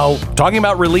talking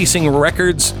about releasing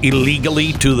records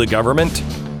illegally to the government?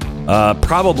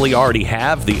 Probably already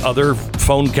have. The other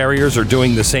phone carriers are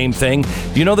doing the same thing.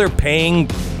 Do you know they're paying,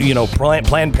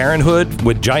 Planned Parenthood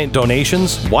with giant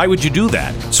donations? Why would you do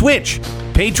that? Switch.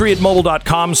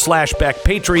 PatriotMobile.com/Beck.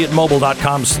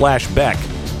 PatriotMobile.com/Beck.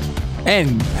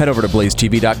 And head over to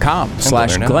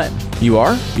blazetv.com/Glenn. You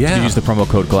are? Yeah. Did you use the promo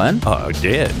code Glenn? Oh, I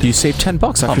did. Do you save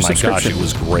 $10 after Oh my subscription? gosh, it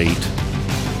was great.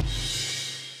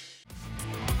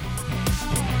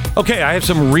 Okay, I have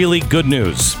some really good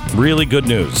news. Really good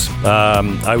news.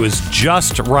 I was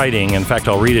just writing, in fact,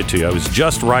 I'll read it to you. I was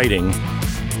just writing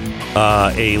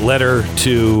a letter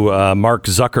to Mark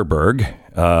Zuckerberg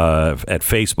at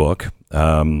Facebook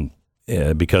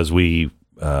because we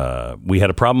had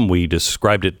a problem. We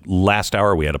described it last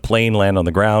hour. We had a plane land on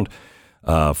the ground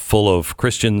full of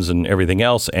Christians and everything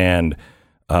else, and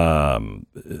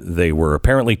they were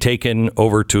apparently taken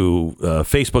over to a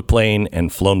Facebook plane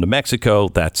and flown to Mexico.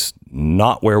 That's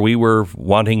not where we were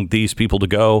wanting these people to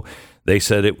go. They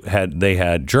said they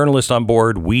had journalists on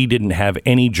board. We didn't have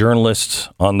any journalists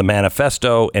on the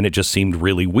manifesto, and it just seemed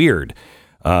really weird.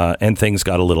 And things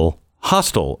got a little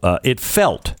hostile. It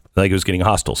felt like it was getting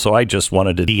hostile. So I just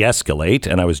wanted to de-escalate,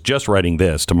 and I was just writing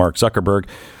this to Mark Zuckerberg.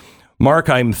 Mark,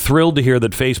 I'm thrilled to hear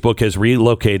that Facebook has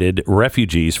relocated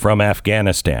refugees from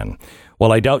Afghanistan.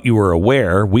 While I doubt you were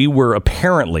aware, we were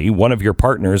apparently one of your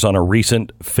partners on a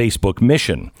recent Facebook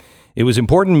mission. It was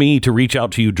important to me to reach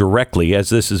out to you directly, as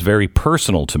this is very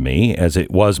personal to me, as it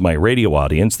was my radio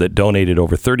audience that donated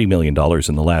over $30 million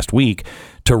in the last week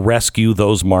to rescue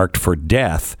those marked for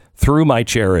death through my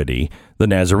charity, the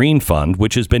Nazarene Fund,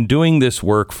 which has been doing this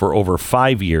work for over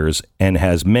 5 years and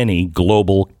has many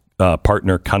global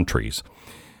partner countries.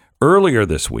 Earlier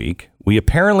this week, we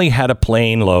apparently had a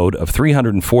plane load of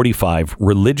 345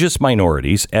 religious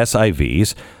minorities,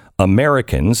 SIVs,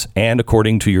 Americans, and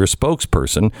according to your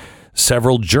spokesperson,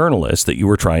 several journalists that you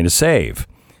were trying to save.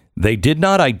 They did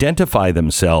not identify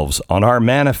themselves on our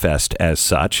manifest as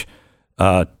such,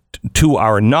 to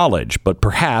our knowledge, but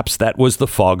perhaps that was the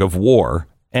fog of war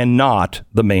and not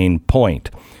the main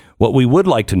point. What we would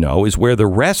like to know is where the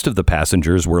rest of the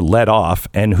passengers were let off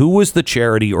and who was the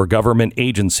charity or government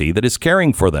agency that is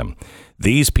caring for them.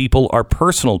 These people are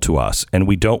personal to us, and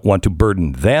we don't want to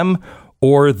burden them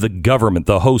or the government,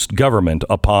 the host government,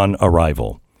 upon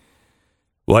arrival.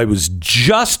 Well, I was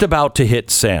just about to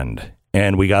hit send,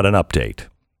 and we got an update.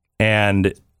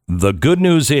 And the good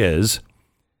news is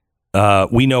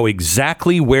we know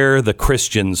exactly where the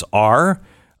Christians are.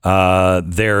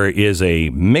 There is a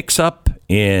mix-up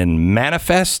in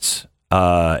manifests,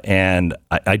 and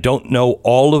I don't know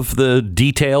all of the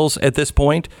details at this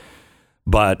point,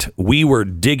 but we were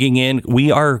digging in. We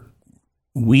are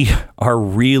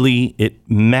really, it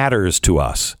matters to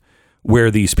us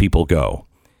where these people go,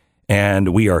 and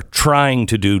we are trying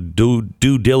to do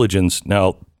due diligence.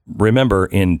 Now, remember,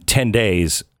 in 10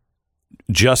 days,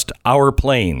 just our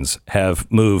planes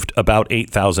have moved about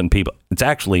 8,000 people. It's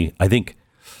actually, I think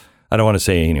I don't want to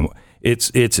say anymore.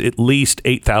 It's at least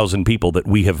 8,000 people that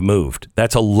we have moved.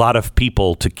 That's a lot of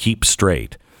people to keep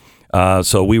straight.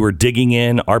 So we were digging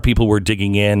in. Our people were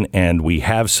digging in, and we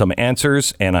have some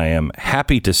answers. And I am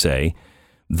happy to say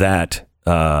that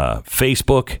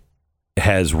Facebook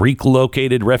has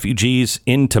relocated refugees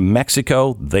into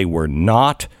Mexico. They were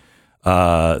not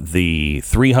the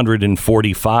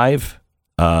 345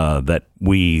 that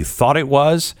we thought it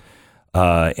was.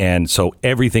 And so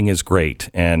everything is great.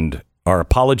 And our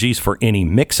apologies for any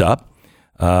mix-up,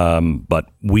 but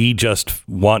we just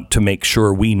want to make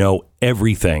sure we know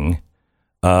everything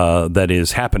that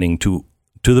is happening to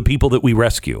the people that we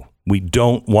rescue. We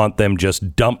don't want them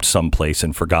just dumped someplace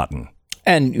and forgotten.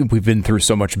 And we've been through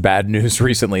so much bad news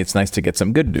recently. It's nice to get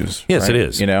some good news. Yes, right? it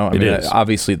is. You know, It is.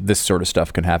 Obviously, this sort of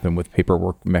stuff can happen with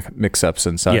paperwork mix-ups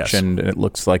and such. Yes. And it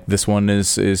looks like this one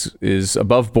is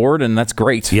above board, and that's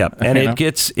great. Yep. And it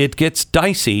gets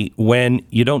dicey when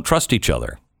you don't trust each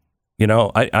other. You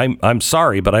know, I'm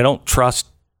sorry, but I don't trust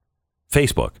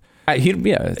Facebook.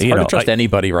 It's hard to trust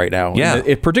anybody right now. Yeah.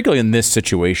 Particularly in this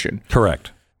situation.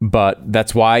 Correct. But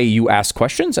that's why you ask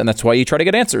questions, and that's why you try to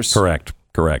get answers. Correct.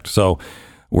 So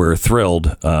we're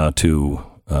thrilled to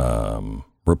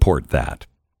report that.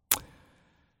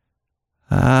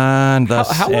 And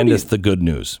thus how endeth the good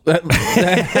news.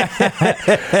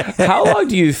 How long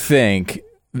do you think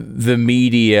the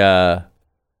media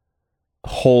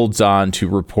holds on to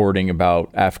reporting about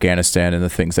Afghanistan and the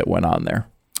things that went on there?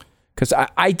 Because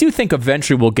I do think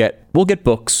eventually we'll get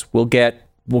books, we'll get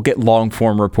long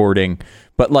form reporting.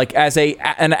 But like as an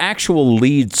actual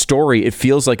lead story, it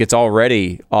feels like it's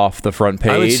already off the front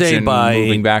page. I would say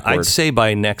moving backward. I'd say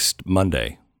by next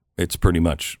Monday, it's pretty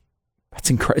much.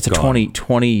 That's incredible. It's a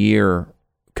 20 year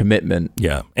commitment.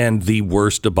 Yeah, and the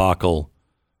worst debacle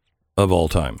of all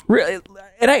time. Really,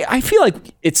 and I feel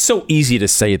like it's so easy to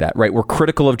say that, right? We're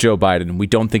critical of Joe Biden. We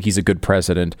don't think he's a good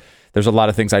president. There's a lot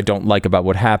of things I don't like about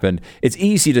what happened. It's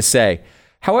easy to say.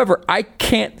 However, I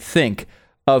can't think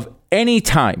of any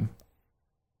time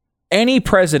any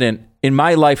president in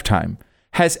my lifetime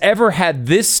has ever had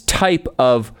this type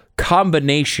of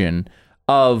combination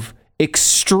of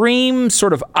extreme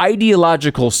sort of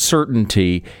ideological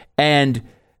certainty and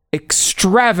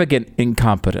extravagant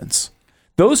incompetence.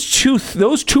 Those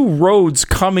two roads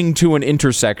coming to an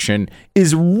intersection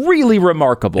is really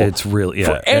remarkable. It's really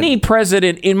for any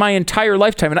president in my entire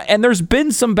lifetime, and there's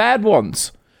been some bad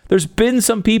ones. There's been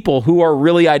some people who are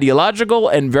really ideological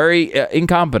and very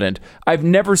incompetent. I've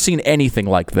never seen anything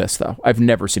like this, though. I've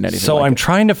never seen anything so like I'm it.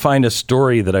 trying to find a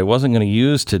story that I wasn't going to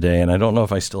use today, and I don't know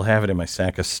if I still have it in my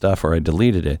sack of stuff or I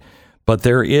deleted it. But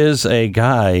there is a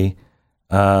guy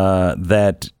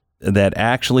that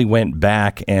actually went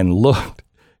back and looked,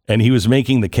 and he was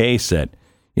making the case that,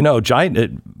 you know,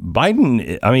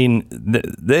 Biden, I mean,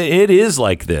 it is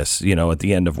like this, you know, at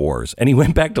the end of wars. And he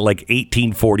went back to like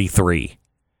 1843.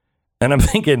 And I'm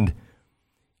thinking,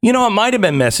 you know, it might have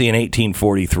been messy in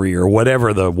 1843 or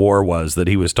whatever the war was that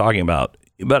he was talking about.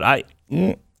 But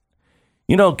you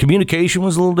know, communication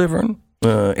was a little different.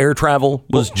 Air travel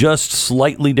was just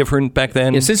slightly different back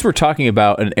then. Yeah, since we're talking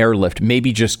about an airlift,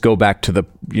 maybe just go back to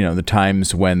the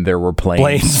times when there were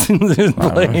planes. Planes.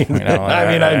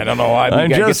 I don't know. I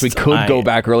guess we could go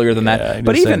back earlier than that.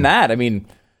 But even that, I mean,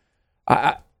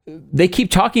 they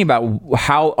keep talking about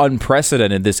how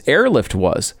unprecedented this airlift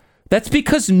was. That's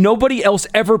because nobody else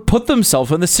ever put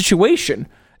themselves in this situation.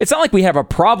 It's not like we have a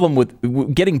problem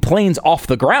with getting planes off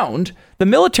the ground. The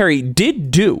military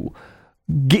did do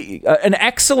an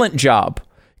excellent job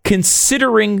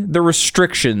considering the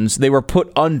restrictions they were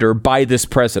put under by this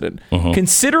president. Mm-hmm.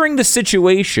 Considering the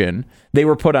situation they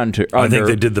were put under. I think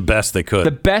they did the best they could.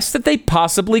 The best that they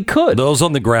possibly could. Those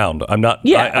on the ground. I'm not.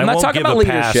 Yeah, I'm not won't talking give about a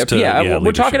pass leadership. We're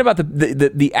leadership. talking about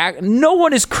the act. No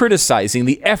one is criticizing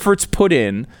the efforts put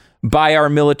in by our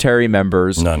military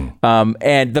members. None.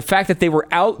 And the fact that they were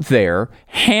out there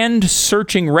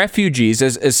hand-searching refugees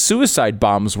as suicide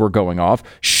bombs were going off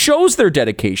shows their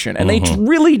dedication. And they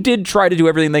really did try to do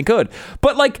everything they could.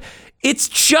 But, like, it's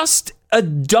just a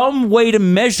dumb way to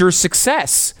measure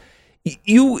success.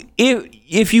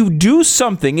 If you do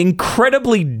something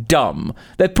incredibly dumb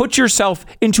that puts yourself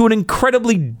into an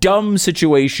incredibly dumb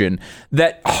situation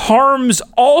that harms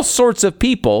all sorts of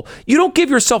people, you don't give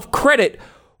yourself credit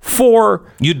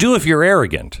for... You do if you're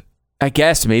arrogant. I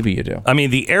guess maybe you do. I mean,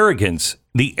 the arrogance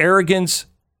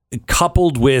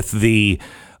coupled with the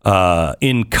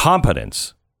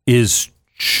incompetence is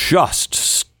just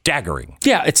staggering.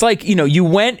 Yeah, it's like, you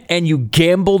went and you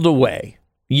gambled away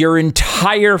your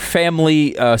entire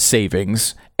family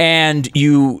savings, and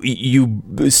you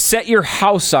set your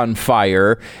house on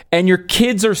fire, and your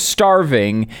kids are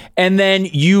starving, and then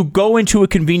you go into a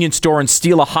convenience store and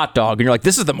steal a hot dog, and you're like,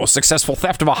 this is the most successful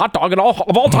theft of a hot dog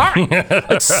of all time.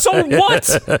 Like, so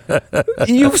what?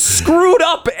 You've screwed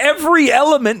up every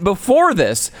element before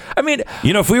this. I mean,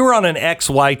 if we were on an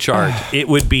XY chart, it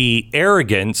would be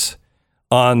arrogance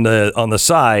on the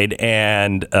side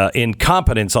and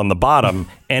incompetence on the bottom,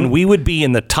 and we would be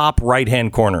in the top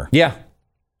right-hand corner. Yeah.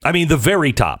 I mean, the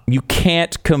very top. You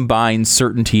can't combine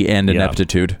certainty and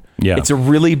ineptitude. Yeah. It's a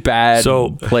really bad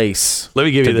place. Let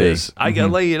me give you this. Be. I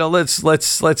gotta let you know.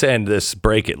 Let's end this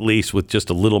break at least with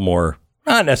just a little more,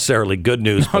 not necessarily good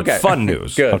news, but fun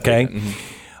news. Good. Okay.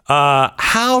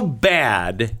 How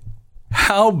bad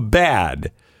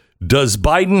does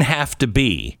Biden have to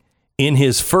be in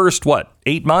his first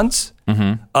 8 months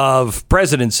of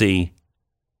presidency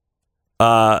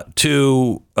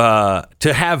to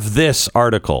have this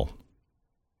article?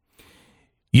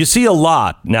 You see a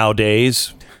lot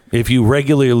nowadays if you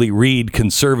regularly read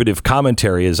conservative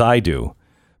commentary, as I do.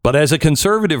 But as a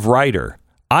conservative writer,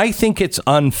 I think it's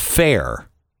unfair.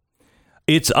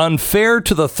 It's unfair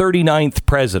to the 39th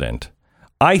president.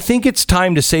 I think it's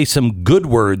time to say some good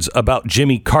words about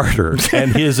Jimmy Carter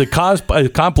and his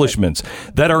accomplishments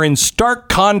that are in stark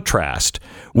contrast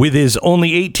with his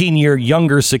only 18-year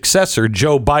younger successor,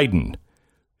 Joe Biden.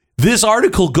 This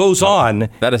article goes on.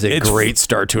 That is a great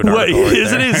start to an article.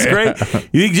 Isn't it? It's great.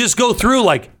 You just go through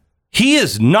he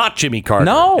is not Jimmy Carter.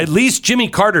 No. At least Jimmy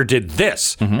Carter did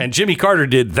this, and Jimmy Carter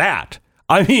did that.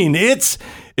 I mean,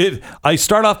 I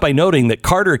start off by noting that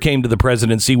Carter came to the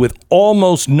presidency with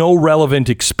almost no relevant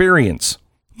experience.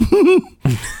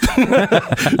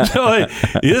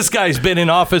 This guy's been in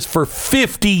office for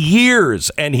 50 years,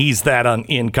 and he's that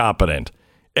incompetent.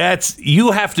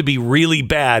 You have to be really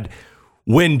bad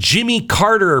when Jimmy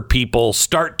Carter people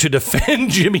start to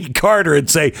defend Jimmy Carter and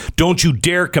say, don't you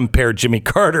dare compare Jimmy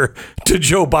Carter to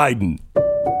Joe Biden.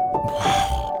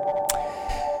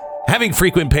 Having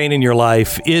frequent pain in your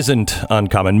life isn't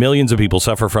uncommon. Millions of people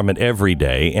suffer from it every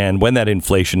day. And when that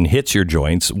inflation hits your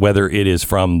joints, whether it is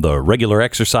from the regular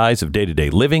exercise of day-to-day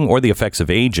living or the effects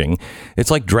of aging, it's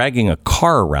like dragging a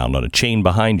car around on a chain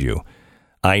behind you.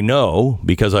 I know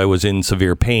because I was in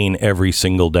severe pain every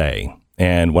single day.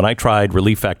 And when I tried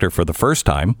Relief Factor for the first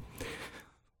time,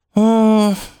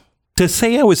 to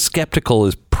say I was skeptical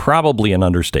is probably an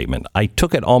understatement. I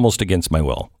took it almost against my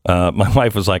will. My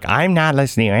wife was like, I'm not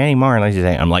listening anymore unless you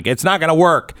say. I'm like, it's not going to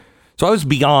work. So I was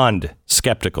beyond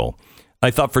skeptical. I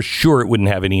thought for sure it wouldn't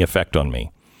have any effect on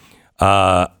me.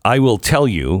 I will tell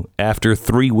you, after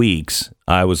 3 weeks,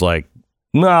 I was like,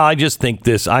 no, I just think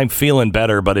I'm feeling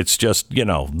better, but it's just,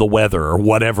 the weather or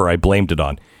whatever I blamed it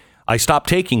on. I stopped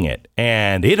taking it,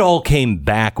 and it all came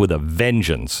back with a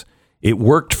vengeance. It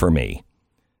worked for me.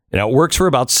 Now, it works for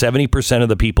about 70% of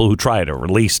the people who try it, or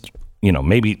at least,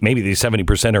 maybe these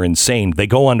 70% are insane. They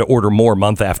go on to order more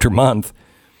month after month,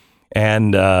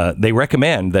 and they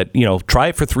recommend that, try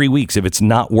it for 3 weeks. If it's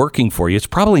not working for you, it's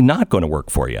probably not going to work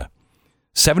for you.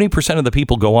 70% of the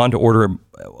people go on to order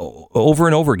over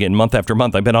and over again, month after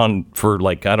month. I've been on for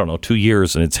 2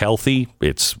 years, and it's healthy.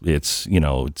 It's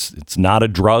not a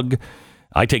drug.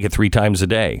 I take it 3 times a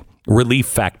day.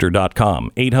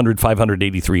 ReliefFactor.com,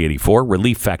 800-500-8384,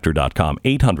 ReliefFactor.com,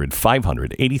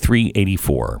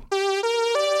 800-500-8384.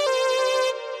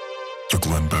 The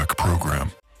Glenn Beck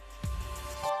Program.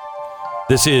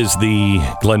 This is the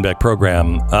Glenn Beck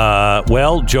Program.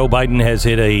 Joe Biden has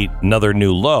hit another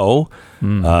new low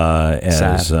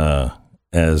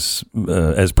as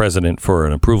president for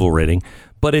an approval rating,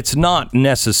 but it's not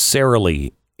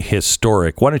necessarily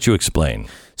historic. Why don't you explain?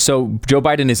 So Joe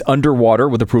Biden is underwater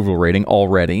with approval rating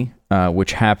already,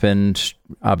 which happened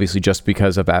obviously just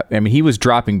because of, he was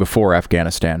dropping before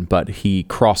Afghanistan, but he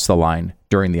crossed the line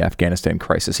during the Afghanistan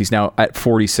crisis. He's now at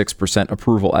 46%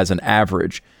 approval as an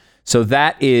average. So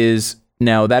that is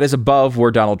above where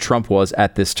Donald Trump was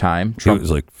at this time. It was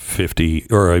like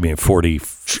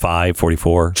 45,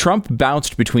 44. Trump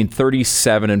bounced between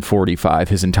 37 and 45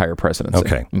 his entire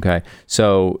presidency. Okay.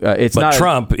 So it's not. But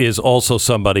Trump is also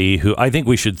somebody who I think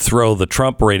we should throw the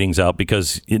Trump ratings out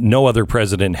because no other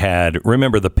president had.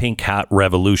 Remember the pink hat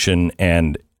revolution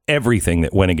and everything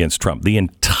that went against Trump. The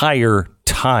entire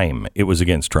time it was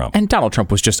against Trump. And Donald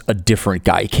Trump was just a different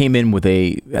guy. He came in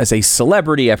as a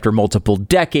celebrity after multiple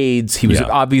decades. He was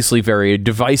obviously very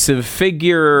divisive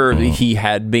figure. He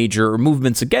had major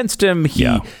movements against him.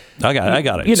 I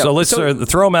got it. So let's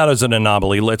throw him out as an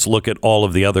anomaly. Let's look at all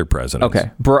of the other presidents. Okay.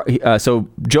 So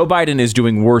Joe Biden is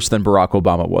doing worse than Barack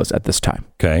Obama was at this time.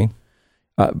 Okay.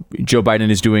 Joe Biden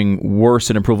is doing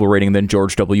worse in approval rating than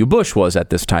George W. Bush was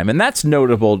at this time. And that's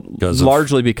notable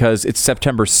largely because it's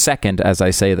September 2nd, as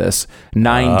I say this,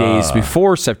 9 days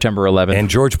before September 11th. And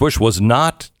George Bush was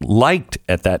not liked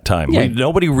at that time. Yeah.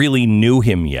 Nobody really knew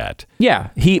him yet. Yeah,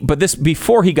 but this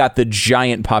before he got the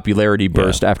giant popularity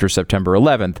burst after September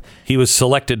 11th. He was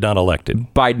selected, not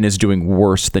elected. Biden is doing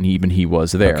worse than even he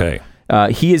was there. Okay.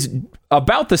 He is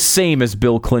about the same as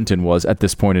Bill Clinton was at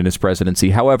this point in his presidency.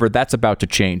 However, that's about to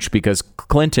change because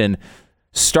Clinton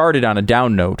started on a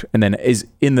down note and then is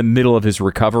in the middle of his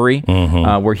recovery,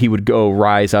 where he would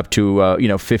rise up to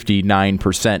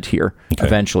 59% here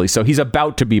eventually. So he's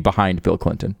about to be behind Bill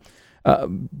Clinton.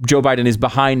 Joe Biden is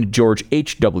behind George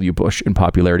H.W. Bush in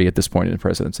popularity at this point in his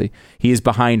presidency. He is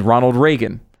behind Ronald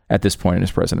Reagan at this point in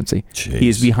his presidency. Jeez. He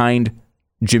is behind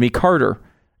Jimmy Carter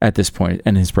at this point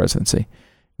in his presidency.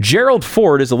 Gerald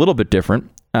Ford is a little bit different.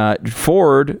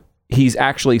 Ford, he's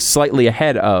actually slightly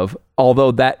ahead of,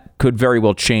 although that could very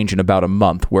well change in about a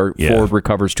month where Ford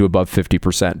recovers to above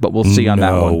 50%, but we'll see on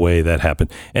that one. No way that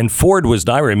happened. And Ford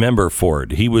I remember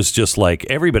Ford. He was just like,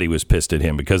 everybody was pissed at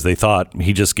him because they thought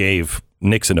he just gave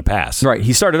Nixon a pass. Right.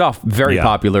 He started off very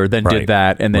popular, then did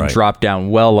that, and then dropped down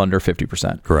well under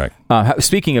 50%. Correct.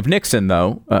 Speaking of Nixon,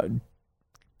 though,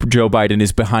 Joe Biden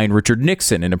is behind Richard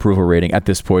Nixon in approval rating at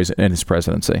this point in his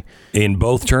presidency. In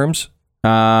both terms?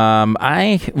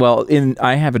 I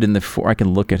have it in the 4. I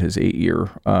can look at his 8-year.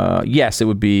 Yes, it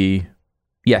would be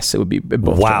in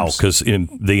both terms. Because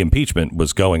the impeachment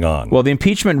was going on. Well, the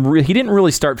impeachment, he didn't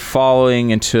really start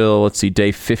following until,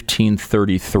 day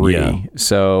 1533. Yeah.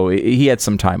 So he had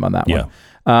some time on that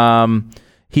one.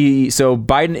 So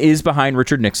Biden is behind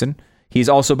Richard Nixon. He's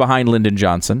also behind Lyndon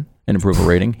Johnson in approval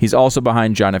rating. He's also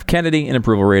behind John F. Kennedy in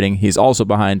approval rating. He's also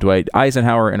behind Dwight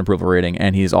Eisenhower in approval rating.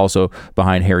 And he's also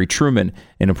behind Harry Truman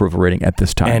in approval rating at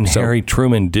this time. And Harry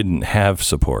Truman didn't have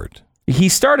support. He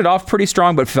started off pretty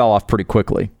strong, but fell off pretty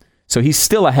quickly. So he's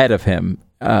still ahead of him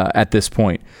at this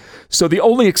point. So the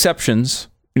only exceptions,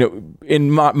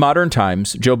 in modern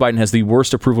times, Joe Biden has the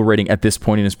worst approval rating at this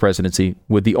point in his presidency,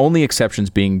 with the only exceptions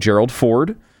being Gerald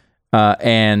Ford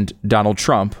and Donald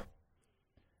Trump.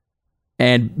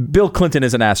 And Bill Clinton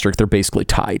is an asterisk. They're basically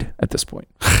tied at this point.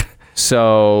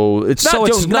 So it's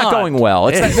not going well.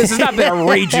 This has not been a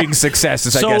raging success.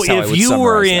 I guess how I would if you summarize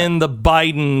were that. in the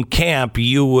Biden camp,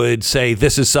 you would say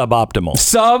this is suboptimal.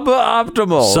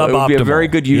 Suboptimal. It would be a very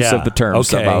good use of the term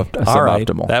suboptimal. All right.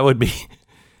 That would be.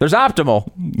 There's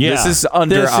optimal. Yeah. This is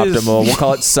under optimal. We'll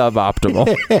call it suboptimal.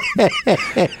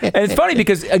 And it's funny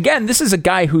because, again, this is a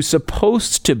guy who's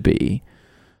supposed to be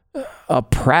a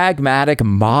pragmatic,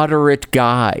 moderate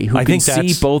guy who can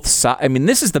see both sides. I mean,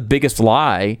 this is the biggest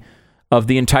lie of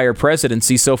the entire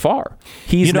presidency so far.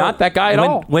 He's not that guy at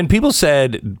all. When people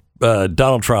said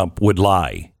Donald Trump would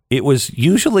lie, it was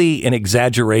usually an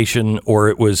exaggeration, or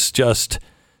it was just,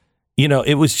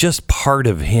 it was just part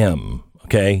of him.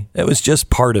 Okay, it was just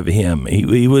part of him.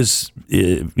 He was,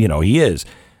 he is,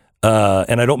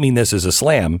 and I don't mean this as a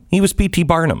slam. He was P.T.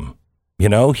 Barnum.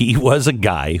 He was a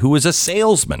guy who was a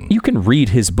salesman. You can read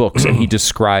his books and he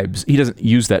describes, he doesn't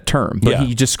use that term, but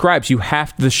he describes you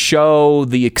have to show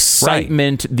the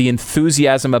excitement, the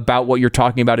enthusiasm about what you're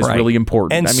talking about is really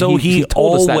important. And so he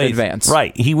told us that in advance.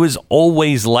 Right. He was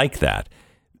always like that.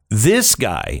 This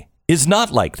guy is not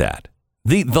like that.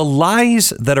 The lies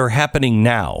that are happening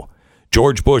now,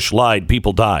 George Bush lied,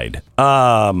 people died.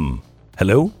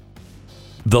 Hello?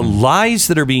 The lies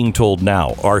that are being told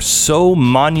now are so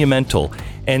monumental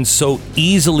and so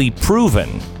easily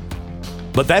proven,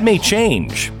 but that may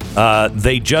change.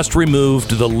 They just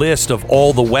removed the list of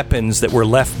all the weapons that were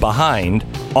left behind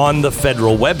on the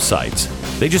federal websites.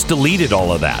 They just deleted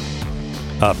all of that.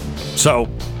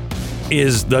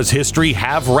 Does history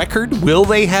have record? Will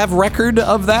they have record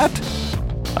of that?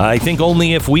 I think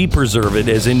only if we preserve it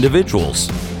as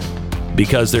individuals,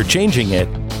 because they're changing it.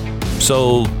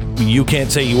 So you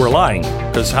can't say you were lying,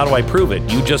 because how do I prove it?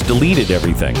 You just deleted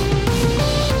everything.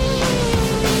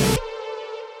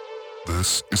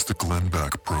 This is the Glenn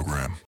Beck Program.